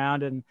swirling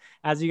around. And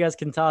as you guys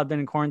can tell, I've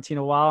been in quarantine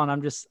a while, and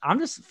I'm just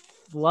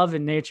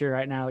loving nature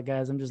right now,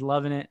 guys. I'm just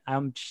loving it.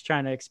 I'm just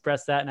trying to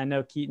express that. And I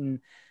know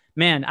Keaton,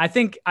 man, I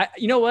think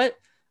you know what?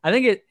 I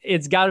think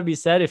it's got to be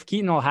said, if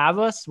Keaton will have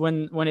us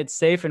when it's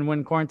safe and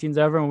when quarantine's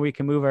over and we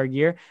can move our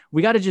gear,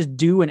 we got to just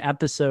do an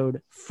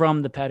episode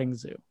from the petting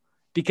zoo,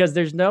 because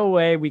there's no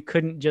way we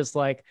couldn't just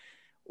like,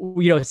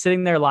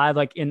 sitting there live,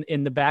 like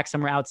in the back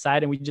somewhere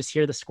outside, and we just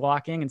hear the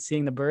squawking and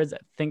seeing the birds. I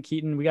think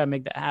Keaton, we got to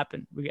make that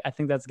happen. I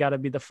think that's got to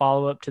be the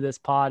follow-up to this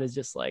pod, is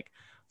just like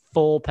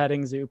full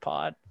petting zoo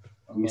pod.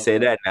 You say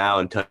that now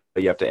until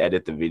you have to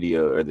edit the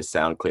video or the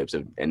sound clips,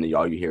 and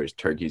all you hear is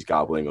turkeys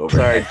gobbling over.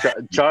 Sorry,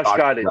 Josh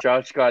got it.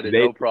 Josh got it.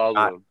 No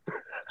problem.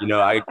 I'm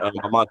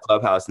on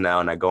Clubhouse now,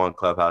 and I go on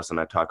Clubhouse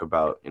and I talk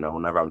about,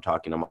 whenever I'm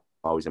talking, I'm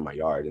always in my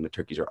yard, and the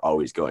turkeys are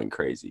always going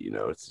crazy.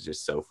 It's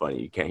just so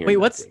funny. You can't hear. Wait,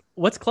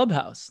 what's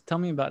Clubhouse? Tell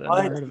me about it.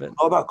 I've never heard of it.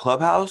 All about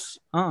Clubhouse?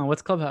 Oh,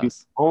 what's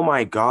Clubhouse? Oh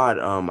my God.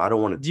 I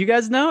don't want to. Do you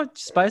guys know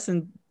Spice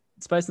and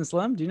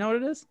Slim? Do you know what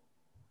it is?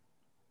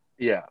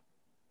 Yeah.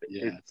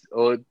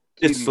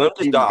 Slim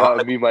just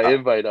got me my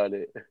invite on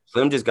it.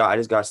 I just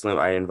got Slim.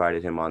 I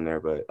invited him on there,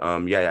 but I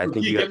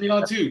think you get me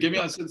on too. Get me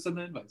on. Send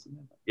the invite.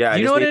 Yeah,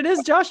 you know what it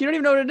is, Josh? You don't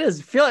even know what it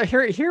is.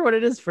 Hear what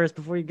it is first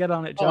before you get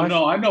on it, Josh. Oh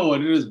no, I know what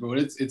it is, bro.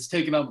 It's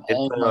taking up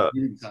all my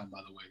meeting time,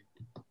 by the way.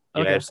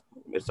 Yeah, okay.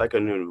 It's like a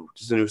new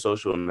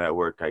social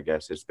network, I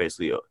guess. It's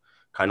basically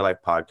kind of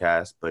like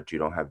podcast, but you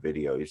don't have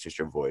video. It's just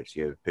your voice.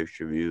 You have a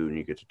picture view and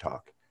you get to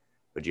talk,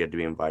 but you have to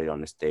be invited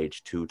on the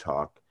stage to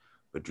talk.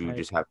 But you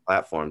just have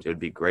platforms. It would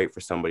be great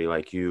for somebody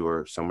like you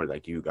or somebody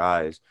like you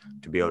guys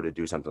to be able to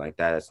do something like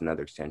that. That's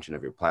another extension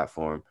of your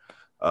platform.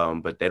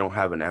 But they don't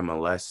have an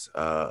MLS,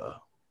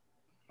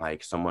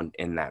 like someone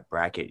in that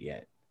bracket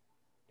yet.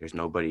 There's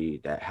nobody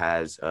that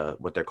has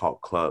what they're called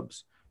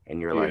clubs,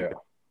 and you're like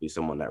be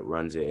someone that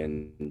runs it,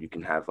 and you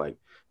can have like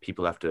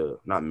people have to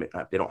not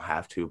they don't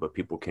have to, but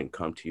people can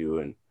come to you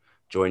and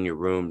join your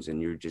rooms,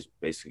 and you just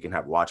basically can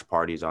have watch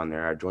parties on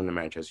there. I joined the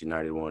Manchester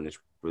United one; it's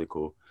really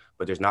cool.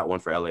 But there's not one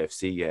for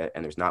LAFC yet,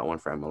 and there's not one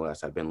for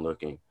MLS. I've been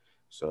looking.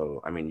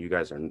 So I mean, you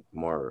guys are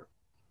more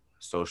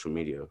social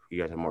media.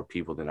 You guys have more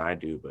people than I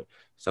do, but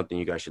something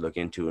you guys should look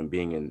into and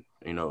being in,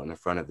 in the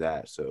front of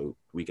that, so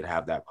we could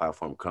have that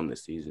platform come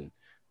this season,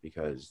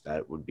 because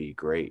that would be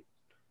great.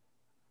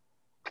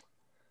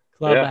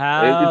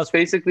 Clubhouse. It's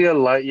basically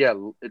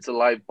it's a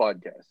live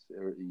podcast.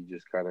 You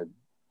just kind of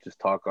just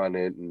talk on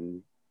it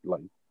and like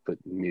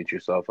mute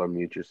yourself,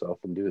 unmute yourself,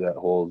 and do that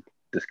whole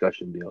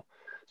discussion deal.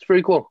 It's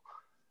pretty cool.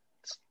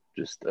 It's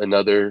just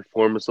another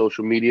form of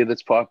social media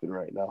that's popping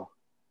right now.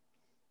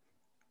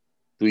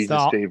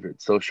 Dweez's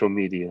favorite social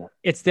media.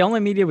 It's the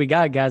only media we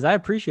got, guys. I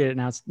appreciate it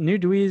now. It's new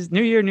Dweez,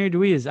 new year, new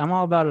Dweez. I'm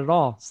all about it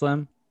all,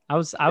 Slim. I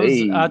was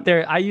out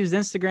there. I used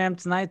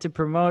Instagram tonight to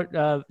promote.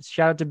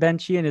 Shout out to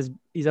Benchy, and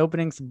he's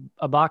opening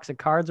a box of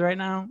cards right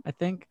now. I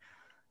think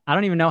I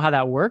don't even know how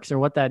that works or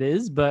what that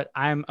is, but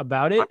I'm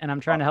about it, and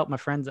I'm trying to help my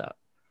friends out.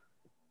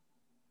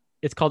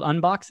 It's called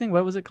unboxing.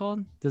 What was it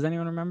called? Does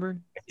anyone remember?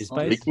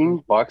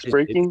 Box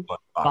breaking.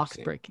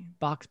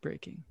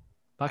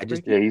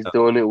 He's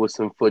doing it with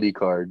some footy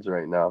cards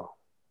right now.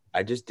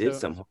 I just did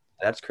some.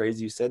 That's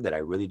crazy you said that. I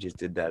really just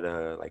did that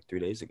like 3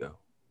 days ago.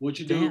 What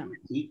you doing?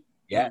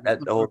 Yeah,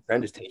 the whole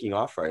trend is taking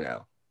off right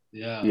now.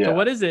 Yeah. So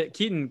what is it,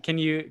 Keaton? Can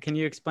you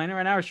explain it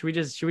right now, or should we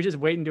just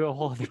wait and do a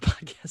whole other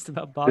podcast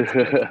about box?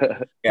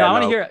 I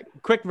want to hear a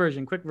quick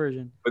version.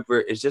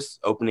 It's just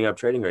opening up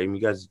trading cards. You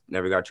guys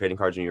never got trading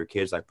cards when you were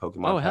kids, like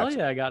Pokemon. Oh hell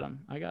yeah, I got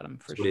them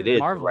for sure. It is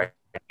Marvel. right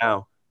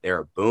now.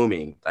 They're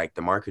booming. Like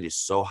the market is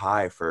so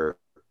high for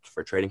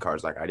trading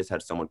cards. Like I just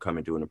had someone come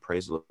and do an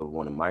appraisal of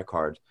one of my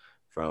cards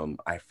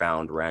I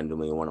found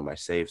randomly in one of my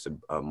safes, a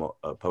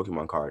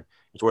Pokemon card.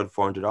 It's worth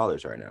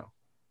 $400 right now.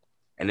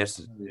 And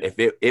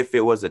if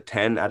it was a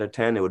 10 out of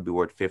 10, it would be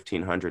worth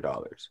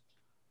 $1,500,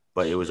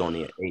 but it was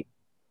only an 8.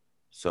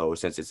 So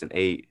since it's an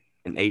 8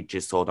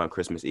 just sold on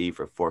Christmas Eve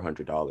for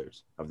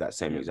 $400 of that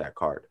same exact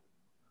card.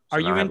 So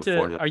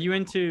are you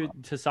into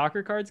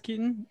soccer cards,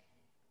 Keaton?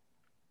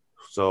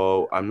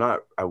 So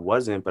I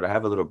wasn't, but I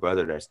have a little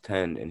brother that's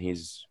 10, and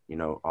he's,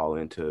 all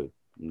into,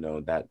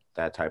 that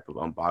type of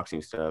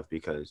unboxing stuff,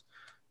 because,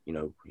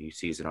 he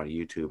sees it on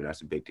YouTube, and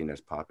that's a big thing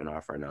that's popping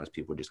off right now, is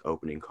people just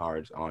opening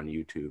cards on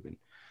YouTube and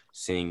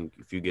seeing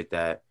if you get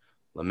that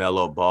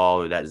LaMelo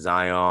Ball or that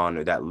Zion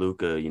or that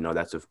Luka,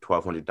 that's a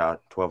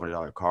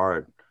 $1,200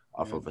 card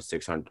off of a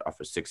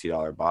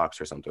 $60 box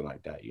or something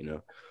like that.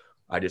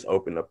 I just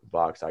opened up the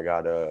box. I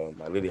got I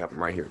literally have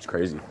them right here. It's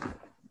crazy.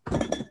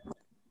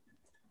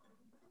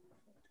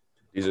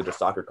 These are the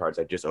soccer cards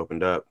I just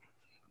opened up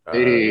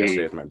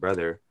yesterday with my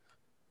brother.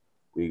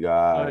 We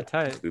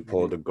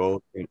pulled a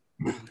gold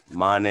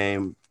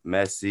Mane,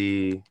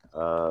 Messi,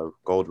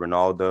 gold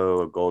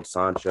Ronaldo, a gold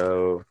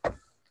Sancho,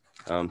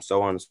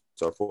 so on and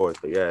so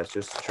forth. But yeah, it's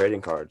just trading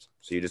cards.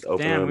 So you just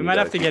open them. We might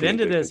have to get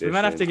into this. Boys. We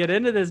might have to get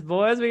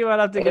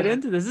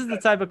into this. This is the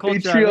type of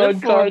culture I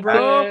live for,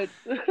 bro.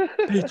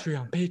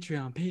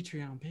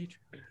 Patreon.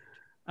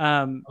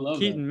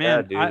 Keaton,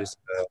 man,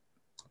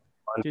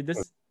 dude,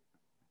 this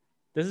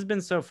has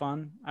been so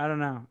fun. I don't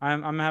know.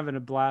 I'm having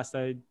a blast.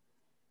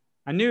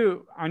 I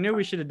knew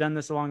we should have done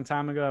this a long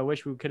time ago. I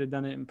wish we could have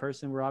done it in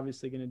person. We're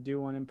obviously going to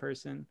do one in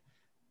person.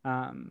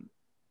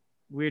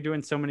 We're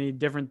doing so many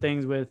different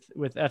things with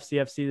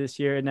FCFC this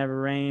year. It never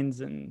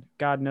rains, and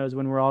God knows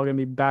when we're all going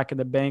to be back at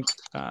the bank.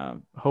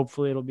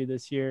 Hopefully it'll be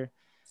this year.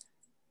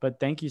 But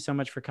thank you so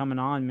much for coming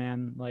on,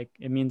 man. Like,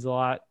 it means a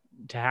lot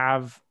to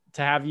have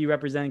you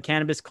representing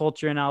cannabis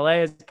culture in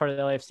LA as part of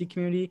the LAFC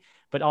community,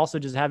 but also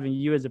just having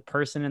you as a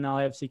person in the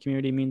LAFC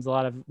community means a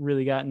lot. I've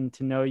really gotten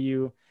to know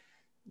you,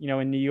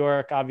 in New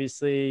York,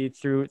 obviously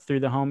through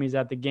the homies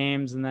at the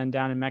games, and then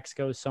down in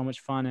Mexico is so much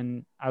fun.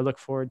 And I look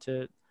forward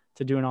to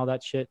doing all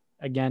that shit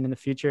again in the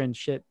future. And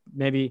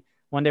maybe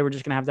one day we're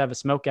just going to have a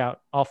smoke out,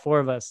 all 4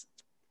 of us.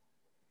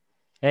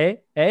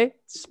 Hey,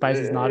 Spice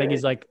is nodding.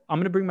 He's like, I'm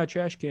going to bring my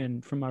trash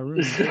can from my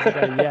room.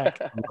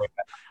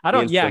 I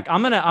don't yak.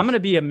 I'm going to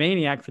be a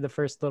maniac for the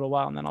first little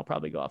while, and then I'll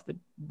probably go off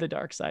the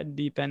dark side and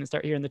deep end and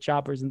start hearing the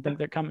choppers and think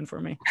they're coming for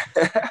me.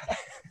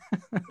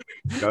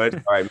 All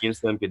right, me and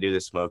Slim could do the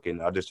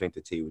smoking. I'll just drink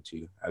the tea with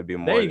you. I would be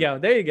more. There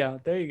you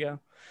go.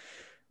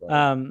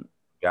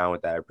 Down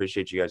with that. I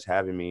appreciate you guys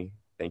having me.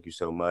 Thank you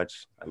so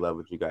much. I love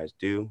what you guys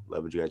do.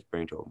 Love what you guys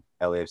bring to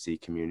a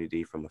LAFC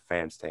community from a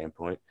fan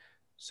standpoint.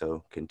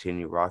 So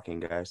continue rocking,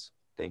 guys.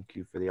 Thank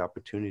you for the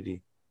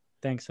opportunity.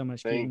 Thanks so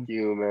much, Keaton. Thank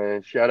you,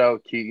 man. Shout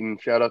out Keaton.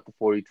 Shout out the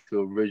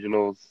 42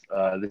 Originals.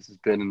 This has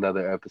been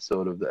another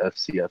episode of the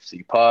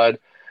FCFC pod.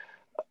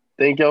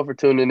 Thank y'all for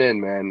tuning in,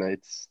 man.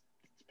 It's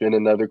been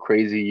another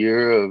crazy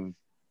year of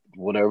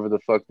whatever the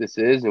fuck this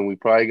is, and we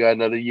probably got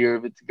another year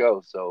of it to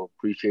go. So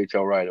appreciate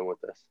y'all riding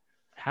with us.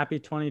 Happy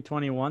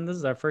 2021. This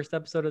is our first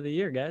episode of the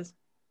year, guys.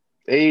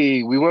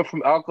 Hey, we went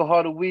from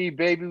alcohol to weed,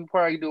 baby. We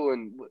probably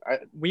doing.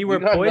 We were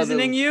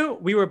poisoning you.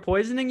 We were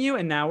poisoning you,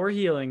 and now we're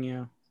healing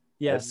you.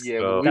 Yes,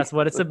 Yeah, that's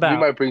what it's about. We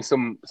might bring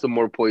some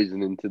more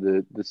poison into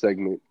the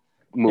segment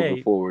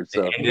moving forward.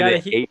 So Ended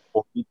at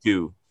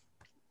 8:42.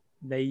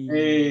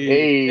 Hey.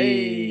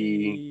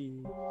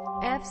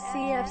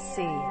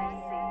 FCFC.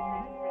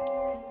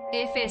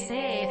 FCFC.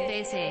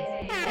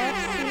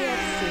 FCFC.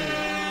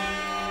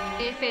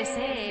 FCFC.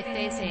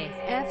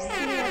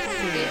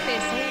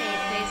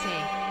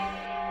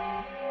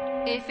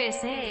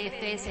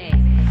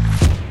 FCFC.